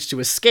managed to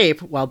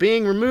escape while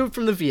being removed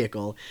from the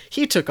vehicle.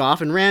 He took off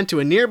and ran to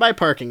a nearby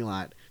parking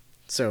lot.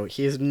 So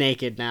he is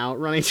naked now,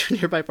 running to a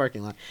nearby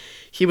parking lot.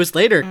 He was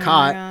later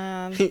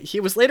caught. He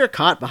was later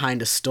caught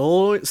behind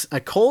a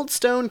Cold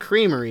Stone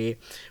Creamery,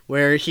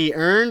 where he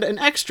earned an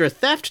extra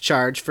theft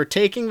charge for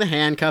taking the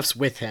handcuffs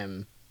with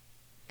him.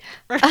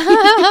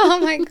 Oh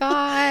my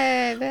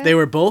god. They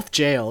were both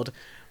jailed.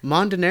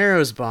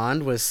 Mondanero's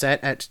bond was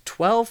set at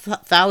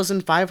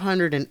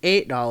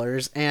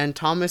 $12,508, and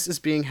Thomas is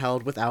being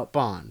held without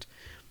bond.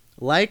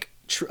 Like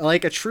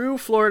a true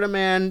Florida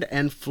man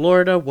and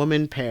Florida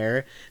woman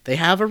pair, they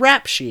have a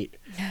rap sheet.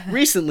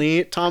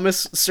 Recently,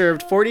 Thomas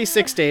served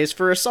 46 days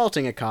for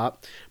assaulting a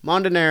cop.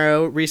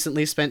 Mondanero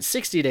recently spent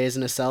 60 days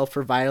in a cell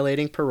for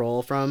violating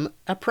parole from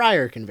a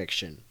prior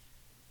conviction.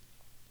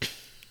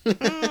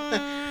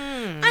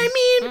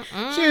 I mean,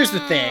 here's the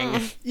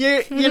thing.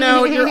 You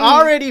know, you're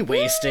already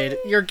wasted.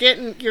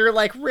 You're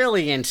like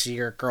really into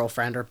your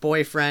girlfriend or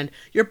boyfriend.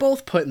 You're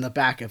both put in the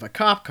back of a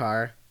cop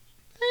car.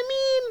 I mean.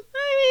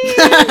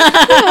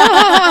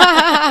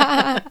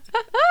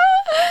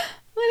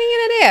 What are you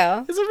gonna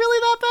do? Is it really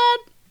that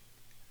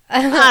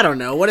bad? I don't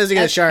know. What is he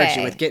gonna charge you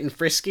Okay. with? Getting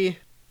frisky?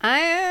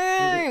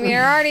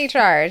 You're already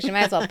charged. You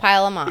might as well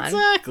pile them on.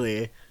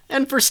 Exactly.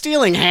 And for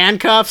stealing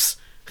handcuffs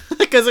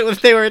because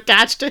they were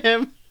attached to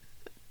him.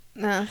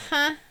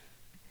 Uh-huh.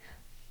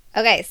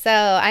 Okay, so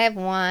I have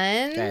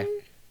one. Okay.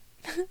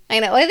 I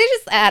know. Well, they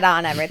just add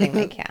on everything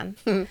they can.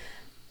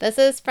 This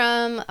is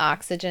from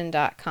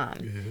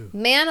Oxygen.com.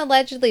 Man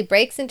allegedly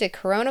breaks into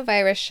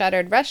coronavirus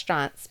shuttered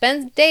restaurant,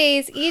 spends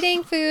days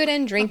eating food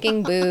and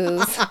drinking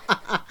booze.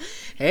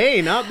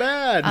 Hey, not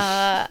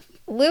bad.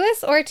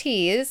 Luis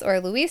Ortiz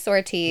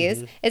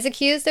is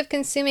accused of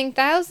consuming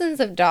thousands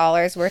of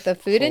dollars worth of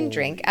food and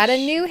drink at a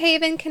New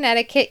Haven,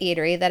 Connecticut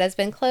eatery that has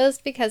been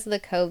closed because of the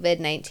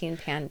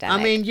COVID-19 pandemic.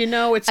 I mean,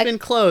 it's been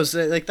closed.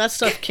 Like, that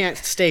stuff can't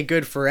stay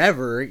good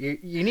forever.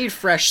 You need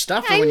fresh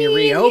stuff for when you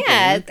reopen.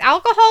 Yeah,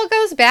 alcohol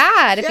goes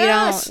bad if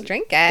Yes. you don't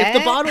drink it. If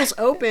the bottle's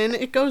open,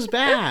 it goes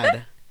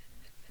bad.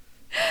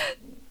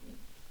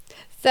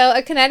 So,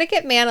 a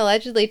Connecticut man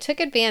allegedly took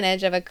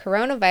advantage of a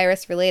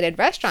coronavirus-related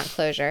restaurant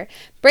closure,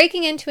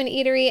 breaking into an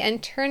eatery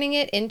and turning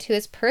it into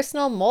his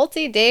personal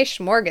multi-day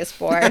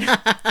smorgasbord.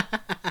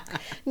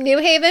 New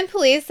Haven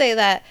police say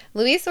that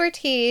Luis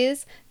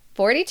Ortiz,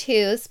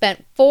 42,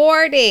 spent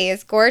 4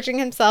 days gorging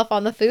himself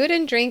on the food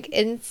and drink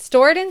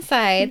stored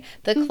inside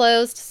the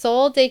closed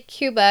Sol de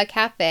Cuba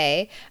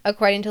cafe,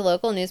 according to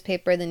local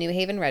newspaper The New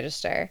Haven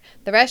Register.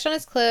 The restaurant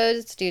is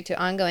closed due to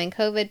ongoing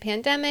COVID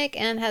pandemic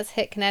and has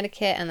hit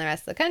Connecticut and the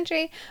rest of the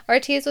country.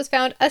 Ortiz was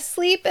found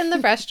asleep in the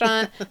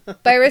restaurant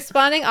by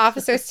responding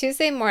officers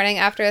Tuesday morning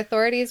after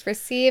authorities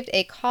received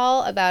a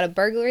call about a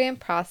burglary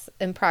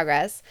in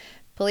progress.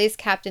 Police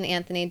Captain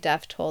Anthony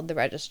Duff told the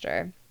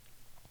Register.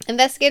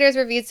 Investigators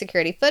reviewed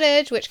security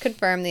footage, which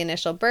confirmed the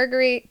initial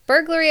burglary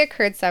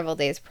occurred several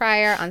days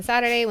prior on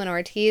Saturday when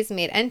Ortiz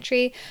made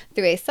entry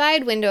through a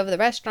side window of the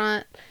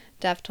restaurant.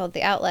 Duff told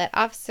the outlet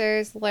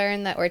officers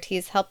learned that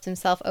Ortiz helped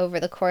himself over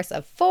the course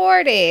of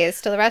 4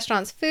 days to the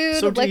restaurant's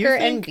food, liquor,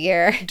 and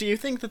beer. Do you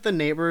think that the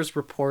neighbors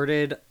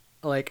reported,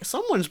 like,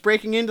 someone's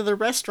breaking into the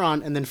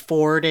restaurant, and then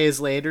 4 days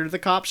later the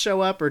cops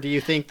show up? Or do you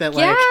think that,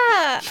 like,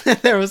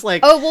 there was,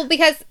 like... Oh, well,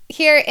 because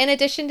here, in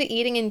addition to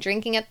eating and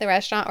drinking at the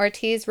restaurant,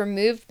 Ortiz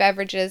removed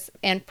beverages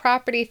and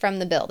property from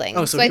the building.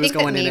 Oh, so I he was think that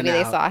going in maybe and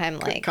they out. saw him,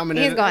 like, Coming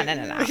he's in. going in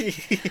and out.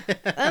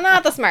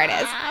 Not the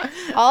smartest.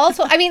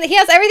 Also, I mean, he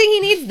has everything he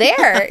needs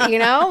there, you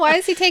know? Why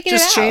is he taking it out?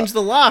 Just change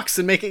the locks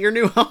and make it your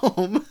new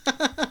home.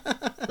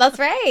 That's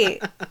right.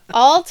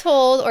 All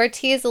told,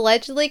 Ortiz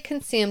allegedly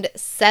consumed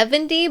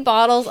 70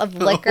 bottles of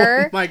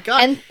liquor my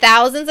God. and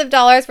thousands of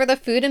dollars worth of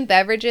food and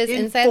beverages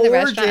In inside the 4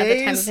 restaurant at the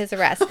time of days? his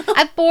arrest.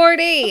 At 4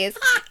 days.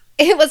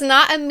 It was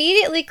not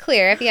immediately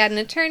clear if he had an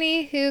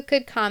attorney who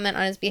could comment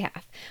on his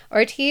behalf.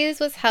 Ortiz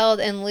was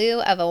held in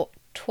lieu of a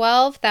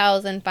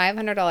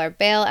 $12,500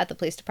 bail at the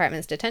police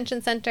department's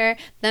detention center,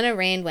 then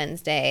arraigned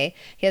Wednesday.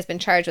 He has been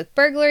charged with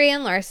burglary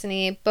and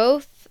larceny,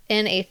 both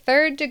in a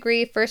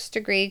third-degree,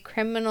 first-degree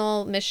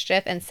criminal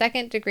mischief, and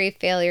second-degree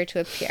failure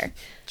to appear.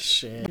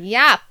 Shit.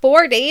 Yeah,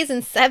 4 days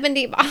and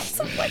 70 bottles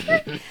of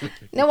liquor.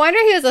 No wonder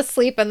he was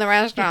asleep in the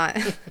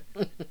restaurant.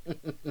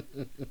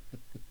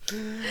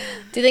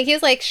 Do you think he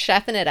was, like,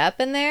 chefing it up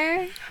in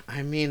there?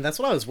 I mean, that's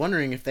what I was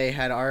wondering, if they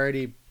had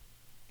already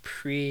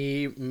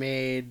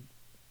pre-made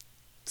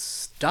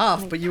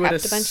stuff, Like, but you would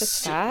prepped a bunch of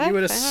stuff? you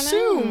would I don't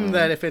assume know.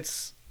 that if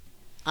it's,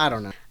 I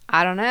don't know.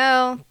 I don't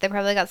know. They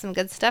probably got some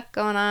good stuff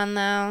going on,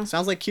 though.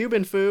 Sounds like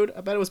Cuban food. I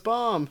bet it was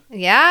bomb.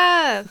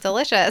 Yeah,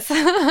 delicious.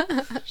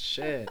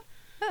 Shit.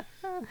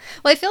 Well,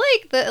 I feel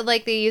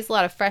like they use a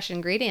lot of fresh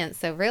ingredients,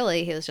 so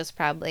really he was just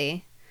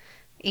probably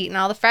eating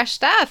all the fresh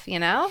stuff, you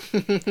know?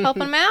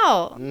 Helping him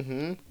out.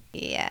 Mm-hmm.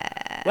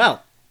 Yeah.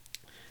 Well,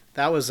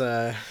 that was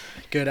a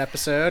good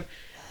episode,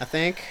 I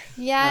think.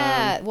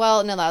 Yeah.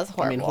 Well, no, that was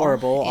horrible. I mean,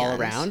 horrible all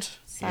And around.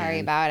 Sorry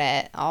And about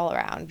it. All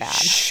around bad.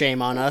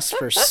 shame on us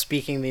for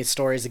speaking these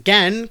stories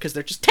again, because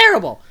they're just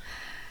terrible.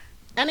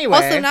 Anyway.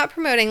 Also, not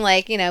promoting,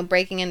 like, you know,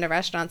 breaking into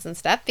restaurants and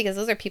stuff, because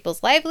those are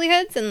people's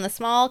livelihoods, and the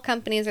small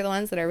companies are the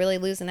ones that are really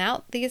losing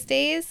out these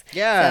days.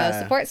 Yeah.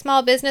 So support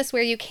small business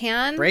where you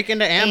can. Break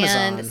into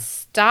Amazon. And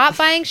stop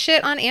buying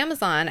shit on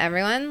Amazon,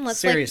 everyone. Let's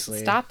Seriously.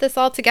 stop this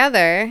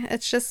altogether.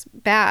 It's just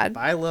bad.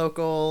 Buy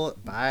local,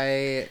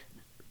 buy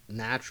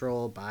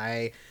natural,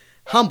 buy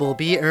Humble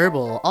Bee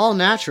Herbal. All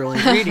natural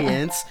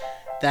ingredients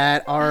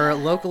that are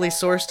locally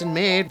sourced and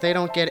made. They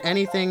don't get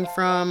anything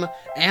from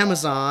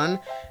Amazon.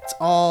 It's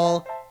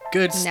all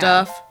good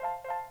stuff.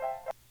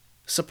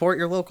 Support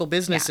your local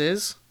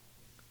businesses.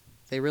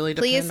 They really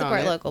depend on it. Please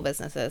support local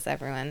businesses,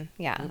 everyone.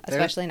 Yeah,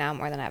 especially now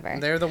more than ever.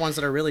 They're the ones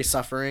that are really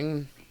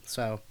suffering.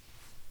 So,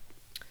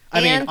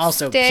 I mean, And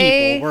also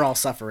people, we're all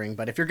suffering.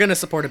 But if you're going to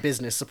support a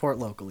business, support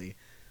locally.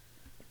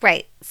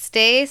 Right.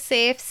 Stay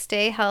safe,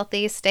 stay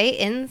healthy, stay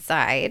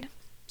inside.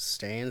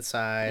 Stay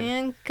inside.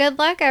 And good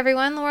luck,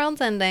 everyone. The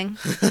world's ending.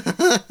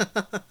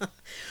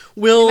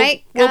 We'll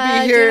Might be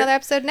here. do another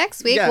episode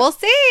next week. Yeah. We'll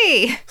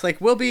see. It's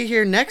like we'll be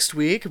here next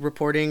week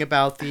reporting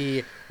about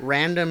the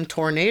random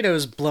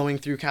tornadoes blowing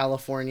through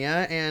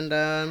California and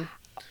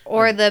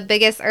Or the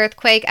biggest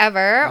earthquake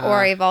ever,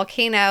 or a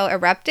volcano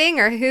erupting,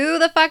 or who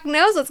the fuck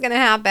knows what's going to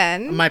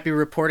happen. I might be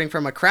reporting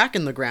from a crack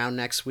in the ground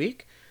next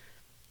week.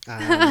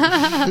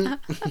 Hey,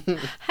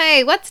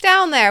 what's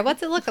down there?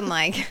 What's it looking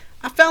like?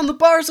 I found the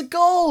bars of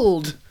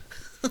gold.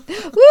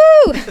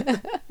 Woo!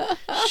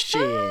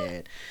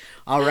 Shit.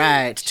 All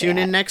right. Tune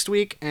in next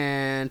week,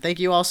 and thank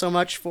you all so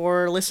much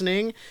for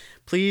listening.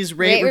 Please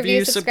rate,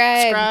 review,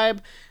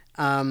 subscribe.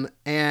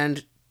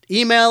 And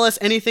email us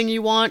anything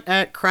you want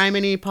at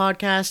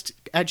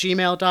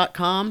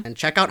crimeanypodcast@gmail.com. And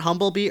check out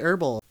Humblebee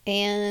Herbal.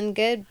 And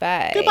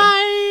goodbye.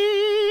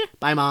 Goodbye.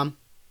 Bye, Mom.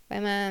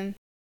 Bye, Mom.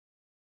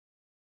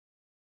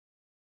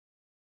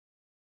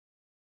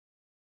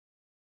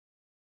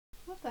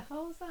 What the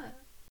hell is that?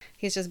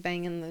 He's just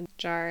banging the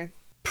jar.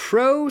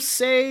 Pro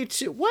se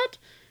to... What?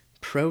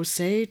 Pro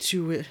se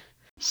to...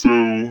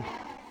 So,